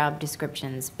towns' job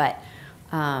descriptions, but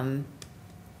I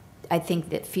think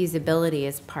that feasibility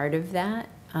is part of that,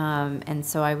 and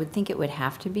so I would think it would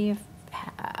have to be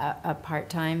a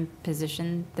part-time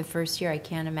position the first year. I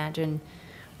can't imagine,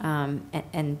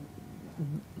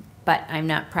 but I'm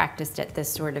not practiced at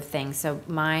this sort of thing. So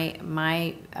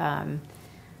my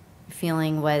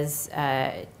feeling was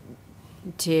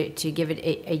to give it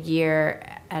a year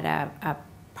at a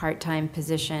part-time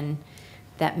position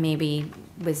that maybe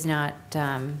was not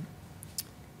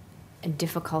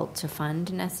difficult to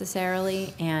fund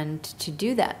necessarily, and to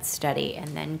do that study and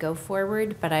then go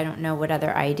forward. But I don't know what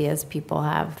other ideas people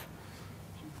have.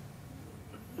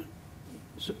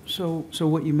 So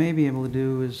what you may be able to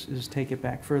do is take it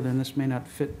back further, and this may not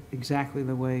fit exactly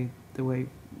the way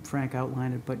Frank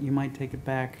outlined it, but you might take it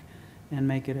back and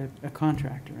make it a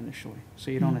contractor initially, so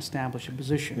you don't establish a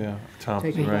position. Yeah, Tom,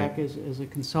 Take it right. back as a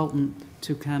consultant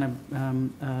to kind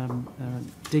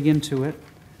of dig into it,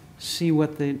 see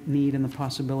what the need and the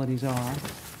possibilities are,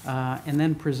 and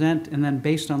then present, and then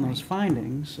based on those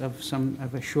findings of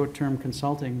a short-term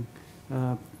consulting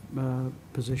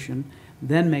position,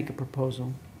 then make a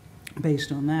proposal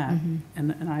based on that.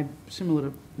 And I,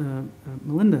 similar to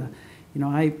Melinda, you know,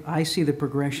 I see the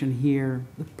progression here,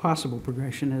 the possible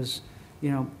progression is, you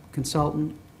know,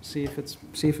 consultant, see if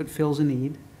it fills a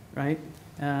need, right?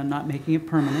 Not making it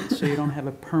permanent, so you don't have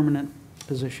a permanent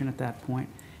position at that point.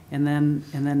 And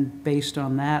then based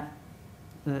on that,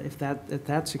 if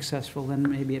that's successful, then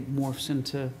maybe it morphs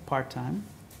into part-time,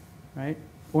 right?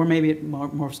 Or maybe it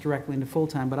morphs directly into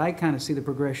full-time, but I kind of see the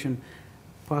progression,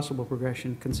 possible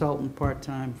progression, consultant,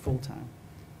 part-time, full-time,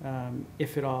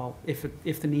 if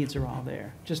the needs are all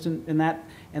there. Just and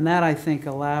that I think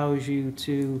allows you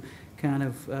to kind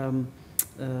of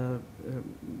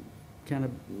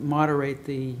moderate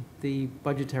the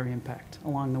budgetary impact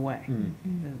along the way.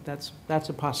 That's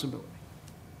a possibility.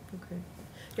 Okay.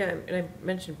 Yeah, and I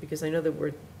mentioned, because I know that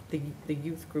the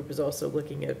youth group is also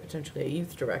looking at potentially a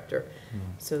youth director.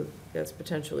 So that's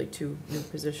potentially 2 new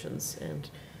positions, and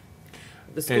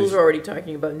the schools are already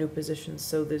talking about new positions,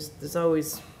 so there's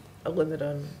always a limit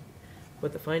on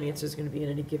what the finance is gonna be in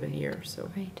any given year, so.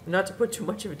 Right. Not to put too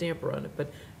much of a damper on it,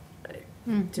 but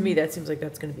to me, that seems like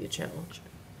that's gonna be a challenge.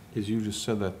 As you just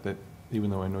said that even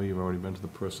though I know you've already been to the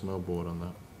personnel board on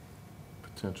that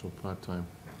potential part-time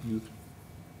youth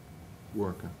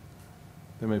worker,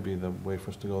 that may be the way for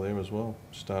us to go there as well.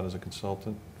 Start as a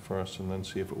consultant first and then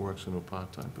see if it works into a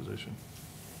part-time position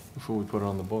before we put it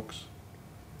on the books.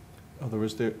 Although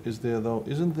isn't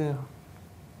there,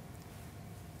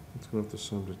 let's go up to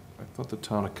some, I thought the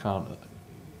town accountant,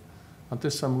 aren't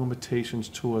there some limitations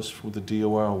to us with the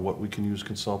DOR on what we can use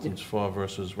consultants for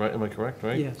versus, right, am I correct,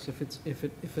 right? Yes, if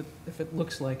it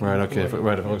looks like. Right, okay, if it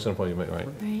looks like an employee, right.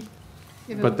 Right.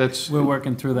 But that's. We're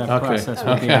working through that Okay, process with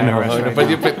okay, the I know, IRS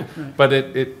right now. but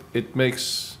it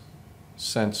makes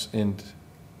sense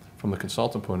from the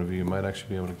consultant point of view, you might actually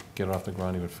be able to get it off the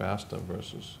ground even faster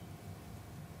versus.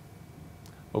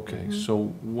 Okay,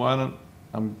 so why don't,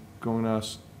 I'm going to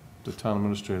ask the town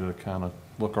administrator to kind of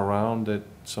look around at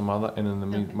some other, and in the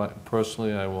meantime,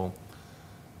 personally, I will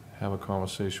have a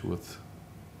conversation with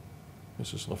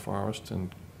Mrs. LaForest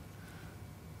and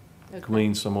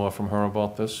glean some more from her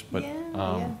about this, but,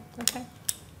 Okay.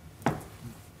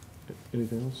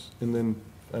 anything else? And then,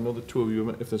 I know the 2 of you,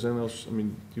 if there's anything else, I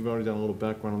mean, you've already done a little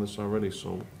background on this already,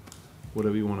 so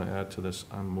whatever you want to add to this,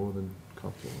 I'm more than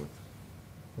comfortable with.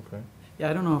 Okay? Yeah,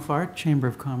 I don't know if our Chamber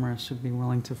of Commerce would be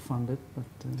willing to fund it, but.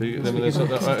 You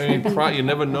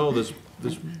never know, there's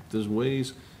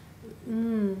ways. I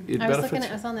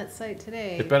was on that site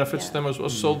today. It benefits them as well,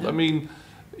 so, I mean,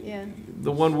 Yeah.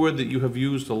 the one word that you have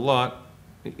used a lot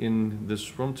in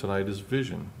this room tonight is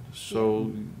vision.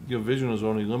 So your vision is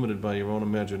only limited by your own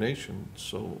imagination,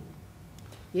 so.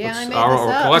 Yeah, I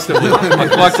made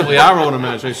Collectively our own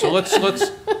imagination, so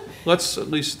let's at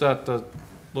least start to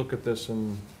look at this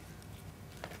and.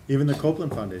 Even the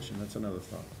Copeland Foundation, that's another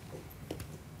thought.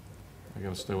 I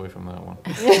gotta stay away from that one.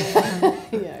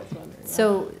 Yeah, I was wondering.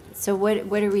 So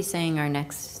what are we saying our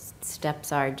next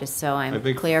steps are, just so I I'm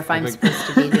think- clear if I I'm think- supposed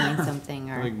to be doing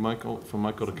something, I or? think Michael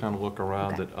to kind of look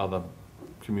around Okay. at other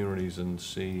communities and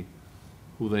see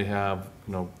who they have,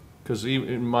 you know, because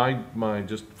in my mind,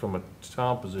 just from a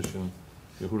town position,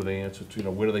 you know, who do they answer to, you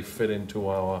know, where do they fit into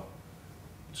our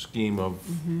scheme of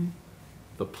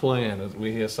the plan, as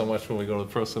we hear so much when we go to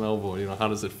the personnel board, you know, how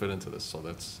does it fit into this? So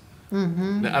that's,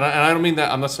 and I don't mean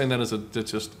that, I'm not saying that as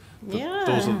it's just,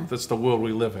 that's the world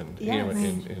we live in here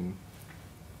in.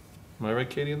 Am I right,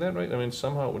 Katie, in that, right? I mean,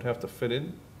 somehow it would have to fit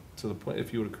in to the point,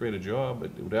 if you were to create a job,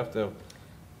 it would have to,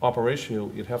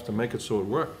 operational, you'd have to make it so it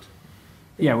worked.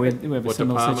 Yeah, we have a What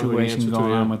similar department would we situation answer to,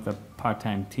 going on yeah? with the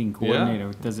part-time teen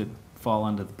coordinator. Does it fall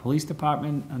under the police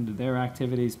department, under their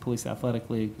activities, police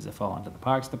athletic league? Does it fall under the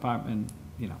parks department?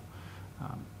 You know,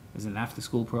 is it an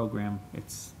after-school program?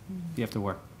 You have to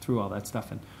work through all that stuff,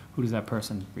 and who does that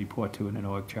person report to in an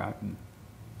org chart, and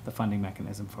the funding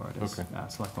mechanism for it, as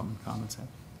Selectwoman Common said.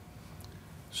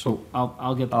 So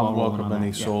I'll get the I'll ball rolling welcome on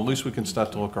any, that. so at least we can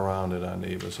start to look around at our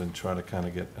neighbors and try to kind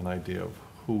of get an idea of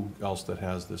who else that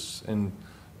has this. And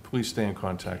please stay in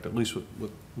contact, at least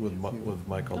with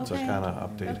Michael, to Okay. kind of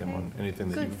update him Okay. on anything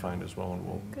that you Good. find as well,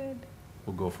 and Good.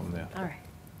 we'll go from there. All right.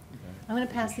 I'm going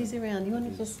to pass these around. You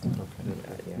want to just, Okay.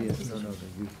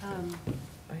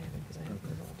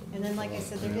 and then, like I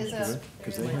said, there is a.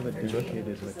 Because they have a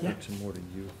dedicated, like, bricks and mortar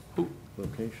youth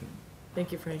location.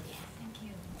 Thank you, Frank.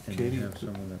 And Katie, they have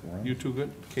someone that runs. You two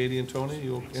good? Katie and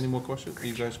Tony, any more questions? Are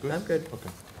you guys good? I'm good. Okay.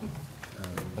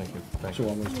 Thank you. So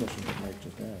all those questions that Mike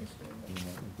just asked, and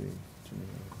that would be to me.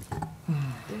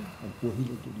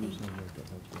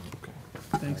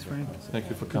 Thanks, Frank. Thank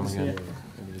you for coming in.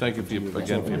 Thank you for your,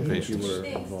 again, for your patience.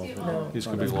 These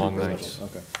could be long nights.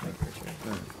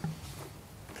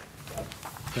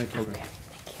 Thank you.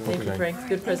 Thank you, Okay. Frank.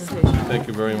 Good presentation. Thank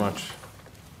you very much.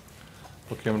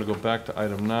 Okay, I'm gonna go back to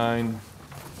item 9,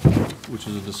 which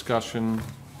is a discussion.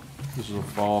 This is a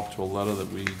follow-up to a letter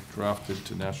that we drafted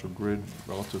to National Grid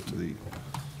relative to the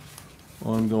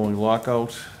ongoing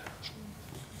lockout.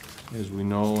 As we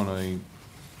know, and I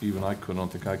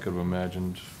don't think I could have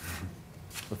imagined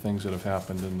the things that have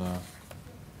happened in the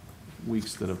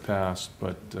weeks that have passed,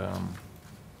 but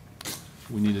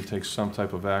we need to take some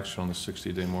type of action on the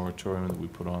 60-day moratorium that we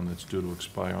put on that's due to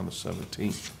expire on the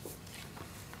 17th.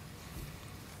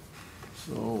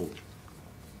 So,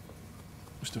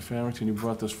 Mr. Farrington, you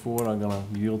brought this forward. I'm going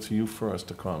to yield to you first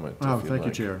to comment. Oh, if you'd thank you,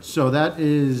 like. Chair. So that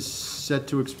is set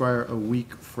to expire a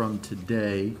week from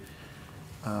today.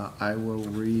 I will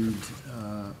read,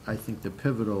 I think, the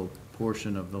pivotal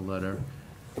portion of the letter.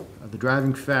 The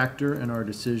driving factor in our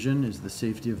decision is the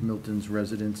safety of Milton's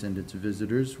residents and its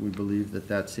visitors. We believe that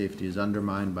that safety is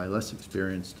undermined by less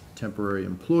experienced temporary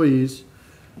employees.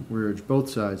 We urge both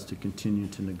sides to continue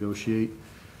to negotiate,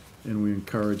 and we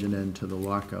encourage an end to the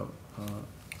lockout.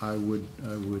 I would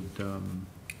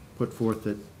put forth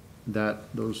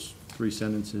that those 3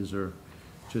 sentences are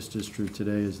just as true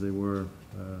today as they were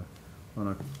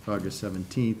on August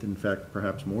 17th, in fact,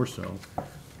 perhaps more so.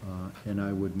 And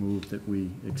I would move that we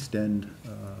extend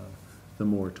the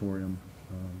moratorium.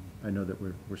 I know that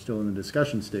we're still in the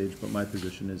discussion stage, but my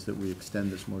position is that we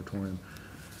extend this moratorium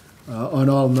on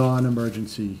all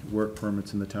non-emergency work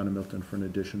permits in the town of Milton for an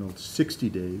additional 60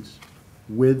 days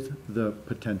with the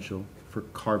potential for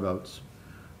carve-outs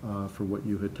for what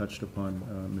you had touched upon,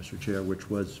 Mr. Chair, which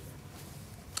was,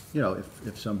 you know,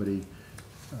 if somebody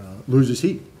loses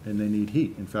heat and they need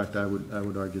heat. In fact, I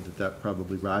would argue that that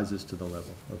probably rises to the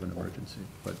level of an emergency.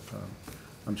 But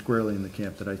I'm squarely in the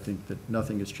camp that I think that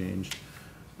nothing has changed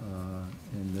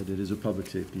and that it is a public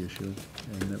safety issue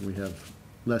and that we have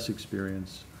less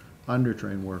experience,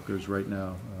 undertrained workers right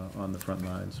now on the front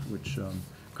lines, which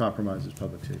compromises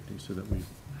public safety, so that we,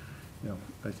 you know,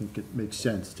 I think it makes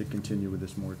sense to continue with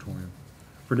this moratorium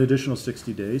for an additional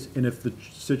 60 days. And if the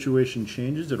situation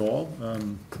changes at all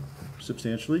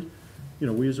substantially, you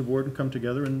know, we as a board can come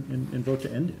together and vote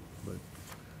to end it. But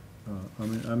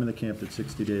I'm in the camp that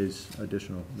 60 days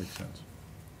additional makes sense.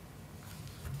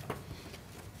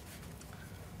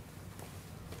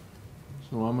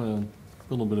 So I'm in a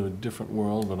little bit of a different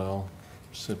world, but I'll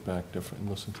sit back different and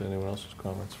listen to anyone else's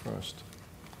comments first.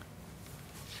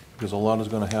 Because a lot is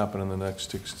going to happen in the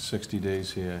next 60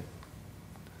 days here,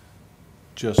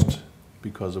 just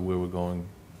because of where we're going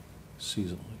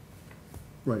seasonally.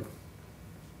 Right.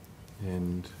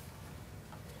 And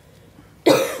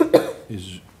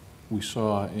as we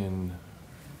saw in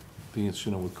the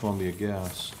incident with Columbia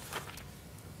Gas,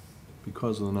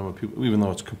 because of the number of people, even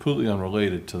though it's completely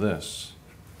unrelated to this,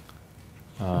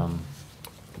 one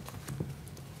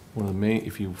of the main,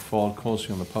 if you followed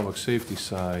closely on the public safety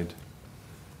side,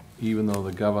 even though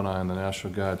the governor and the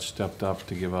National Guard stepped up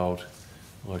to give out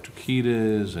electric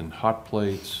heaters and hot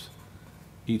plates,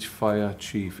 each fire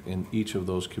chief in each of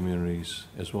those communities,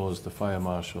 as well as the fire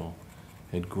marshal,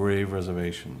 had grave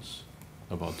reservations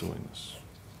about doing this.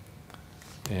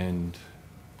 And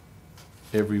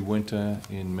every winter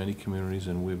in many communities,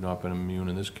 and we've not been immune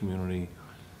in this community,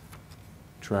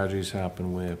 tragedies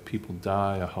happen where people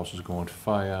die, or houses go on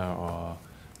fire, or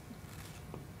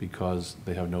because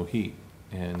they have no heat.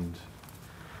 And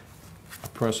a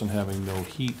person having no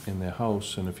heat in their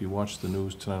house, and if you watch the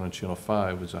news tonight on Channel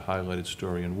 5, there's a highlighted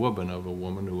story in Woburn of a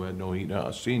woman who had no heat,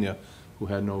 a senior who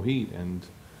had no heat, and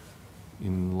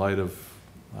in light of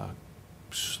a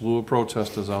slew of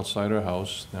protesters outside her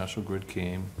house, National Grid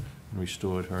came and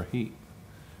restored her heat.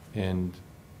 And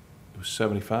it was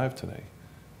 75 today.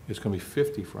 It's going to be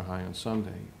 50 for a high on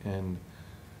Sunday. And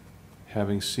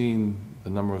having seen the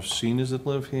number of seniors that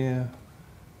live here,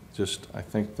 I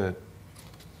think that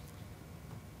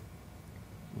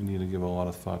we need to give a lot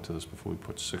of thought to this before we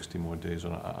put 60 more days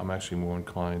on. I'm actually more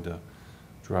inclined to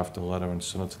draft a letter and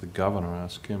send it to the governor,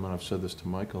 ask him, and I've said this to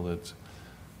Michael, that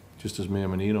just as Mayor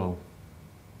Menino,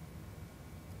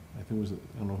 I think it was,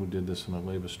 I don't know who did this in a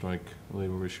labor strike,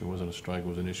 labor issue, it wasn't a strike, it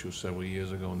was an issue several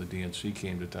years ago when the DNC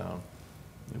came to town.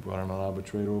 They brought in an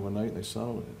arbitrator overnight and they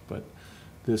settled it. But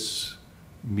this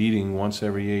meeting once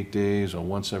every 8 days or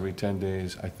once every 10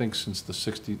 days, I think since the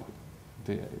 60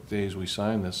 days we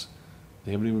signed this,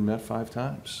 they haven't even met 5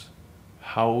 times.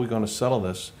 How are we going to settle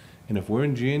this? And if we're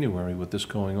in January with this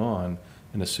going on,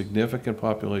 and a significant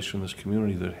population in this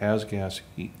community that has gas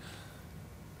heat,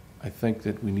 I think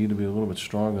that we need to be a little bit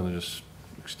stronger than just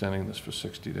extending this for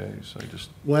 60 days.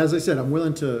 Well, as I said, I'm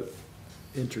willing to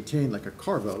entertain like a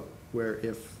carve-out where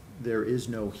if there is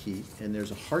no heat and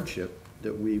there's a hardship,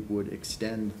 that we would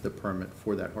extend the permit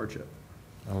for that hardship.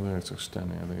 I don't think it's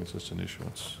extending, I think it's just an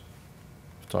issuance.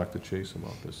 I've talked to Chase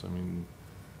about this, I mean,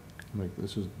 like,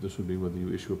 this would be whether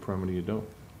you issue a permit or you don't,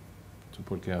 to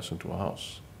put gas into a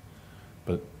house.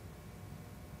 But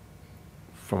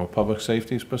from a public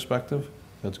safety perspective,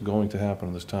 that's going to happen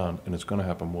in this town, and it's gonna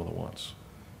happen more than once.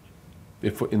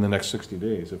 If, in the next 60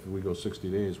 days, if we go 60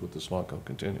 days with this lockout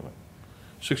continuing.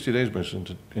 60 days brings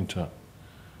us into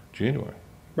January.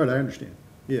 Right, I understand.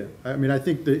 Yeah, I mean, I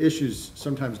think the issues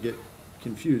sometimes get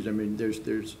confused. I mean,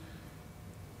 there's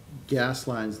gas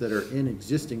lines that are in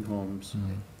existing homes,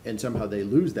 and somehow they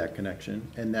lose that connection,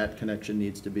 and that connection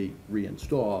needs to be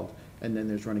reinstalled, and then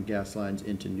there's running gas lines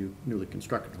into newly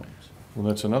constructed homes. Well,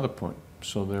 that's another point.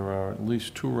 So there are at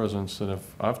least 2 residents that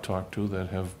I've talked to that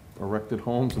have erected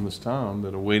homes in this town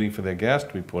that are waiting for their gas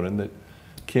to be put in, that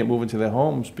can't move into their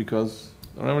homes because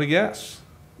they don't have any gas.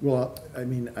 Well, I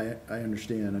mean, I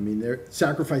understand. I mean,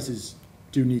 sacrifices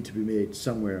do need to be made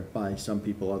somewhere by some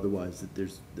people, otherwise that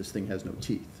this thing has no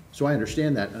teeth. So I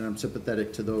understand that, and I'm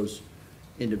sympathetic to those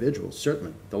individuals,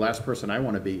 certainly. The last person I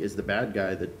want to be is the bad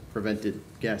guy that prevented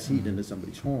gas heat into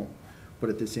somebody's home.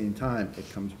 But at the same time,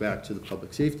 it comes back to the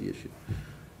public safety issue,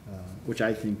 which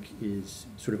I think is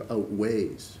sort of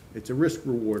outweighs. It's a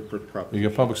risk-reward for property. You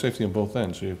get public safety on both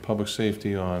ends. So you have public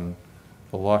safety on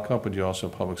the lockup, but you also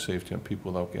have public safety on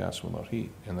people without gas and without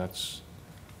heat. And that's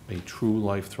a true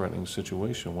life-threatening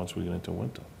situation once we get into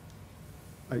winter.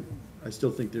 I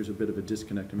still think there's a bit of a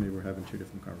disconnect, and maybe we're having 2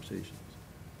 different conversations.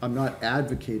 I'm not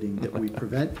advocating that we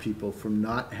prevent people from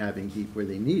not having heat where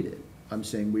they need it. I'm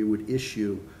saying we would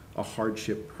issue a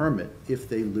hardship permit if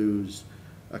they lose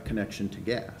a connection to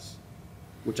gas,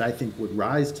 which I think would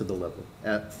rise to the level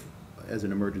as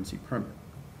an emergency permit.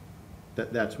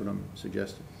 That's what I'm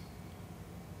suggesting.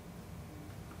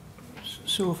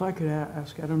 So if I could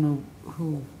ask, I don't know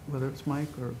who, whether it's Mike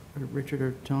or Richard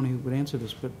or Tony who would answer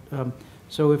this, but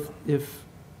so if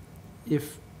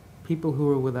people who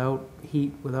are without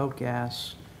heat, without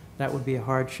gas, that would be a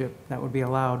hardship, that would be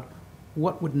allowed,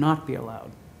 what would not be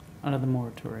allowed under the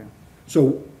moratorium?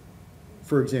 So,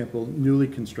 for example, newly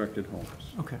constructed homes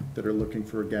Okay. that are looking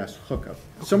for a gas hookup.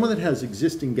 Someone that has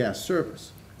existing gas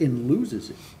service and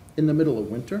loses it in the middle of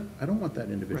winter, I don't want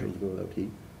that individual to go without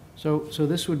heat. So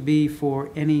this would be for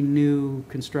any new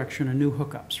construction or new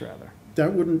hookups, rather?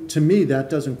 That wouldn't, to me, that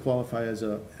doesn't qualify as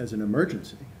an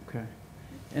emergency. Okay.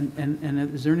 And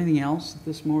is there anything else that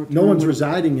this moratorium? No one's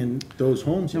residing in those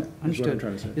homes yet, Nope, is what I'm understood.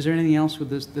 trying to say. Is there anything else with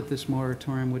this, that this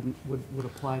moratorium would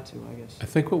apply to, I guess? I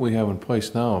think what we have in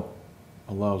place now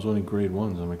allows only grade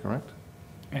 1s, am I correct?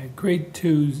 Grade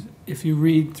 2s, if you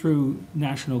read through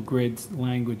National Grid's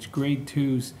language, grade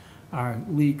 2s are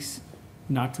leaks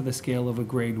not to the scale of a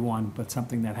grade 1, but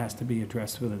something that has to be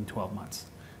addressed within 12 months.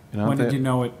 And When did you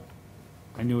know it?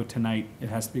 I knew it tonight. It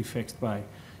has to be fixed by,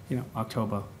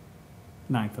 October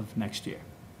 9th of next year,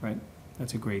 right?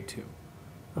 That's a grade 2.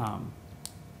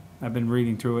 I've been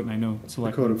reading through it, and I know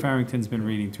Selectman Farrington's been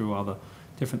reading through all the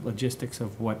different logistics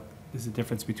of what is the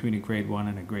difference between a grade 1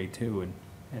 and a grade 2,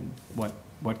 and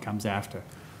what comes after.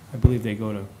 I believe they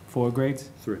go to 4 grades?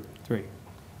 3. 3.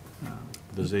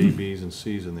 There's A, Bs, and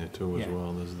Cs in there too as Yeah.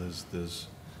 well. There's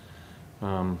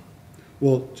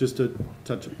Well, just to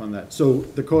touch upon that. So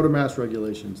the Code of Mass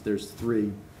regulations, there's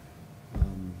 3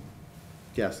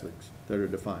 gas leaks that are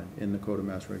defined in the Code of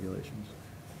Mass regulations.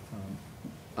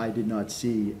 I did not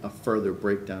see a further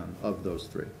breakdown of those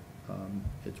 3.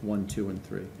 It's 1, 2, and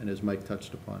 3. And as Mike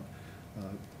touched upon,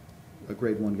 a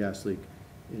grade 1 gas leak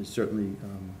is certainly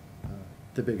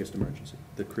the biggest emergency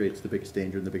that creates the biggest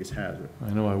danger and the biggest hazard.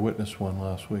 I know I witnessed one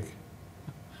last week,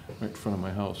 right in front of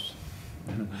my house.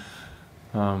 And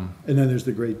then there's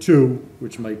the grade 2,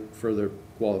 which might further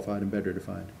qualified and better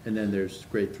defined. And then there's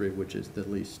grade 3, which is the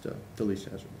least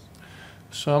hazardous.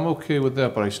 So I'm okay with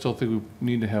that, but I still think we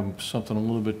need to have something a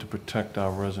little bit to protect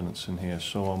our residents in here.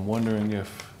 So I'm wondering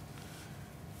if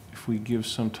we give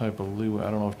some type of leeway,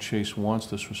 I don't know if Chase wants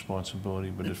this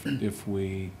responsibility, but if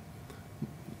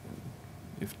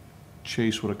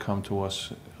Chase would have come to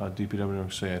us, DPW,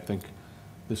 and say, I think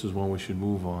this is one we should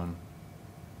move on,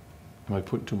 am I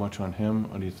putting too much on him,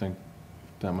 or do you think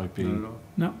that might be?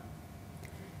 No.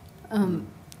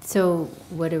 So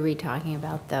what are we talking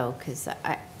about, though? Because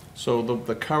So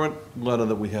the current letter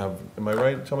that we have, am I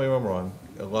right? Tell me if I'm wrong,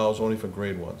 allows only for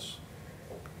grade 1s.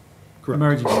 Correct.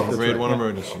 Emergencies. Grade 1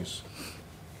 emergencies.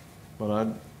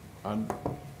 But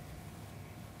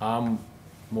I'm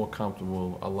more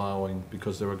comfortable allowing,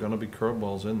 because there are gonna be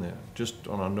curveballs in there, just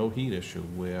on a no heat issue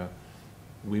where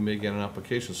we may get an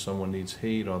application, someone needs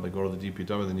heat, or they go to the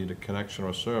DPW, they need a connection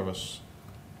or service.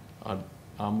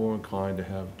 I'm more inclined to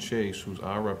have Chase, who's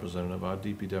our representative, our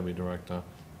DPW director,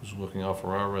 who's looking out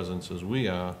for our residents as we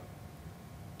are,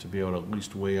 to be able to at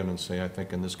least weigh in and say, I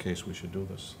think in this case, we should do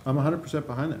this. I'm 100%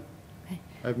 behind that.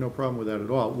 I have no problem with that at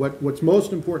all. What's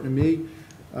most important to me,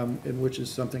 and which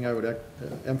is something I would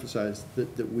emphasize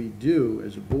that we do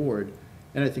as a board,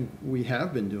 and I think we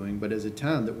have been doing, but as a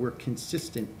town, that we're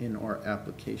consistent in our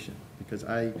application. Because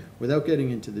without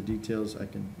getting into the details,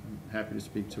 I'm happy to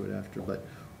speak to it after, but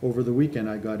over the weekend,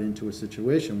 I got into a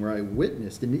situation where I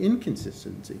witnessed an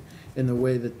inconsistency in the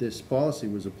way that this policy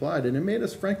was applied, and it made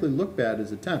us frankly look bad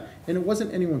as a town. And it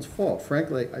wasn't anyone's fault.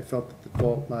 Frankly, I felt that the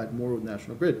fault lied more with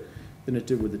National Grid than it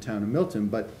did with the town of Milton,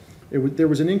 but there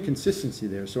was an inconsistency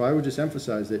there. So I would just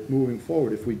emphasize that moving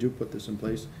forward, if we do put this in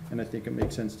place, and I think it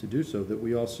makes sense to do so, that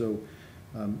we also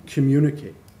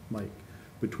communicate, Mike,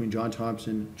 between John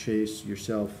Thompson, Chase,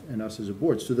 yourself, and us as a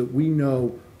board, so that we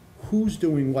know who's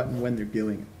doing what and when they're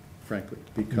doing it, frankly,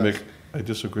 because... Mick, I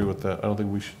disagree with that. I don't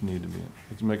think we should need to be.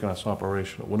 It's making us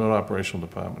operational. We're not operational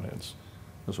department heads.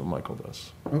 That's what Michael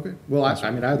does. Okay. Well, I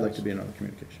mean, I'd like to be in other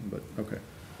communication, but, okay.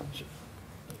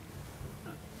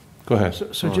 Go ahead.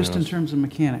 So just in terms of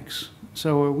mechanics,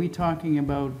 so are we talking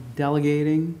about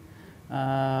delegating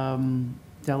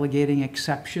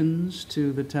exceptions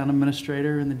to the town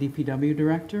administrator and the DPW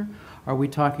director? Are we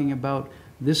talking about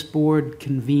this board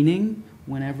convening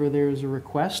whenever there's a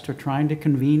request, or trying to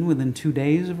convene within 2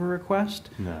 days of a request?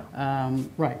 No.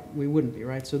 Right, we wouldn't be,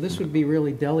 right? So this would be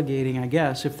really delegating, I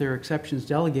guess, if there are exceptions,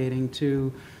 delegating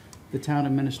to the town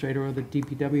administrator or the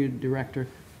DPW director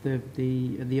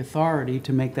the authority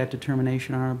to make that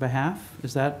determination on our behalf?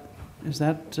 Is that? I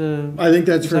think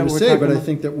that's fair to say, but I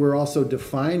think that we're also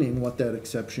defining what that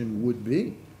exception would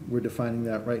be. We're defining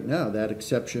that right now. That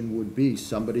exception would be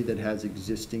somebody that has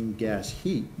existing gas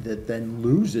heat that then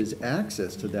loses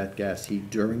access to that gas heat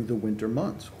during the winter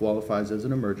months, qualifies as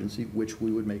an emergency, which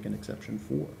we would make an exception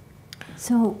for.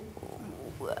 So,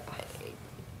 Go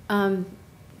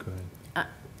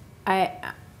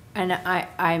ahead.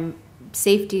 I'm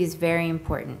safety is very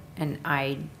important, and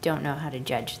I don't know how to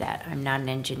judge that. I'm not an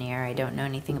engineer. I don't know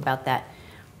anything about that.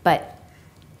 But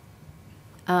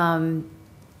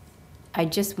I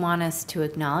just want us to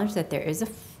acknowledge that there is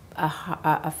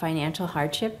a financial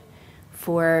hardship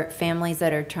for families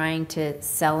that are trying to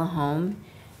sell a home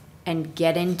and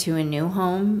get into a new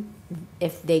home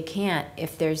if they can't,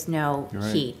 if there's no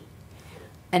heat.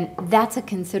 And that's a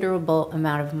considerable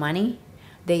amount of money.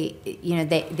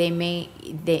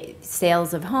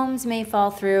 Sales of homes may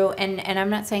fall through, and I'm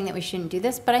not saying that we shouldn't do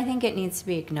this, but I think it needs to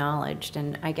be acknowledged.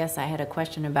 And I guess I had a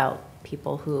question about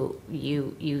people who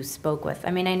you spoke with.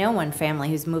 I mean, I know one family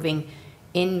who's moving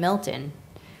in Milton,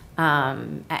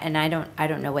 and I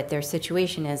don't know what their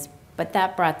situation is, but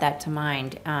that brought that to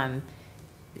mind.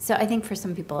 So I think for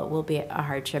some people it will be a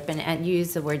hardship, and you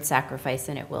use the word sacrifice,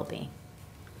 and it will be.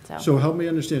 So help me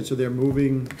understand. So they're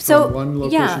moving from one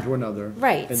location to another.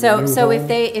 Right. And So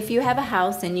if you have a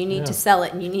house and you need to sell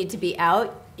it and you need to be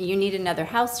out, you need another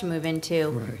house to move into.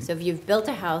 Right. So if you've built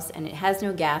a house and it has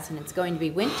no gas and it's going to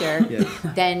be winter,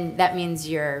 then that means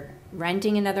you're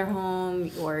renting another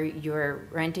home, or you're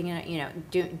renting,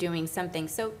 doing something.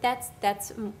 So that's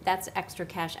extra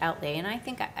cash outlay, and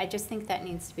I just think that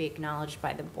needs to be acknowledged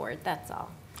by the board. That's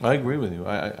all. I agree with you.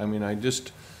 I mean, I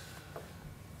just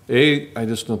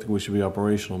don't think we should be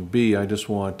operational. B, I just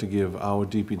want to give our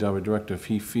DPW director, if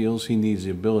he feels he needs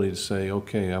the ability to say,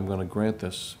 okay, I'm going to grant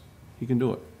this, he can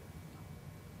do it.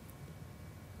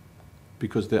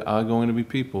 Because there are going to be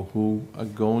people who are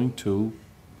going to,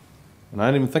 and I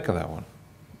didn't even think of that one.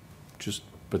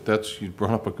 But you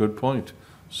brought up a good point.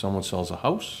 Someone sells a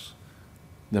house,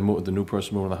 then the new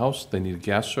person moving in the house, they need a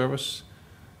gas service.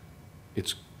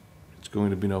 It's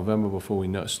going to be November before we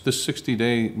know. This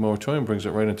 60-day moratorium brings it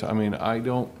right into, I mean, I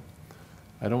don't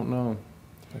know.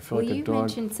 I feel like a dog. You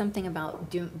mentioned something about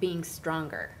being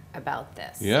stronger about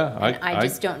this. Yeah. I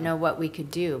just don't know what we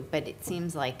could do, but it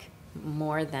seems like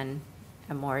more than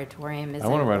a moratorium is. I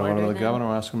want to write a letter to the governor,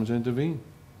 ask him to intervene.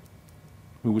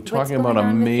 We were talking about a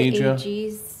major. What's going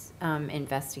on with the AG's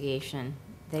investigation?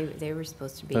 They were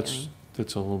supposed to be doing.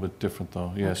 That's a little bit different,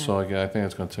 though. Yeah, Okay. so I think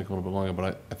it's going to take a little bit longer,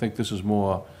 but I think this is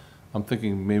more, I'm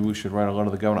thinking maybe we should write a letter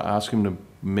to the governor, ask him to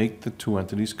make the two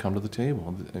entities come to the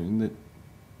table. I mean,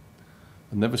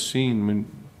 I've never seen,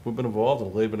 we've been involved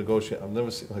in labor negotiation, I've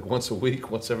never seen, like, once a week,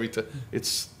 once every time.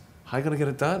 How are you going to get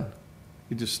it done?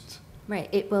 You just. Right.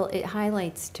 It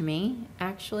highlights to me,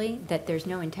 actually, that there's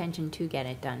no intention to get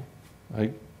it done.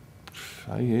 I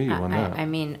hear you on that. I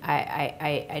mean,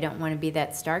 I don't want to be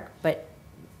that stark, but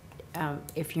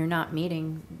if you're not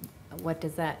meeting, what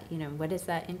does that, what does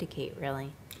that indicate,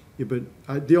 really? Yeah,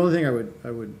 but the only thing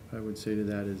I would say to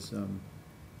that is,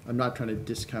 I'm not trying to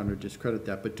discount or discredit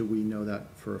that, but do we know that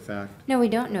for a fact? No, we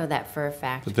don't know that for a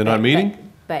fact. That they're not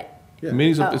meeting? But. The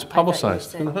meetings, Oh, it's I thought you publicized.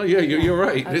 said- No, yeah, you're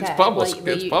right. It's Okay. public. Well,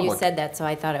 It's you public. said that, so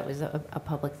I thought it was a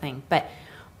public thing. But,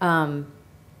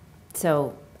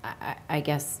 so I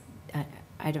guess,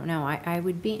 I don't know. I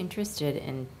would be interested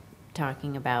in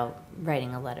talking about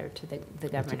writing a letter to the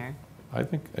governor. I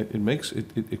think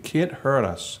it can't hurt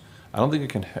us. I don't think it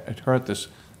can hurt this.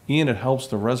 Ian, it helps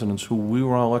the residents who we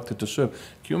were all elected to serve.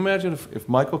 Can you imagine if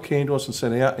Michael came to us and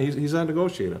said, yeah, he's our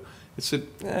negotiator? It said,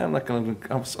 I'm not going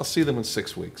to, I'll see them in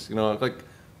 6 weeks. Like,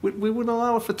 we wouldn't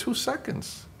allow it for 2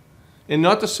 seconds. And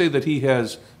not to say that he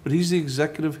has, but he's the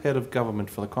executive head of government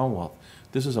for the Commonwealth.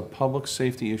 This is a public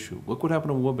safety issue. Look what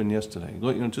happened in Woburn yesterday.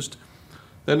 Look, just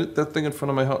that thing in front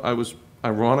of my house. I was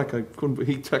ironic. I couldn't.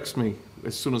 He texted me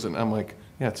as soon as I'm like,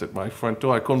 yeah, it's at my front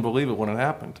door. I couldn't believe it when it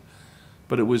happened.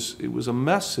 But it was a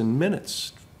mess in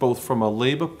minutes, both from a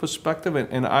labor perspective,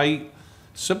 and I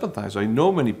sympathize. I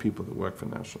know many people that work for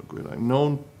National Grid.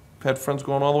 I've had friends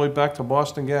going all the way back to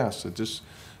Boston Gas.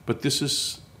 But this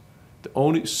is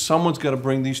someone's got to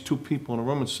bring these two people in a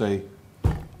room and say,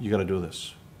 you got to do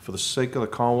this. For the sake of the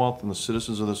Commonwealth and the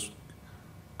citizens of this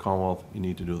Commonwealth, you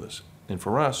need to do this. And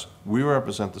for us, we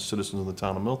represent the citizens of the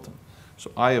town of Milton.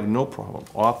 So I have no problem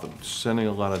sending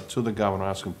a letter to the governor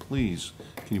asking, please,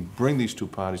 can you bring these two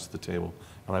parties to the table?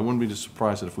 And I wouldn't be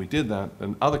surprised that if we did that,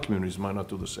 then other communities might not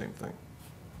do the same thing.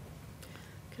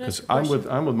 Can I ask Because a question?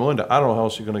 I'm with Melinda. I don't know how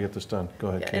else you're going to get this done. Go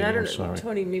ahead, Yeah, Katie. and I don't I'm know, sorry.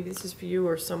 Tony, maybe this is for you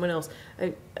or someone else.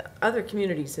 Other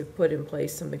communities have put in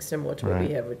place something similar to what we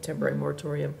Right. have, a temporary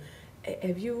moratorium.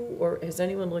 Have you, or has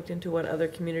anyone looked into what other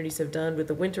communities have done with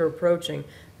the winter approaching?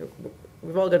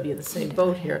 We've all got to be in the same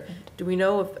boat here. Do we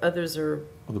know if others are,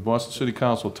 Well, the Boston City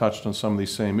Council touched on some of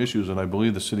these same issues, and I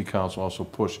believe the City Council also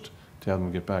pushed to have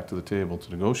them get back to the table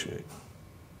to negotiate.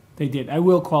 They did. I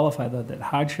will qualify, though, that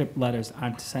hardship letters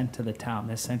aren't sent to the town.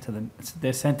 They're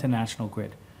sent to National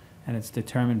Grid. And it's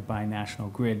determined by National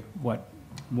Grid what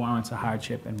warrants a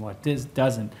hardship and what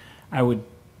doesn't. I would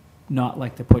not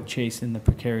like to put Chase in the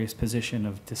precarious position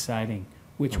of deciding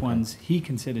which ones he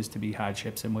considers to be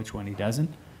hardships and which one he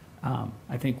doesn't.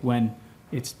 I think when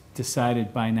it's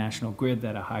decided by National Grid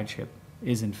that a hardship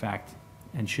is in fact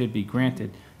and should be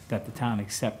granted, that the town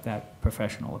accept that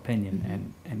professional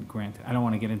opinion and grant it. I don't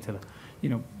want to get into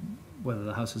whether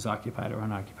the house is occupied or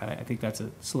unoccupied. I think that's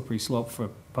a slippery slope for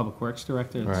Public Works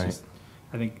Director. It's Right. just,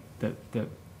 I think that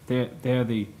they're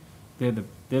the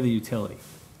utility.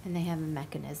 And they have a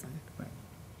mechanism.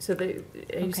 so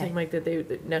are you saying, Mike,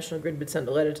 that National Grid would send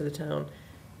a letter to the town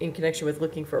in connection with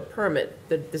looking for a permit,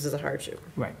 that this is a hardship?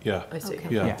 Right. Yeah. I see. Okay.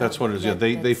 Yeah, Yeah. that's what it is. Yeah,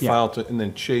 they That's- filed it, and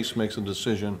then Chase makes a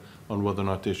decision on whether or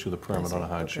not to issue the permit on a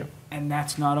hardship. And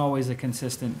that's not always a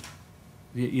consistent,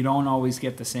 you don't always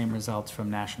get the same results from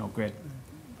National Grid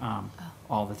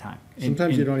all the time.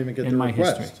 Sometimes you don't even get the in my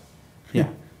history. request. Yeah.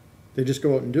 They just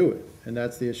go out and do it, and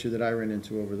that's the issue that I ran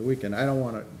into over the weekend. I don't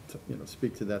want to,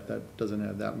 speak to that. That doesn't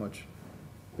have that much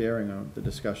bearing on the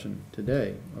discussion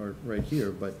today or right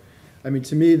here. But I mean,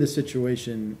 to me, the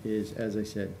situation is, as I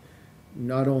said,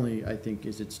 not only I think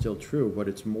is it still true, but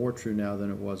it's more true now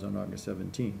than it was on August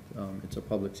 17th. It's a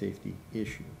public safety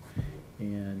issue,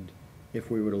 and if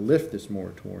we were to lift this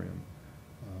moratorium,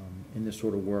 and this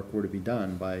sort of work were to be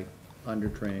done by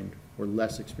undertrained or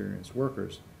less experienced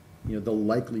workers, the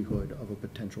likelihood of a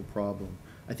potential problem,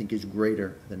 I think, is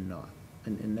greater than not.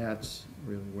 And that's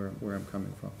really where I'm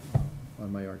coming from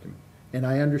on my argument. And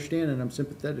I understand and I'm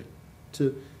sympathetic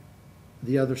to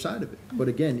the other side of it. But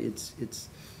again, it's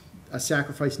a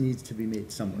sacrifice needs to be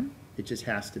made somewhere. It just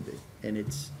has to be. And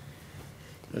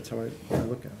that's how I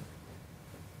look at it.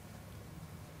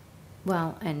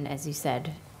 Well, and as you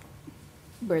said,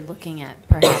 we're looking at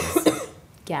perhaps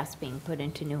gas being put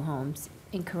into new homes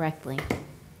incorrectly.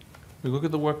 We look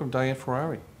at the work of Diane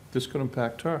Ferrari. This could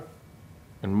impact her.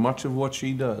 And much of what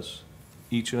she does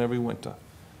each and every winter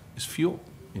is fuel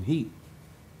and heat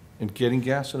and getting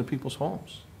gas into people's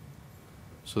homes.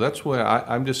 So that's where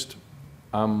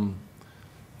I'm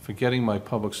forgetting my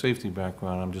public safety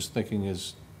background. I'm just thinking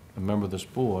as a member of this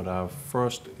board, our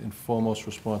first and foremost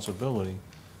responsibility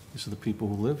is to the people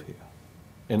who live here.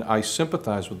 And I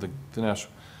sympathize with the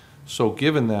national. So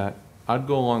given that, I'd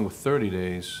go along with 30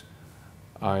 days.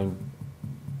 I'm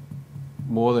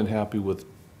more than happy with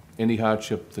any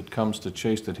hardship that comes to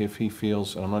Chase, that if he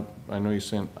feels, and I know you're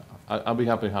saying, I'll be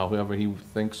happy however he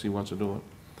thinks he wants to do it.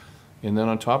 And then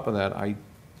on top of that,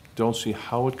 don't see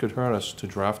how it could hurt us to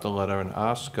draft a letter and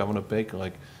ask Governor Baker,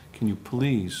 like, can you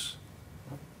please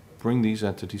bring these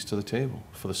entities to the table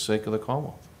for the sake of the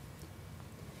Commonwealth?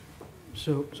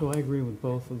 So I agree with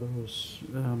both of those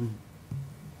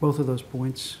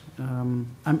points.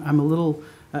 I'm a little,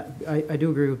 I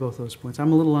do agree with both those points.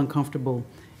 I'm a little uncomfortable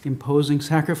imposing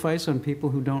sacrifice on people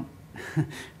who don't,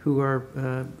 who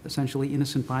are essentially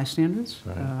innocent bystanders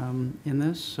in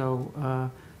this.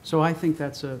 So I think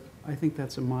that's a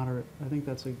moderate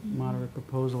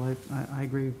proposal. I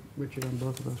agree, Richard, on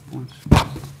both of those points.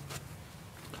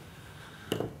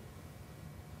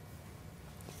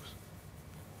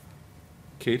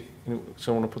 Katie,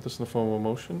 someone want to put this in the form of a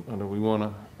motion, or do we want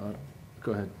to,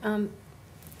 go ahead.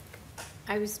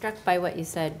 I was struck by what you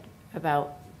said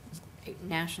about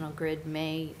National Grid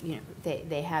may,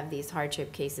 they have these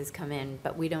hardship cases come in,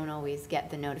 but we don't always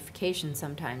get the notification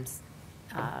sometimes.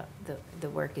 The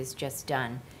work is just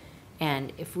done.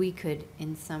 And if we could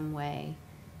in some way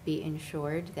be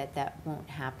ensured that that won't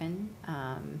happen,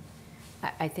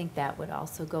 I think that would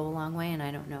also go a long way, and I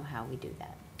don't know how we do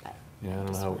that. Yeah, I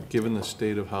don't know how, given the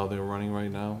state of how they're running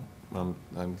right now,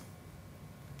 I'm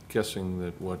guessing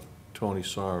that what Tony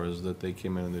saw is that they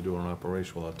came in and they're doing an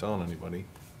operation without telling anybody.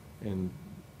 And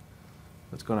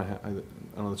it's gonna I don't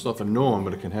know, it's not the norm,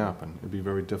 but it can happen. It'd be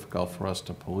very difficult for us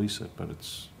to police it, but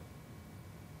it's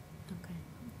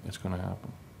gonna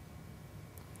happen.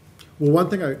 Well, one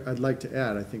thing I'd like to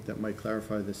add, I think that might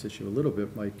clarify this issue a little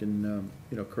bit, Mike, and,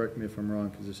 correct me if I'm wrong,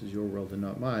 because this is your world and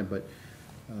not mine, but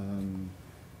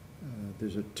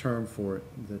there's a term for it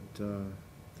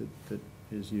that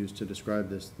is used to describe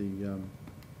this, the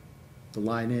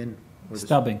line in. Or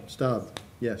Stubbing. Stub,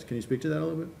 yes. Can you speak to that a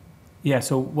little bit? Yeah,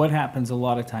 so what happens a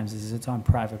lot of times is it's on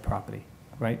private property,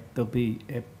 right? There'll be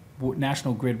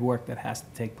National Grid work that has to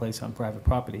take place on private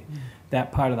property.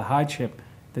 That part of the hardship,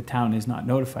 the town is not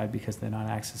notified because they're not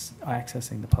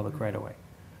accessing the public right-of-way.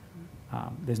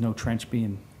 There's no trench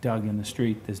being dug in the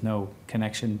street, there's no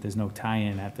connection, there's no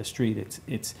tie-in at the street.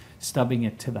 It's stubbing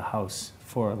it to the house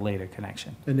for a later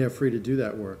connection. And they're free to do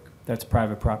that work? That's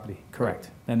private property, correct.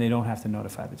 Then they don't have to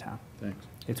notify the town. Thanks.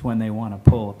 It's when they want to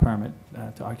pull a permit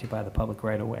to occupy the public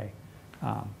right-of-way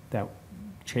that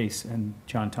Chase and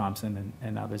John Thompson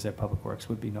and others at Public Works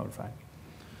would be notified.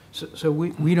 So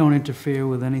we don't interfere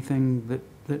with anything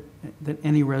that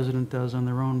any resident does on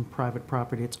their own private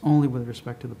property. It's only with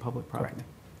respect to the public property. Correct.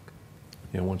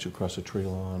 Yeah, once you cross a tree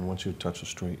line, once you touch the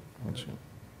street,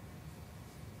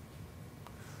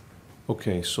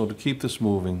 Okay, so to keep this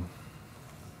moving,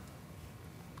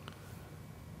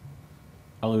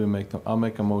 I'll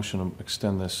make a motion to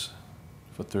extend this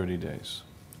for 30 days,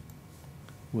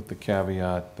 with the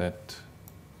caveat that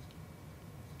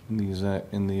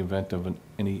in the event of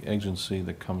any agency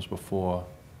that comes before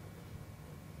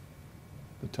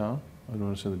the town, I don't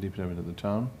want to say the DPW, to the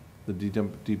town, the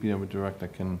DPW director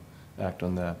can act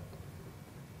on that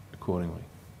accordingly.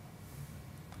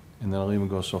 And then I'll even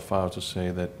go so far as to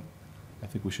say that I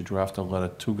think we should draft a letter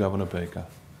to Governor Baker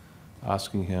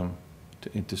asking him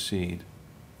to intercede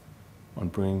on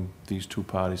bringing these two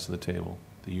parties to the table,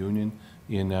 the union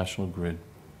and National Grid,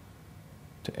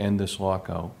 to end this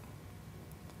lockout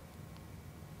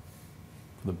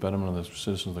for the betterment of the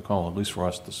citizens of the Commonwealth, at least for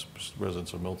us, the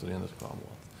residents of Milton and the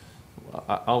Commonwealth.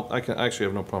 I can actually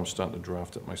have no problem starting to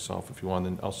draft it myself if you want,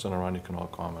 then I'll send it around, you can all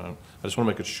comment on it. I just want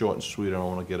to make it short and sweet, I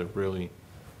don't want to get it really.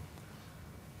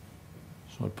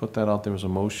 So I put that out there as a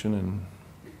motion, and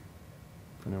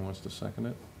if anyone wants to second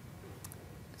it,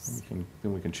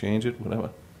 then we can change it, whatever.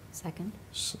 Second.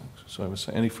 So I would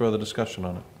say, any further discussion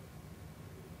on it?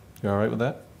 You all right with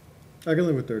that? I can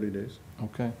live with 30 days.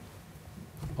 Okay.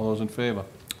 All those in favor?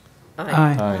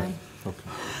 Aye. Aye.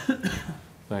 Okay.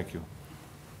 Thank you.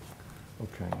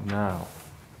 Okay, now,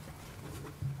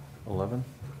 11,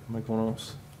 am I going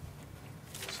off?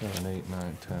 7, 8,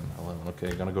 9, 10, 11.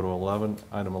 Okay, gonna go to 11,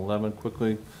 item 11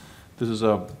 quickly. This is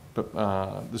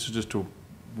just to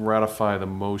ratify the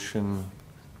motion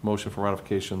for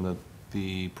ratification that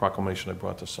the proclamation I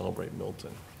brought to celebrate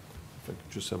Milton. If I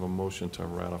could just have a motion to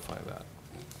ratify that.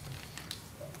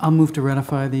 I'll move to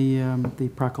ratify the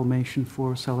proclamation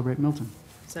for Celebrate Milton.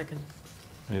 Second.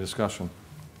 Any discussion?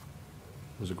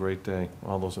 It was a great day.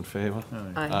 All those in favor?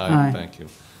 Aye. Aye. Thank you.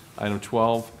 Item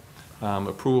 12,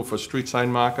 approval for street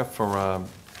sign marker for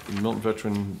Milton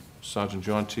veteran Sergeant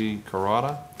John T.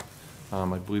 Carrata.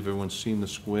 I believe everyone's seen the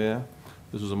square.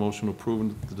 This is a motion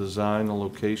approving the design and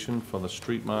location for the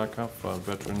street marker for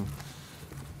veteran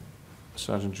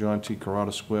Sergeant John T.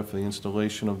 Carrata Square for the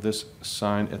installation of this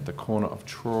sign at the corner of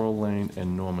Truro Lane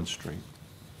and Norman Street.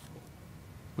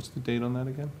 What's the date on that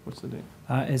again? What's the date?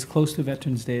 As close to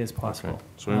Veterans Day as possible. Okay,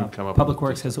 so we haven't come up with Public a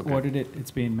Works date. has Okay. ordered it, it's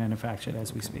being manufactured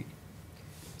as we speak.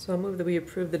 So I'll move that we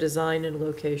approve the design and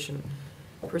location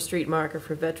for street marker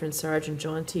for Veteran Sergeant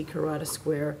John T. Carrata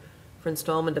Square for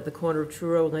installment at the corner of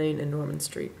Truro Lane and Norman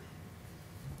Street.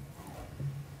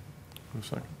 A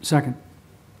second. Second.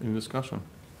 Any discussion?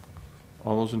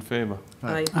 All those in favor?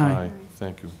 Aye. Aye.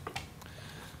 Thank you.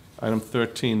 Item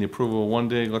 13, the approval of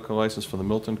one-day liquor license for the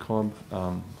Milton Club.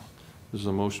 This is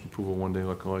a motion to approve a one-day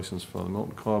liquor license for the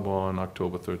Milton Club on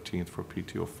October 13th for a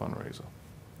PTO fundraiser.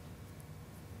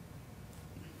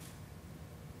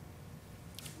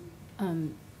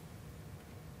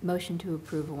 Motion to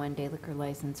approve a one-day liquor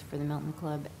license for the Milton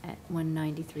Club at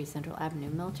 193 Central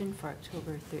Avenue, Milton, for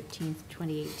October 13th,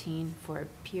 2018, for a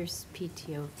Pierce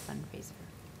PTO fundraiser.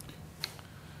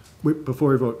 Before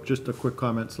we vote, just a quick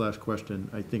comment / question.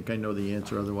 I think I know the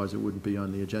answer, otherwise it wouldn't be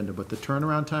on the agenda, but the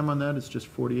turnaround time on that is just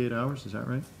 48 hours, is that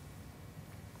right?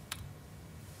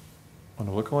 On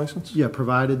a liquor license? Yeah,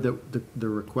 provided that the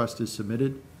request is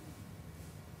submitted?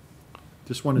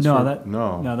 Just wanted to... No, that,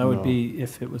 No, no, that would no. be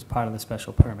if it was part of the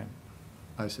special permit.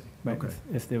 I see, Right, okay.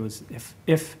 if there was,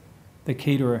 if the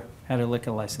caterer had a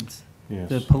liquor license, Yes.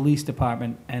 the police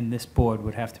department and this board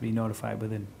would have to be notified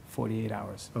within 48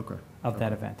 hours Okay. of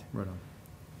that event. Right on.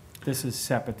 This is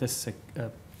separate, this is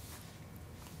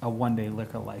a one-day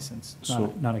liquor license,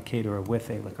 So- not a caterer with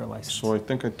a liquor license. So I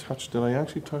think I touched, did I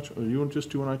actually touch, are you,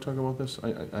 just you and I talk about this? I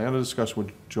had a discussion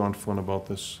with John Flynn about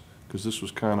this, because this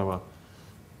was kind of a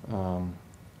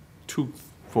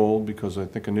twofold, because I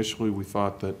think initially we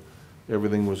thought that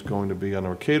everything was going to be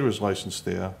under a caterer's license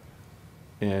there,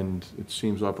 and it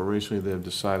seems operationally they've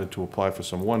decided to apply for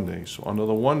some one days. So under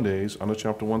the one days, under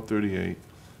Chapter 138,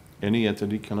 any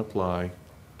entity can apply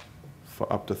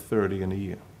for up to 30 in a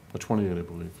year, or 28, I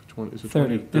believe. 20, is it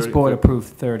 30, 20? this board approved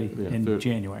 30 Yeah, in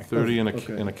January. 30 in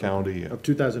Okay. a calendar year. Of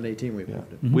 2018, we Yeah.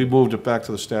 moved it. Mhm. We moved it back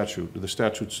to the statute. The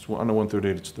statute's, under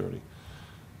 138, it's 30.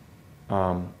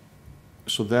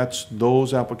 So that's,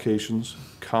 those applications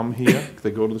come here,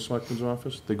 they go to the selectman's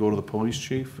office, they go to the police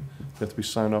chief, they have to be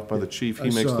signed off by the chief. He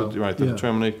I makes the, saw, right, the yeah.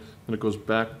 determination, then it goes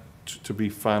back to be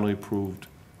finally approved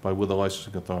by, with the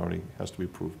licensing authority, has to be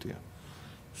approved here.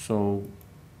 So,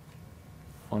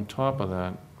 on top of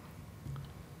that,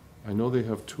 I know they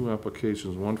have two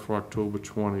applications, one for October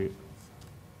 20.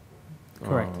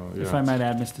 Correct. If yeah. I might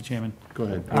add, Mr. Chairman. Go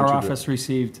ahead. Our Introduce. office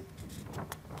received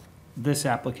this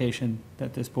application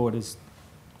that this board is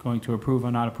going to approve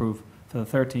or not approve for the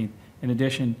 13th. In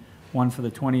addition, one for the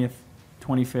 20th,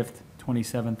 25th,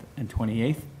 27th, and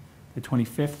 28th. The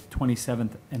 25th,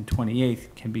 27th, and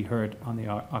 28th can be heard on the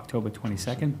October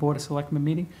 22nd Board of Selectmen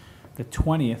meeting. The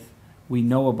 20th, we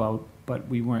know about, but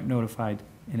we weren't notified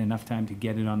in enough time to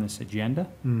get it on this agenda.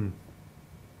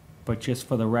 But just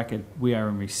for the record, we are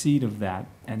in receipt of that,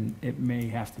 and it may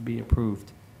have to be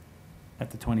approved at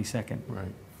the 22nd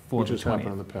Right. for Which the has happened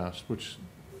in 20th. the past, which,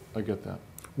 I get that.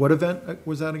 What event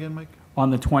was that again, Mike? On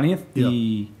the 20th,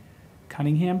 the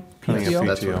Cunningham Cunningham PTO?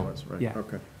 That's what it PTO. was, right, Yeah.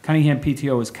 okay. Cunningham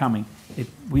PTO is coming.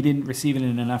 We didn't receive it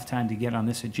in enough time to get on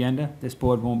this agenda. This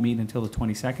board won't meet until the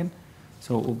 22nd,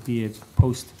 so it will be a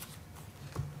post-event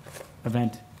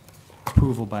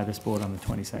approval by this board on the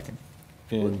 22nd.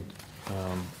 And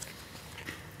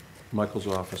Michael's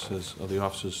office has, or the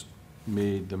office has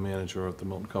made the manager of the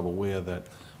Milton Club aware that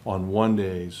on one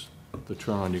days, the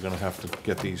turnaround, you're gonna have to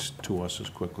get these to us as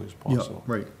quickly as Yeah, possible.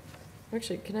 right.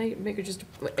 Actually, can I make it just,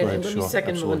 ahead, and let me sure,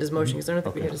 second absolutely. Melinda's motion, because I don't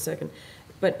think we Okay. had a second.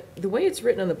 But the way it's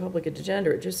written on the public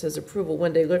agenda, it just says approval,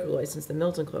 one-day liquor license, the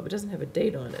Milton Club. It doesn't have a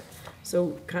date on it.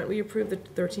 So can't we approve the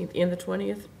 13th and the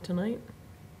 20th tonight?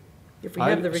 If we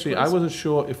have the request? See, I wasn't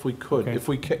sure if we could. Okay. If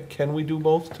we can we do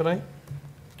both tonight?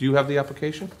 Do you have the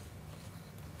application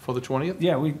for the 20th?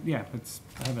 Yeah,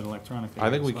 I have it electronically. I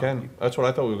think we so- can. That's what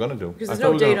I thought we were gonna do. Because I there's thought no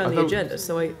we were gonna- date on I the thought- agenda,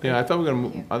 so Yeah, I thought we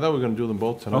were gonna do them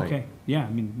both tonight. Okay, yeah, I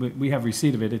mean, we have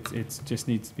receipt of it. It just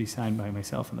needs to be signed by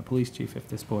myself and the police chief if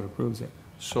this board approves it.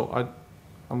 So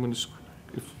I'm gonna,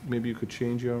 if, maybe you could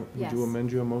change your, would you Yes.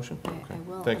 amend your motion? I Okay.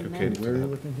 will Thank you, amend- Katie. Where are you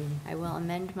looking, Katie? I will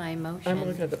amend my motion. I'm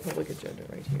looking at the public agenda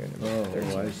right here. number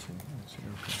 13. I see,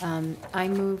 okay. I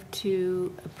move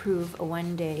to approve a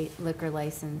one-day liquor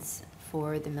license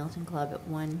for the Milton Club at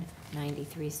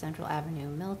 193 Central Avenue,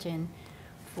 Milton,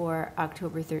 for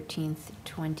October 13th,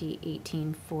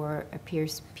 2018, for a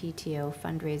Pierce PTO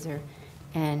fundraiser,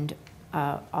 and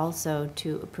also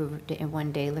to approve a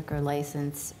one-day liquor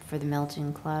license for the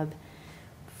Milton Club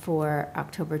for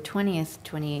October 20th,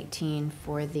 2018,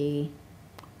 for the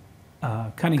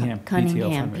Cunningham PTO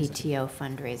Cunningham fundraiser. PTO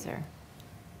fundraiser.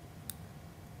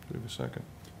 Do we have a second?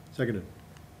 Seconded.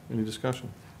 Any discussion?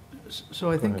 So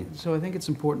I Go ahead. think it's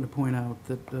important to point out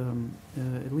that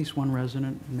at least one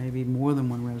resident, maybe more than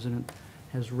one resident,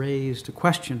 has raised a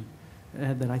question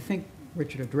that I think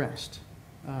Richard addressed,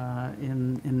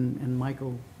 and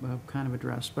Michael kind of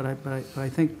addressed. But I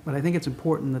think it's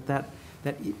important that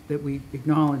we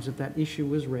acknowledge that issue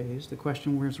was raised. The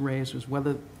question was raised was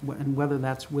whether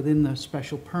that's within the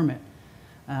special permit.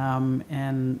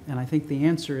 And I think the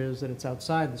answer is that it's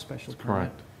outside the special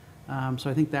permit. Correct. So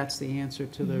I think that's the answer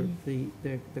to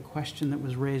the question that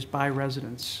was raised by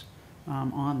residents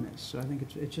on this. So I think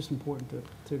it's just important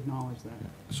to acknowledge that.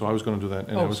 So I was gonna do that,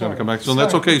 and Oh, I was gonna sorry. come back, so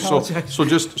that's Sorry, okay, so,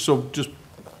 apologize. just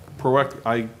correct,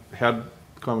 I had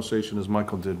a conversation, as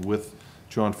Michael did, with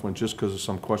John Flint, just because of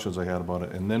some questions I had about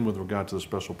it, and then with regard to the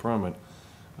special permit,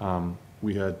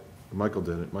 Michael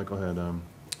did it, Michael had,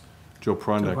 Joe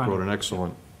Prondak wrote an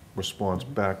excellent response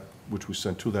back, which we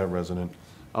sent to that resident,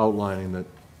 outlining that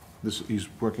he's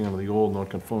working under the old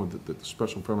non-conforming, that the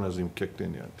special permit hasn't even kicked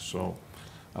in yet, so,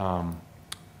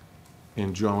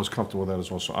 and John was comfortable with that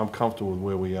as well, so I'm comfortable with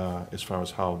where we are as far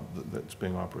as how that's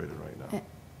being operated right now.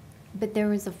 But there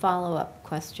was a follow-up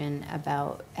question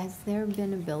about, has there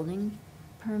been a building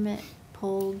permit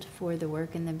pulled for the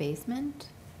work in the basement?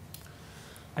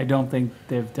 I don't think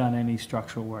they've done any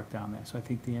structural work down there, so I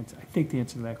think the answer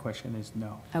to that question is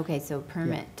no. Okay, so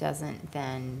permit doesn't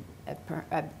then,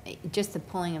 just the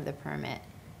pulling of the permit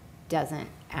doesn't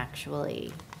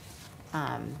actually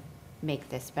make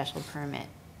the special permit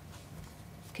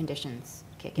conditions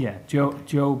kick in? Yeah,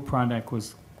 Joe Prondak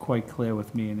was quite clear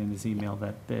with me and in his email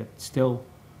that they're still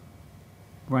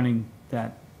running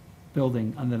that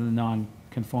building under the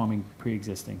non-conforming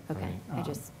pre-existing. Okay, I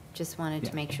just wanted to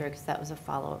yeah. make sure, because that was a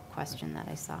follow-up question that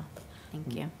I saw.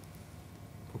 Thank you.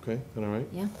 Okay, is that all right?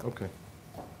 Yeah. Okay.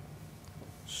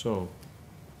 So,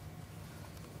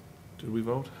 did we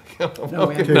vote? No,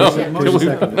 we Okay, haven't. no. Motion Did we-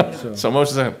 seconded, so- So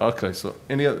motion second, okay, so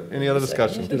any other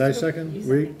discussion? Did I second?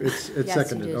 It's Yes, you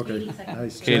seconded, did. okay. Katie seconded.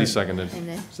 Nice Katie job. seconded. And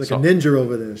then, It's like So- a ninja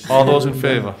over there. All those in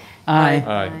favor? Aye.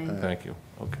 Aye, Aye. thank you,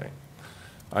 okay.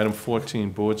 Item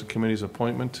 14, boards and committees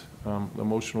appointment. The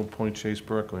motion will appoint Chase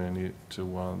Berkeley, I need to,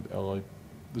 LA,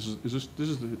 this is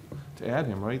to add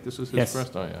him, right? This is his Yes.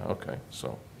 first, oh, yeah, okay,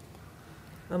 so.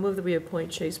 I'll move that we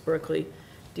appoint Chase Berkeley,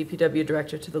 DPW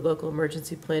Director, to the Local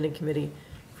Emergency Planning Committee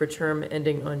for term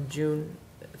ending on June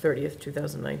 30th,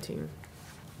 2019.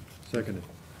 Seconded.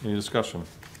 Any discussion?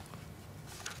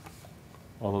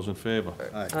 All those in favor?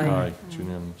 Aye. Aye. It's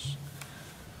unanimous.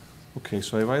 Okay,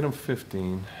 so I have item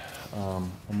 15,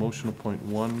 a motion to appoint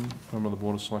one member of the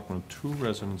Board of Selectmen and two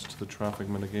residents to the Traffic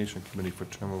Mitigation Committee for a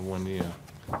term of 1 year.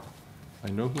 I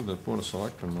know who the Board of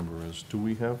Selectmen member is. Do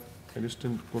we have, I just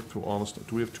didn't look through all the stuff.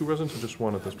 Do we have two residents or just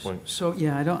one at this point? So,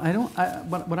 yeah,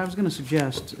 what I was gonna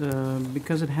suggest,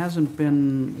 because it hasn't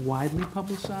been widely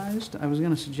publicized, I was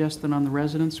gonna suggest that on the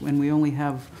residents, when we only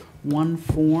have one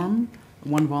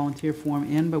volunteer form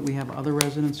in, but we have other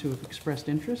residents who have expressed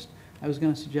interest, I was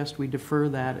gonna suggest we defer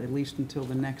that at least until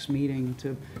the next meeting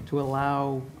to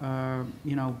allow,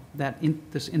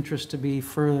 this interest to be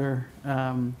further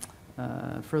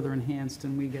enhanced,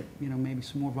 and we get, maybe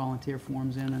some more volunteer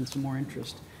forms in and some more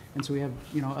interest. And so we have,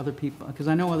 other people, because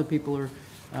I know other people are,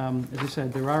 as I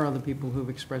said, there are other people who have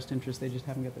expressed interest, they just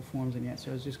haven't got their forms in yet.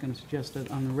 So I was just gonna suggest that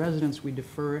on the residents, we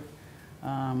defer it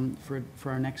for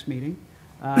our next meeting.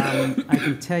 I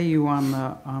can tell you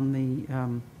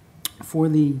for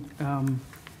the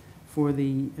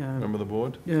Member of the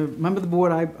board? member of the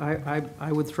board,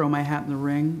 I would throw my hat in the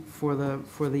ring for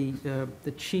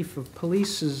the chief of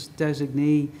police's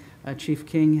designee. Chief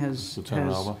King has.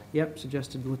 Lieutenant Alba? Yep,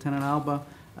 suggested Lieutenant Alba.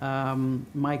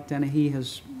 Mike Dennehy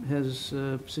has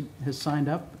signed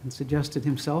up and suggested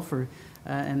himself,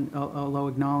 and although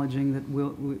acknowledging that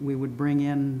we would bring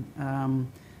in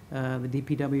the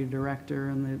DPW director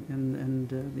and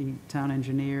the town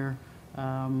engineer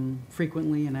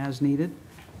frequently and as needed.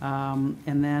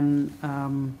 And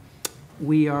then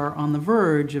we are on the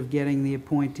verge of getting the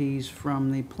appointees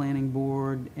from the planning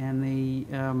board and the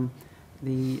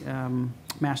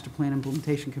master plan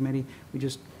implementation committee. We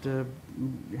just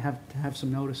have to have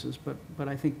some notices, but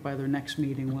I think by their next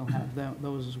meeting we'll have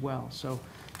those as well. So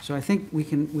I think we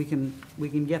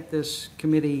can get this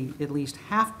committee at least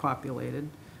half populated,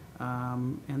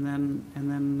 and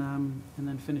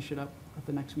then finish it up at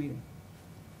the next meeting.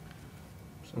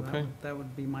 So Okay. that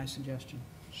would be my suggestion.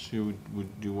 So do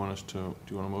you want a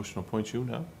motion to appoint you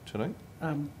now, tonight?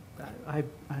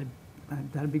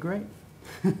 That'd be great.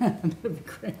 That'd be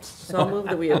great. So I'll move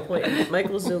that we appoint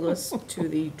Michael Zulus to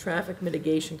the Traffic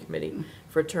Mitigation Committee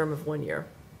for a term of 1 year.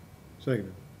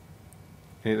 Seconded.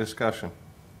 Any discussion?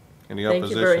 Any Thank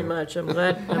opposition? you very much. I'm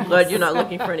glad you're not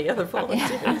looking for any other volunteers.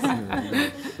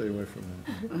 Stay away from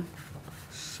that.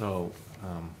 So,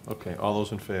 okay, all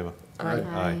those in favor? Aye.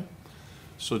 Aye.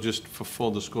 So just for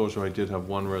full disclosure, I did have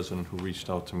one resident who reached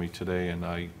out to me today, and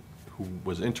who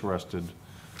was interested,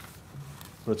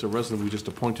 but it's a resident we just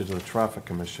appointed to the traffic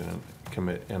commission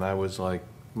and I was like,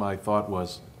 my thought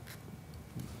was,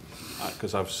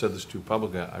 because I've said this to you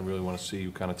publicly, I really want to see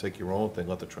you kind of take your own thing,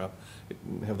 let the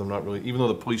have them not really, even though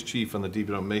the police chief and the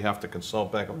DPW may have to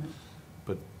consult back,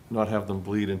 but not have them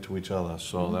bleed into each other.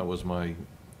 So that was my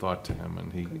thought to him,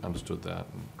 and he understood that.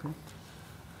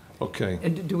 Okay.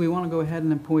 And do we want to go ahead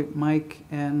and appoint Mike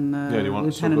and Yeah, do you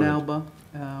want- so Lieutenant go Alba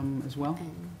as well?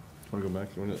 Want to go back?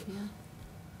 You want to?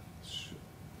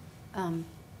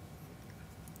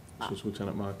 So it's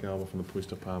Lieutenant Mark Alba from the Police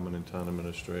Department and Town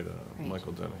Administrator Right.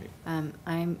 Michael Dennehy.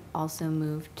 I'm also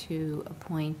moved to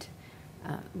appoint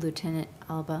Lieutenant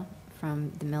Alba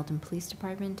from the Milton Police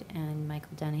Department and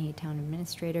Michael Dennehy, Town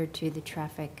Administrator, to the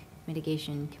Traffic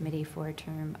Mitigation Committee for a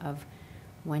term of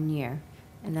 1 year.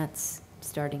 And that's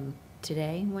starting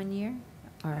today, 1 year?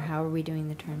 Or how are we doing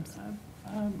the terms?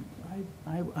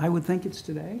 I would think it's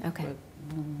today. Okay. but,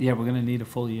 Yeah, we're gonna need a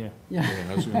full year. Yeah.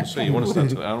 I was going to say, you want to start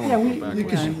today? I don't want to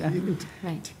go backwards.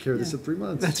 Right. Take care of this in 3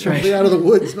 months. That's right. Be out of the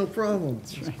woods, no problem.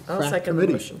 I'll Crack second the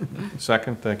committee. motion.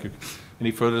 Second, thank you.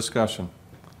 Any further discussion?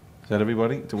 Is that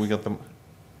everybody? Do we get them?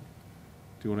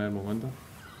 Do you want to add Melinda?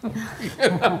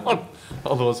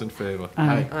 All those in favor?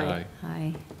 Aye. Aye.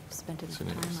 I spent It's some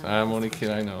unanimous. time on I'm only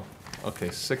kidding, I know.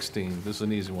 Okay, 16, this is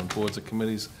an easy one. Boards and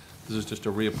committees, this is just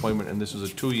a reappointment, and this is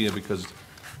a 2-year because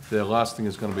the last thing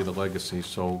is going to be the legacy,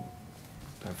 so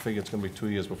I figure it's going to be 2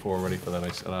 years before we're ready for that.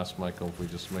 I said, ask Michael if we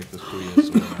just make this 2 years,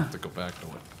 so we don't have to go back to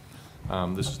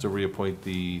it. This is to reappoint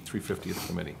the 350th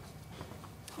committee.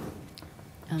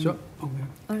 So, Oh,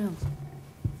 no.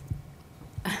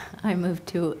 I move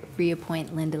to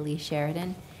reappoint Linda Lee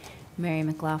Sheridan, Mary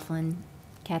McLaughlin,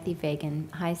 Kathy Fagan,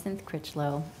 Hyacinth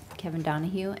Critchlow, Kevin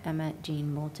Donahue, Emma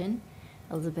Jean Moulton,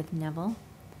 Elizabeth Neville,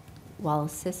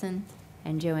 Wallace Sisson,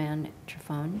 and Joanne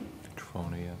Trifone.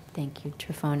 Trifoni, yeah. Thank you,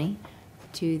 Trifoni,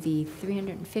 to the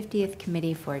 350th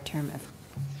committee for a term of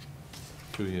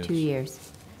 2 years. 2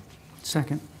 years.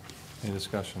 second. Any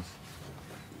discussion?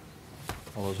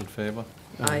 All those in favor?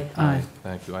 Aye. Aye.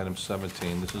 Thank you. Item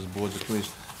 17, this is boards and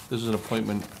committees. This is an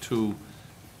appointment to,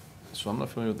 so I'm not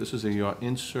familiar with, this is your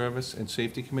in-service and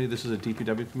safety committee? This is a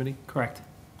DPW committee? Correct.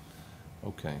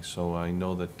 Okay, so I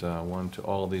know that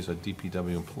all of these are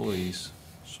DPW employees,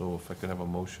 so if I could have a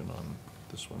motion on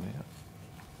this one here.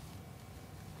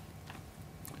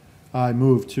 I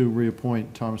move to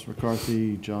reappoint Thomas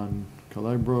McCarthy, John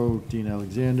Calabro, Dean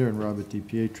Alexander, and Robert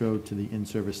DiPietro to the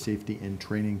In-Service Safety and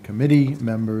Training Committee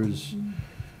members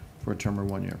for a term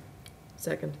of 1 year.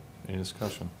 Second. Any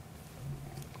discussion?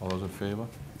 All those in favor?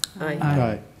 Aye.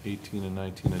 Aye. 18 and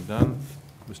 19 are done.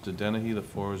 Mr. Dennehy, the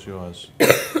floor is yours.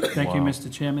 Thank you, Wow.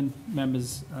 Mr. Chairman,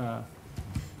 members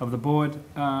of the board.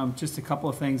 Just a couple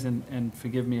of things, and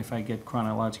forgive me if I get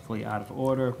chronologically out of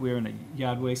order. We're in a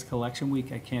yard waste collection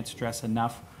week. I can't stress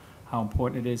enough how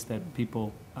important it is that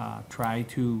people try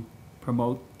to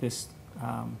promote this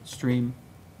stream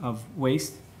of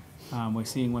waste. We're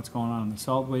seeing what's going on in the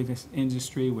solid waste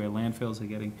industry, where landfills are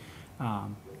getting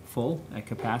full at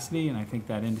capacity, and I think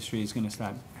that industry is going to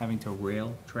start having to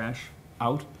rail trash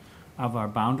out of our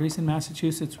boundaries in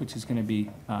Massachusetts, which is going to be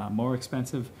more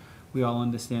expensive. We all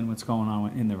understand what's going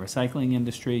on in the recycling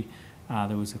industry.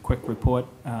 There was a quick report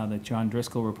that John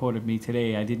Driscoll reported me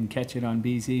today. I didn't catch it on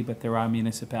BZ, but there are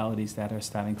municipalities that are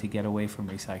starting to get away from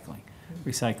recycling.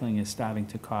 Recycling is starting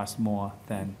to cost more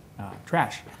than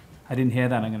trash. I didn't hear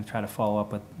that. I'm going to try to follow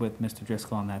up with Mr.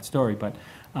 Driscoll on that story. But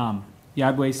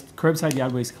yard waste, curbside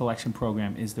yard waste collection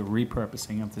program is the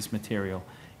repurposing of this material.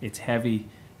 It's heavy.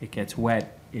 It gets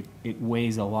wet, it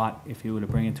weighs a lot. If you were to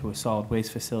bring it to a solid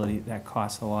waste facility, that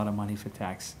costs a lot of money for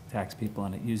tax people,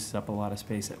 and it uses up a lot of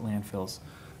space at landfills.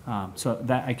 So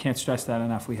that, I can't stress that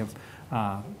enough. We have,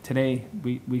 today,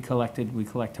 we collect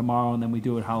tomorrow, and then we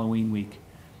do it Halloween week.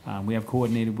 We have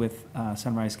coordinated with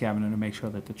Sunrise Scavenger to make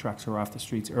sure that the trucks are off the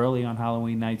streets early on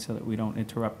Halloween night so that we don't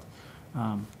interrupt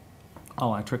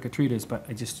all our trick-or-treaters. But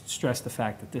I just stress the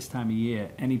fact that this time of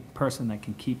year, any person that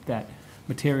can keep that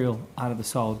material out of the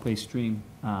solid waste stream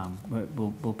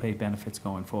will pay benefits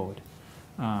going forward.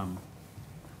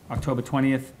 October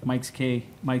 20th, Mike's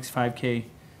 5K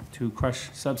to crush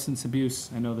substance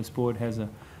abuse. I know this board has a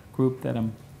group that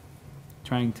I'm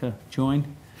trying to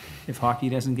join if hockey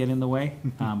doesn't get in the way,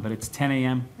 but it's 10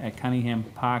 a.m. at Cunningham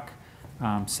Park.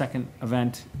 Second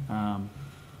event,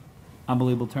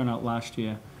 unbelievable turnout last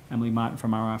year. Emily Martin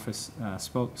from our office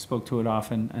spoke to it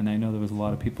often, and I know there was a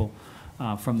lot of people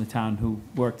from the town who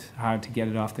worked hard to get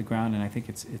it off the ground, and I think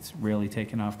it's really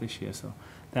taken off this year. So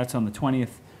that's on the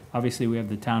 20th. Obviously, we have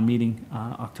the town meeting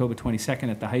October 22nd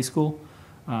at the high school,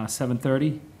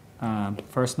 7:30.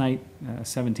 First night,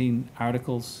 17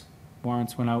 articles,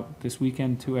 warrants went out this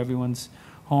weekend to everyone's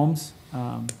homes.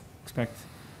 Expect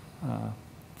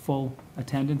full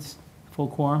attendance, full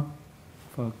quorum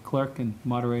for clerk and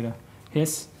moderator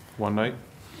Hiss. One night?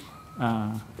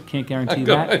 Can't guarantee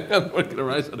that. I'm looking to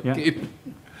rise on the gate.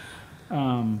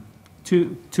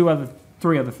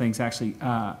 Three other things, actually.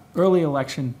 Early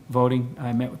election voting,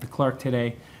 I met with the clerk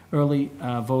today. Early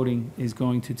voting is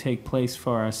going to take place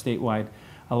for our statewide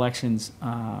elections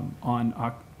on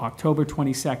October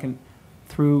 22nd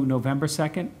through November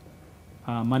 2nd,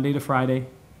 Monday to Friday.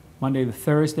 Monday to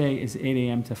Thursday is 8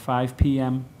 a.m. to 5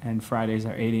 p.m., and Fridays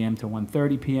are 8 a.m. to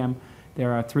 1:30 p.m.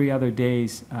 There are 3 other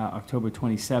days, October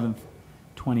 27th,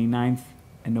 29th,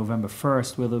 and November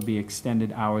 1st, where there'll be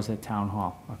extended hours at Town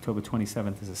Hall. October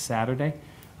 27th is a Saturday.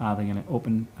 They're going to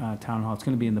open Town Hall. It's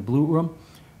going to be in the Blue Room.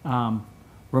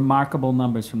 Remarkable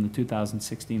numbers from the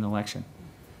 2016 election.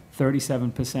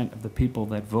 37% of the people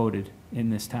that voted in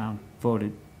this town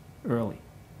voted early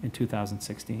in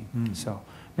 2016. So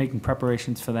making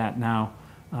preparations for that now.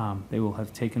 They will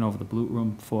have taken over the Blue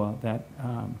Room for that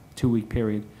 2-week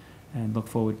period, and look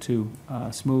forward to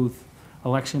a smooth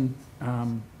election,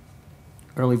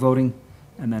 early voting,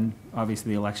 and then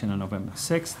obviously the election on November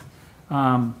 6th.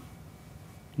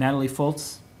 Natalie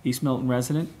Foltz, East Milton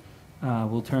resident,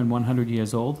 will turn 100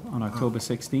 years old on October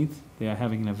 16th. They are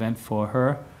having an event for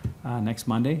her next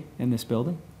Monday in this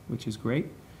building, which is great.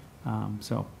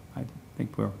 So I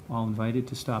think we're all invited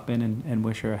to stop in and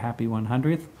wish her a happy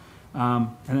 100th.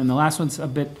 And then the last one's a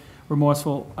bit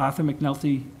remorseful. Arthur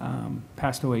McNulty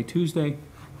passed away Tuesday,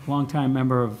 longtime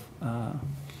member of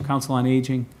Council on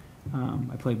Aging.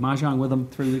 I played mahjong with him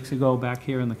 3 weeks ago back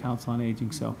here in the Council on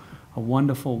Aging, so a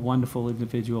wonderful, wonderful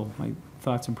individual. My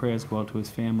thoughts and prayers go out to his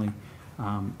family,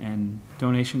 and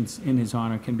donations in his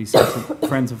honor can be sent to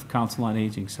Friends of Council on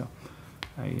Aging, so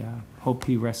I hope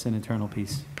he rests in eternal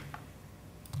peace.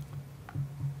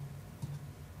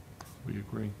 We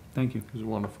agree. Thank you. He's a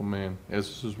wonderful man, as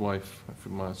is his wife. I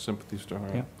feel my sympathies to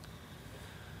her.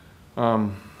 Yeah.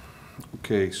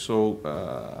 Okay, so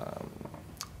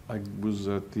I was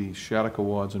at the Shattuck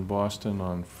Awards in Boston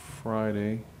on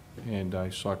Friday, and I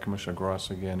saw Commissioner Gross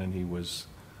again, and he was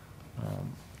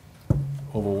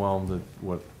overwhelmed at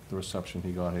what the reception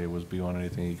he got here was beyond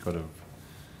anything he could have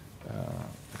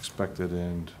expected.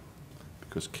 And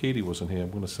because Katie wasn't here, I'm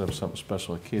going to set up something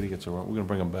special. If Katie gets around, we're going to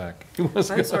bring him back.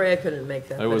 I'm sorry I couldn't make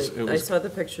that, I saw the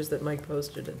pictures that Mike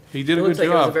posted, and he did a it good looks like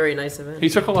it was a job. very nice event. He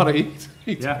took a lot of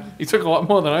Yeah. he took a lot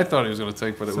more than I thought he was going to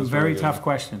take, but it Some was very good. tough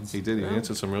questions. He did. He Yeah.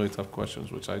 answered some really tough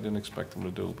questions, which I didn't expect him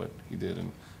to do, but he did,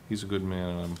 and he's a good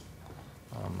man, and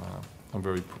I'm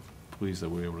very pleased that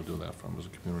we were able to do that for him as a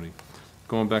community.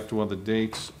 Going back to other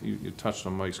dates, you touched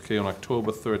on Mike's K. On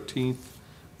October 13th,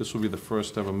 this will be the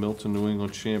first ever Milton New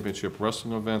England Championship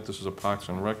Wrestling event. This is a Parks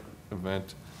and Rec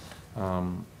event.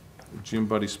 Gym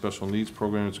Buddy Special Needs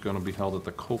Program is going to be held at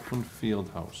the Copeland Field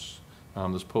House.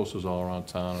 There's posters all around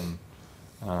town,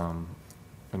 and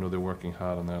I know they're working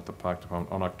hard on that at the Park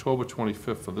Department. On October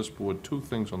 25th, for this board, 2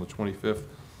 things on the 25th.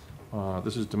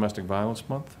 This is Domestic Violence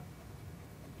Month.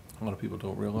 A lot of people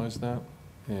don't realize that,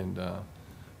 and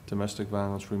domestic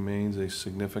violence remains a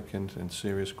significant and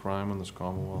serious crime in this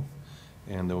Commonwealth,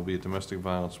 and there will be a domestic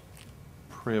violence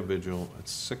prayer vigil at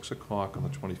 6 o'clock on the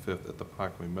 25th at the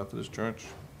Parkway Methodist Church.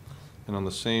 And on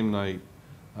the same night,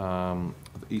 the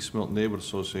East Milton Neighborhood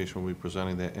Association will be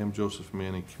presenting their M. Joseph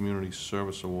Manning Community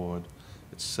Service Award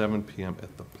at 7 p.m.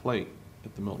 at the Plate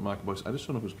at the Milton Marketplace. I just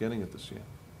don't know who's getting it this year.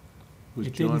 It was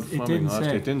John Fleming last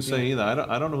year. It didn't say either.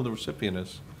 I don't know who the recipient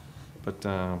is, but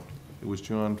it was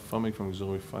John Fleming from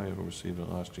Auxiliary Fire who received it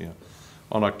last year.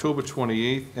 On October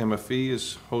 28th, MFE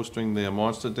is hosting their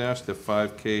Monster Dash, their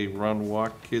 5K Run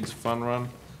Walk Kids Fun Run,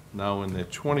 now in their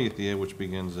 20th year, which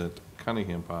begins at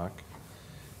Cunningham Park.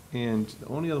 And the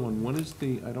only other one, when is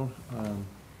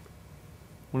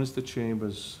the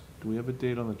Chambers? Do we have a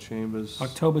date on the Chambers?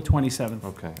 October 27th.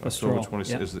 Okay, A October stroll,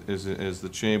 27th is the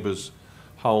Chambers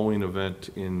Halloween event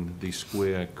in the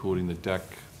square, including the deck,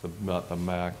 the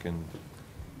MAC, and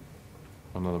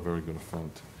another very good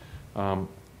event.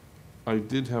 I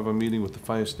did have a meeting with the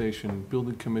Fire Station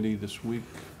Building Committee this week.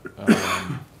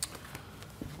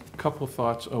 Couple of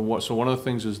thoughts. So one of the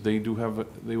things is they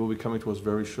will be coming to us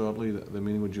very shortly. They're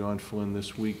meeting with John Flynn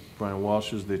this week. Brian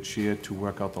Walsh is their chair to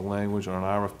work out the language on an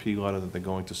RFP letter that they're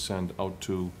going to send out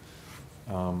to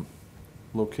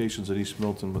locations at East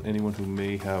Milton, but anyone who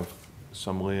may have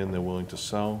some land they're willing to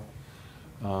sell.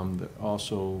 They're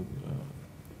also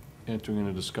entering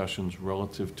into discussions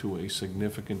relative to a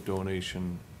significant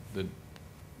donation that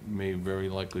may very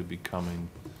likely be coming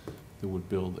that would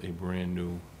build a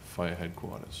brand-new fire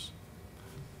headquarters.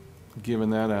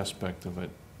 Given that aspect of it,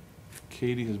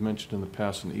 Katie has mentioned in the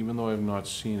past, and even though I have not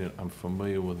seen it, I'm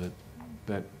familiar with it,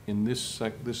 that in this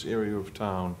area of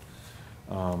town,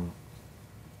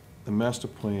 the master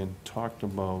plan talked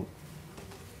about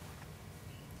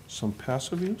some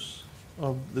passive use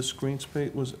of this green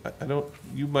space. I don't,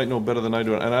 you might know better than I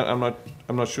do, and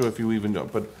I'm not sure if you even know,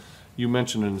 but you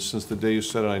mentioned it, and since the day you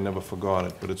said it, I never forgot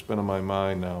it, but it's been on my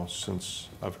mind now since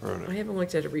I've heard I it. haven't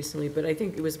looked at it recently, but I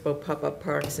think it was about pop-up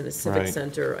parks and a civic Right.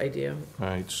 center idea.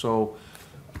 Right, so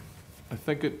I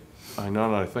think it, I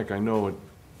know it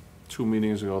 2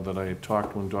 meetings ago that I had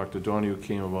talked when Dr. Donahue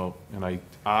came about, and I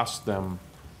asked them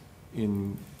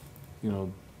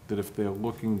that if they're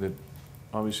looking that,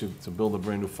 obviously to build a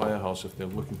brand new firehouse, if they're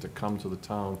looking to come to the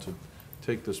town to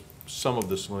take some of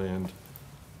this land,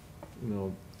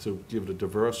 to give it a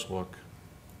diverse look,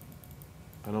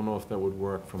 I don't know if that would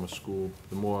work from a school.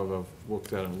 The more I've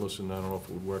looked at it and listened, I don't know if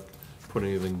it would work, put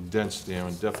anything dense there,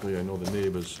 and definitely I know the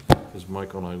neighbors, as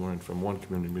Michael and I learned from one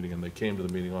community meeting, and they came to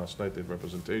the meeting last night, they had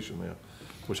representation there,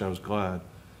 which I was glad.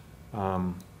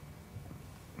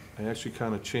 I actually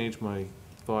kind of changed my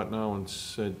thought now and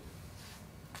said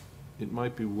it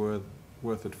might be worth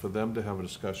it for them to have a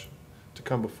discussion, to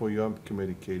come before your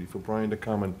committee, Katie, for Brian to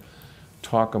come and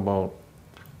talk about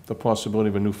the possibility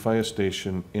of a new fire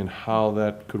station and how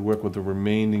that could work with the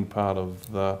remaining part of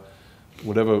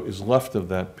whatever is left of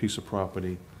that piece of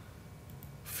property,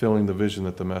 filling the vision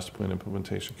that the Master Plan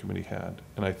Implementation Committee had.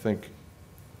 And I think,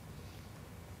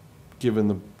 given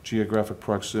the geographic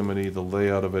proximity, the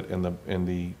layout of it, and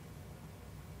the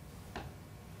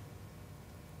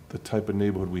type of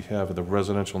neighborhood we have, the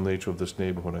residential nature of this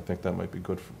neighborhood, I think that might be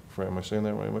good for, am I saying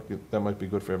that right? That might be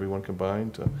good for everyone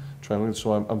combined to try and,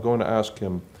 so I'm going to ask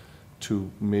him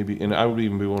to maybe, and I would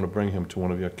even be willing to bring him to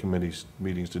one of your committee's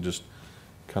meetings to just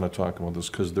kind of talk about this,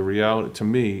 because the reality, to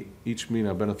me, each meeting,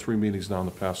 I've been to 3 meetings now in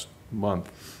the past month,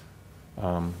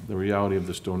 the reality of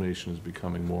this donation is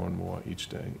becoming more and more each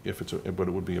day, but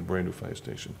it would be a brand new fire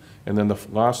station. And then the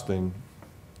last thing,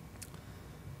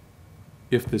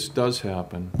 if this does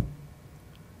happen,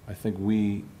 I think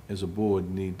we, as a board,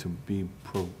 need to be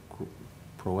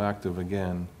proactive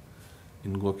again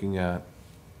in looking at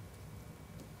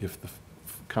if the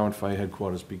current fire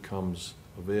headquarters becomes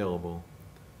available,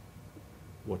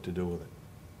 what to do with it.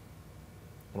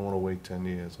 I don't want to wait 10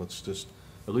 years. Let's just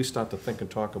at least start to think and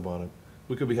talk about it.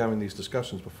 We could be having these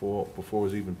discussions before it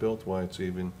was even built, why it's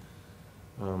even,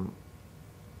 and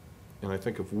I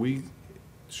think if we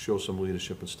show some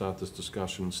leadership and start this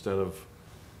discussion instead of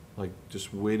like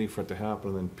just waiting for it to happen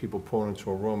and then people pour into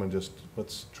a room and just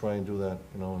let's try and do that,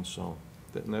 and so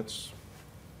and that's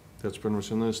pretty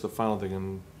much, and this is the final thing,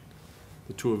 and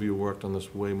the two of you worked on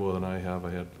this way more than I have. I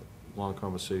had a long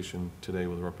conversation today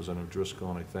with Representative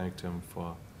Driscoll, and I thanked him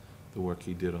for the work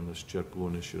he did on this JetBlue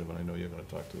initiative, and I know you're going to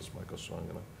talk to this, Michael, so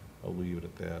I'll leave it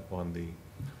at that, on the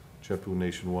JetBlue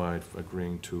Nationwide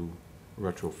agreeing to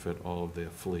retrofit all of their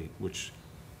fleet, which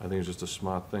I think is just a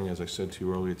smart thing, as I said to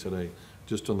you earlier today,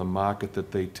 just on the market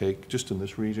that they take, just in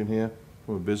this region here,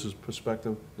 from a business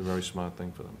perspective, a very smart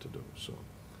thing for them to do. So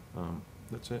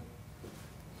that's it.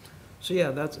 So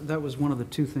yeah, that was one of the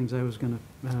 2 things I was going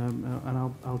to,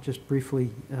 and I'll just briefly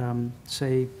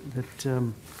say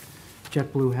that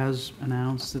JetBlue has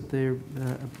announced that they're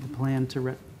plan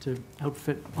to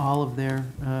outfit all of their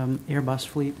Airbus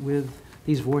fleet with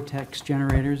these vortex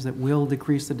generators that will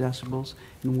decrease the decibels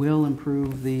and will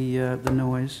improve the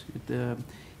noise.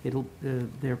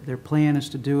 Their plan is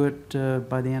to do it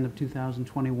by the end of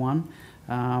 2021.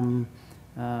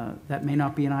 That may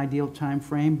not be an ideal time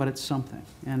frame, but it's something,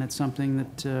 and it's something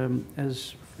that,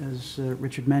 as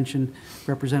Richard mentioned,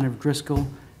 Representative Driscoll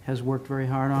has worked very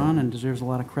hard on and deserves a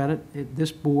lot of credit.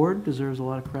 This board deserves a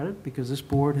lot of credit because this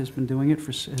board has been doing it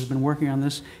has been working on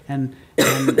this and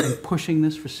pushing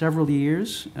this for several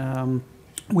years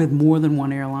with more than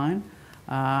one airline.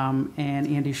 And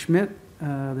Andy Schmidt,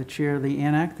 the chair of the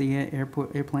ANAC, the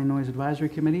Airplane Noise Advisory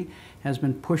Committee, has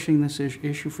been pushing this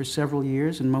issue for several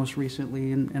years, and most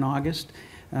recently in August,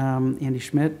 Andy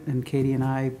Schmidt and Katie and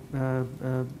I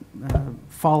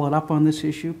followed up on this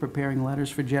issue, preparing letters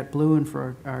for JetBlue and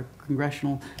for our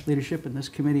congressional leadership, and this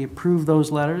committee approved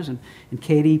those letters, and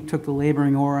Katie took the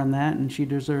laboring oar on that, and she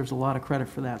deserves a lot of credit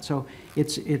for that. So I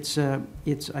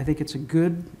think it's a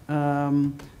good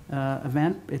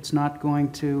event. It's not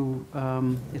going to,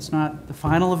 it's not the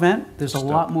final event. There's a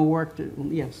lot more work to,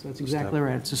 yes, that's exactly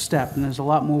right. It's a step, and there's a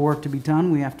lot more work to be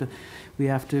done. We have to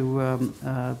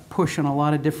push on a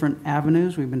lot of different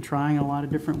avenues. We've been trying in a lot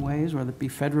of different ways, whether it be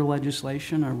federal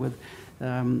legislation or with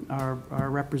our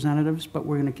representatives, but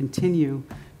we're going to continue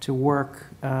to work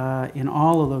in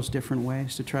all of those different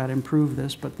ways to try to improve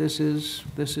this, but this is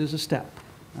a step,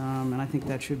 and I think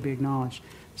that should be acknowledged.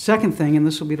 Second thing, and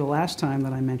this will be the last time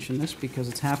that I mention this because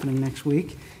it's happening next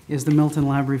week, is the Milton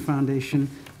Library Foundation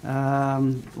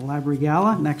Library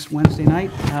Gala next Wednesday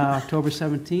night, October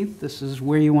 17th. This is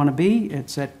where you want to be.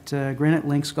 It's at Granite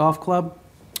Links Golf Club.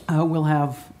 We'll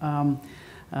have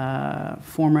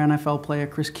former NFL player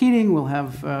Chris Keating. We'll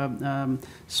have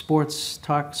sports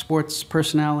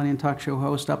personality and talk show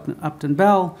host Upton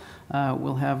Bell.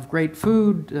 We'll have great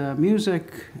food,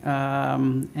 music,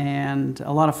 and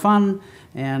a lot of fun.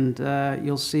 And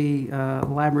you'll see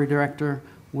library director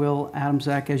Will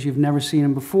Adamczak as you've never seen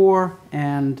him before.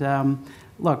 And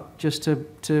look, just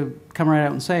to come right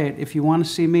out and say it, if you want to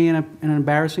see me in an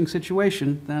embarrassing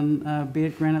situation, then be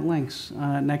at Granite Links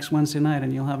next Wednesday night,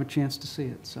 and you'll have a chance to see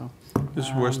it. So This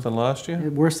is worse than last year?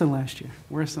 Worse than last year.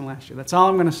 Worse than last year. That's all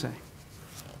I'm going to say.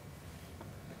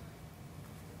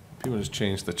 People just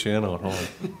changed the channel at home.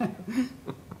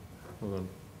 Hold on.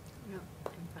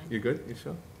 You good? You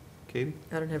sure? Katie?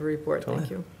 I don't have a report, thank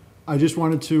you. I just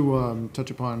wanted to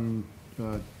touch upon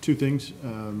two things.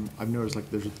 I've noticed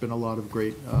like there's been a lot of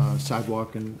great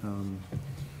sidewalk and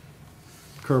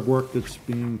curb work that's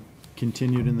being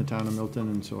continued in the town of Milton,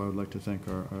 and so I would like to thank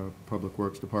our Public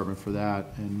Works Department for that.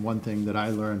 And one thing that I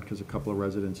learned, because a couple of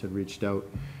residents had reached out,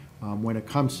 when it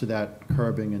comes to that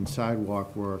curbing and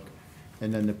sidewalk work,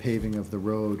 and then the paving of the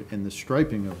road and the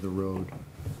striping of the road,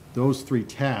 those three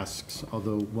tasks,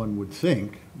 although one would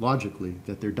think, logically,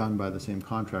 that they're done by the same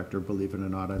contractor, believe it or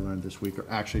not, I learned this week, are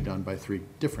actually done by three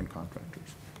different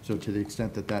contractors. So to the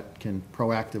extent that that can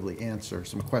proactively answer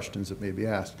some questions that may be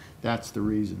asked, that's the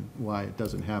reason why it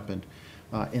doesn't happen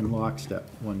in lockstep,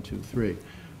 1, 2, 3.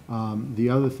 The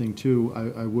other thing, too,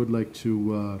 I would like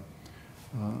to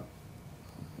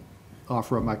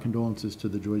offer up my condolences to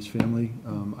the Joyce family.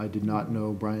 I did not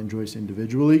know Brian Joyce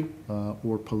individually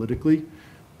or politically,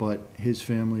 but his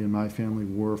family and my family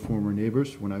were former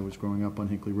neighbors when I was growing up on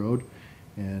Hinckley Road,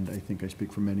 and I think I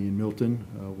speak for many in Milton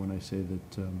when I say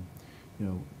that you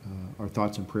know, our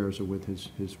thoughts and prayers are with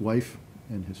his wife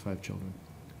and his 5 children.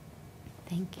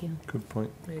 Thank you. Good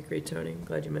point. I agree, Tony. I'm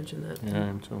glad you mentioned that. Yeah, I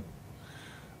am too.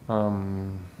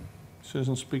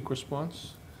 Citizen speak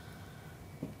response?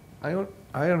 I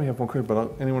only have one question,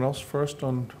 but anyone else first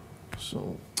on,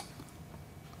 so.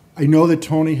 I know that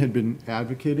Tony had been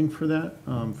advocating for that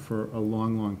for a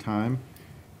long, long time,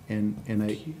 and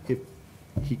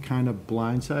he kind of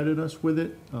blindsided us with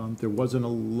it. There wasn't a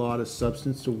lot of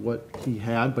substance to what he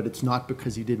had, but it's not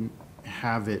because he didn't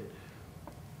have it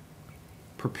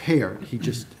prepared. He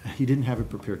didn't have it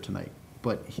prepared tonight.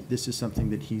 But this is something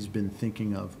that he's been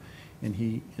thinking of, and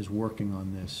he is working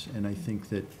on this. And I think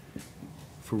that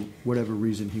for whatever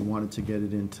reason, he wanted to get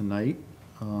it in tonight.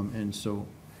 And so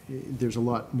there's a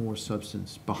lot more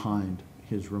substance behind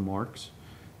his remarks.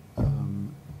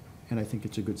 And I think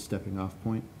it's a good stepping off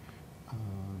point.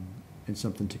 And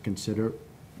something to consider.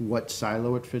 What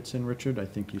silo it fits in, Richard, I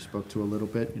think you spoke to a little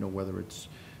bit, you know, whether it's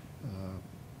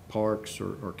parks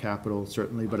or capital,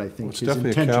 certainly, but I think his intention.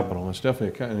 It's definitely a capital, it's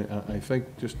definitely I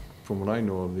think just from what I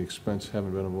know of the expense,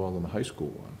 having been involved in the high school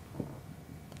one,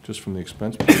 just from the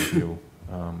expense point of view,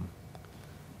 I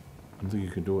don't think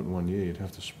you could do it in 1 year. You'd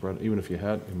have to spread, even if you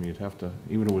had, I mean, you'd have to,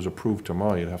 even if it was approved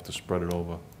tomorrow, you'd have to spread it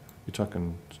over. You're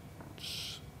talking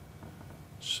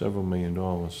several $1 million.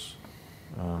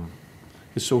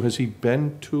 So has he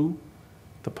been to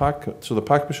the park? So the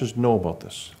park commissioners know about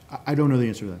this? I don't know the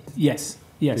answer to that. Yes,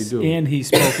 yes. They do. And he's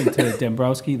spoken to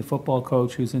Dombrowski, the football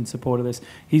coach, who's in support of this.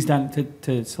 He's done,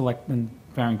 to Selectman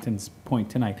Farrington's point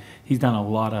tonight, he's done a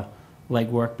lot of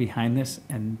legwork behind this,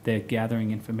 and they're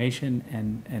gathering information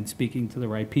and speaking to the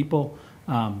right people.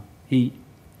 He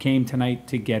came tonight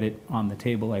to get it on the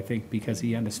table, I think, because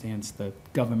he understands the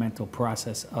governmental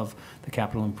process of the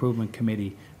Capital Improvement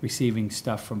Committee receiving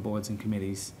stuff from boards and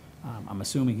committees. I'm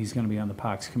assuming he's going to be on the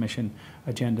Parks Commission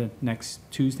agenda next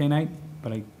Tuesday night,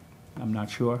 but I'm not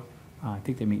sure. I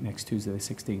think they meet next Tuesday, the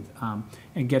 16th,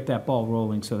 and get that ball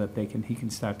rolling so that he can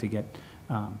start to get,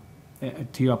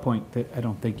 to your point, that I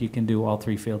don't think you can do all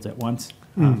 3 fields at once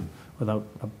without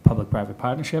a public-private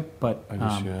partnership, but I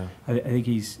think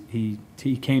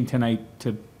he came tonight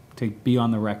to be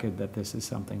on the record that this is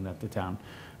something that the town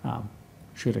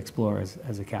should explore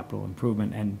as a capital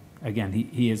improvement. And again,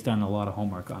 he has done a lot of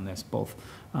homework on this, both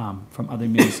from other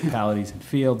municipalities and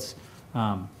fields.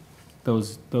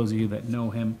 Those of you that know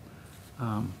him.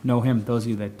 Those of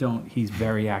you that don't, he's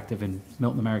very active in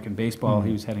Milton American baseball.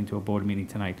 He was heading to a board meeting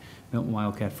tonight. Milton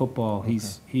Wildcat football,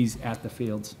 he's at the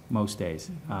fields most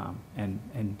days,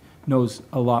 and knows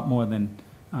a lot more than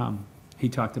he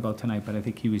talked about tonight, but I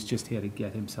think he was just here to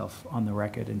get himself on the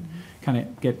record and kind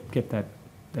of get that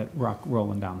rock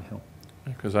rolling down the hill.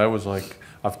 Because I was like,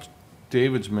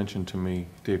 David's mentioned to me,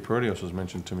 Dave Perdios has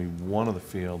mentioned to me one of the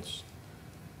fields.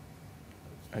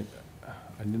 I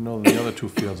didn't know the other two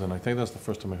fields, and I think that's the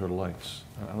first time I heard of lights.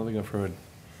 I don't think I've heard,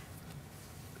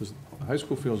 because the high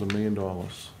school field's $1 million,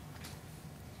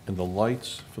 and the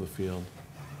lights for the field,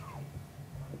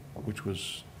 which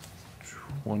was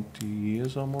 20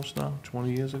 years almost now,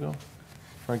 20 years ago,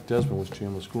 Frank Desmond was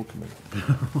chairman of the school committee. It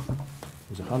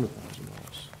was $100,000.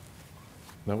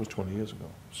 That was 20 years ago.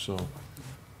 So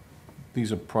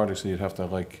these are projects that you'd have to,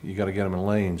 like, you gotta get them in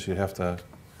lanes, you'd have to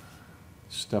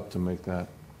step to make that.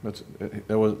 I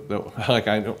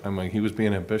mean, he was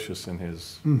being ambitious in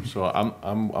his, so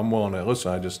I'm willing to,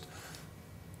 listen,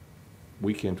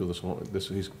 we can't do this,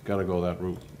 he's gotta go that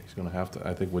route. He's gonna have to,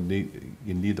 I think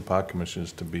you need the park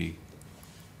commissioners to be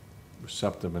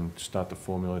receptive and start to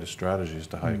formulate a strategy as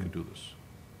to how you could do this.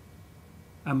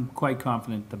 I'm quite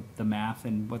confident the math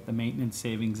and what the maintenance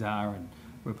savings are and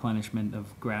replenishment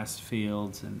of grass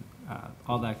fields and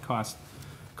all that cost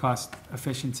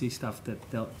efficiency stuff that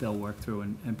they'll work through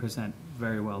and present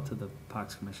very well to the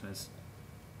Parks Commissioners.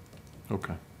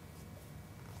 Okay.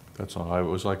 That's all. I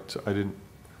was like, I didn't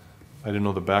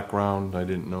know the background. I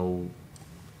didn't know.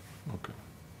 Okay.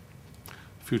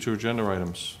 Future agenda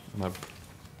items, and I've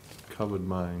covered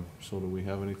mine. So do we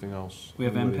have anything else? We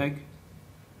have MPEG.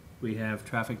 We have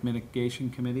Traffic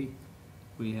Mitigation Committee.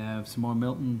 We have some more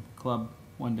Milton Club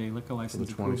one-day liquor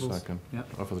license approvals. For the 22nd. Yep.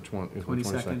 Oh, for the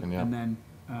 22nd, yeah. and then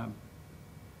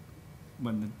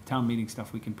when the town meeting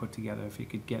stuff we can put together, if you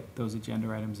could get those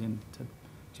agenda items in to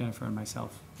Jennifer and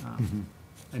myself.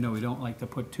 I know we don't like to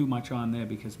put too much on there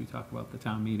because we talk about the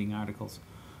town meeting articles,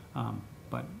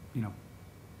 but, you know,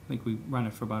 I think we run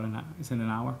it for about an hour. Is it an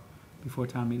hour before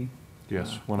town meeting?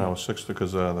 Yes, 1 hour 6,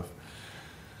 because the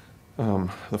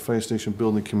Fire Station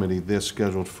Building Committee, they're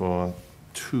scheduled for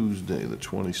Tuesday, the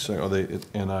 22nd,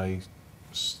 and I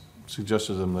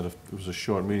suggested to them that if it was a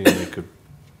short meeting, they could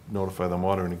notify the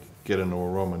moderator and get into a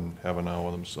room and have an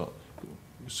hour themselves,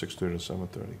 6:30 to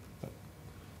 7:30.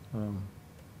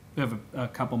 We have a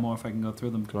couple more, if I can go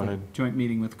through them. Go ahead. Joint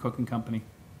meeting with Cook and Company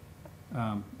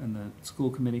and the school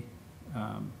committee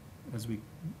as we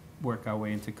work our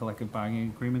way into collective bargaining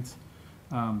agreements.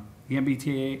 The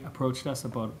MBTA approached us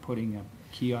about putting a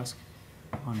kiosk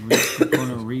on the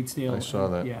corner of Reedsdale. I saw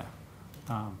that. Yeah.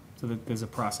 So that there's a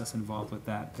process involved with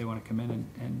that. They want to come in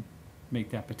and make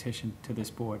that petition to this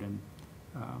board and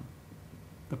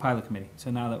the pilot committee.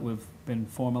 So now that we've been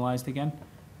formalized again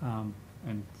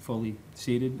and fully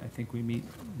seated, I think we meet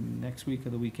next week or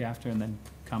the week after and then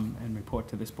come and report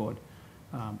to this board.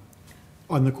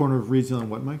 On the corner of Reedsdale and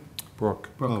what, Mike? Brook.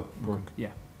 Oh, Brook.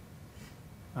 Yeah.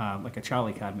 Like a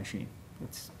Charlie card machine.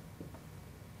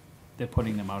 They're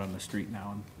putting them out on the street now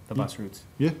on the bus routes.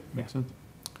 Yeah, makes sense.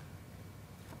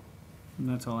 And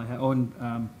that's all I have. Oh,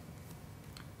 and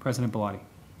President Bellotti.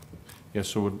 Yeah,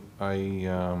 so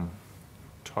I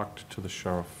talked to the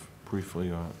sheriff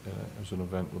briefly as an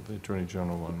event with the Attorney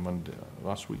General on Monday,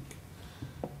 last week.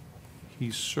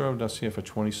 He's served us here for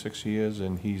 26 years,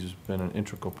 and he's been an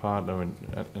integral partner, and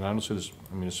I don't say this,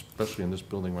 I mean, especially in this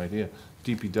building right here.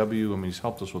 DPW, I mean, he's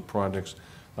helped us with projects.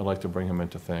 I'd like to bring him in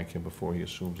to thank him before he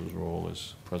assumes his role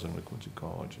as president of Quincy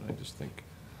College, and I just think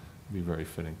it'd be a very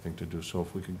fitting thing to do. So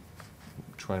if we could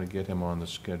try to get him on the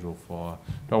schedule for,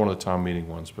 not one of the town meeting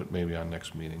ones, but maybe our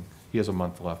next meeting. He has a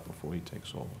month left before he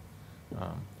takes over.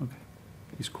 Okay.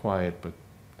 He's quiet, but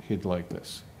he'd like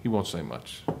this. He won't say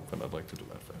much, but I'd like to do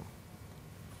that for him.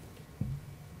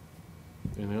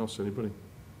 Anything else, anybody?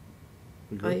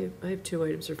 We good? I have two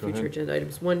items for Go future ahead. agenda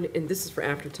items. One, and this is for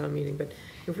after town meeting, but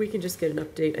if we can just get an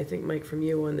update, I think, Mike, from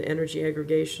you on the energy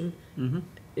aggregation, and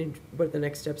what the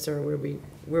next steps are, where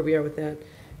we are with that.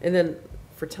 And then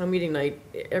for town meeting night,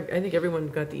 I think everyone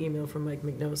got the email from Mike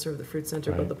McNoser of the Fruit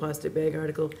Center about Right. the plastic bag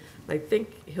article. I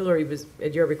think Hillary was,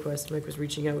 at your request, Mike was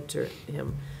reaching out to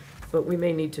him, but we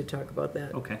may need to talk about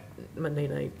that. Okay. Monday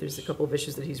night. There's a couple of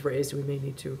issues that he's raised, we may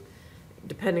need to,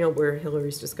 depending on where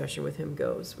Hillary's discussion with him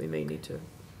goes, we may need to.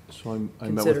 So I met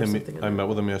Consider with something him, on I that. met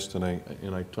with him yesterday,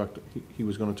 and I talked, he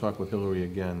was gonna talk with Hillary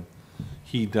again.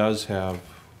 He does have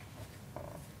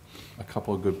a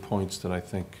couple of good points that I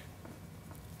think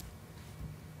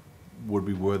would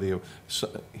be worthy of,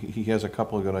 he has a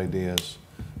couple of good ideas.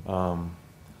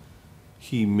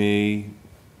 He may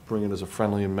bring it as a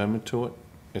friendly amendment to it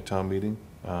at town meeting.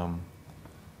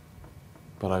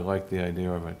 But I like the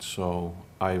idea of it, so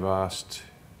I've asked,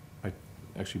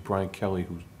 actually Brian Kelly,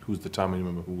 who's the town meeting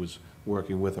member who was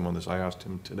working with him on this, I asked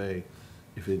him today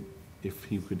if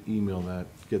he could email that,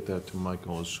 get that to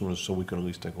Michael as soon as, so we could at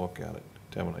least take a look at it,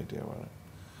 to have an idea on it.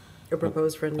 A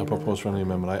proposed friendly A amendment. proposed friendly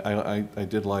amendment. I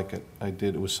did like it. I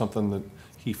did. It was something that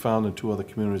he found in 2 other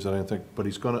communities that I didn't think, but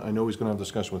I know he's gonna have a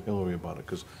discussion with Hillary about it,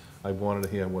 because I wanted to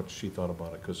hear what she thought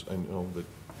about it, because I know that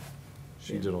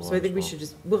she did a lot. So I think we as well. should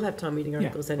just, we'll have town meeting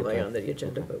articles anyway okay. on the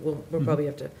agenda, but we'll probably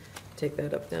have to take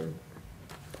that up then.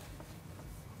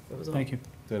 That was all. Thank you.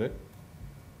 Is that it?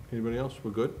 Anybody else?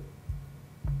 We're good?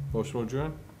 Motion to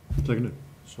adjourn? Seconded.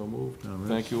 So moved. All right.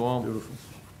 Thank you all. Beautiful.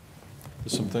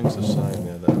 There's some things to sign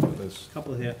there, there's.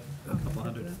 Couple here, a couple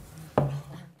hundred.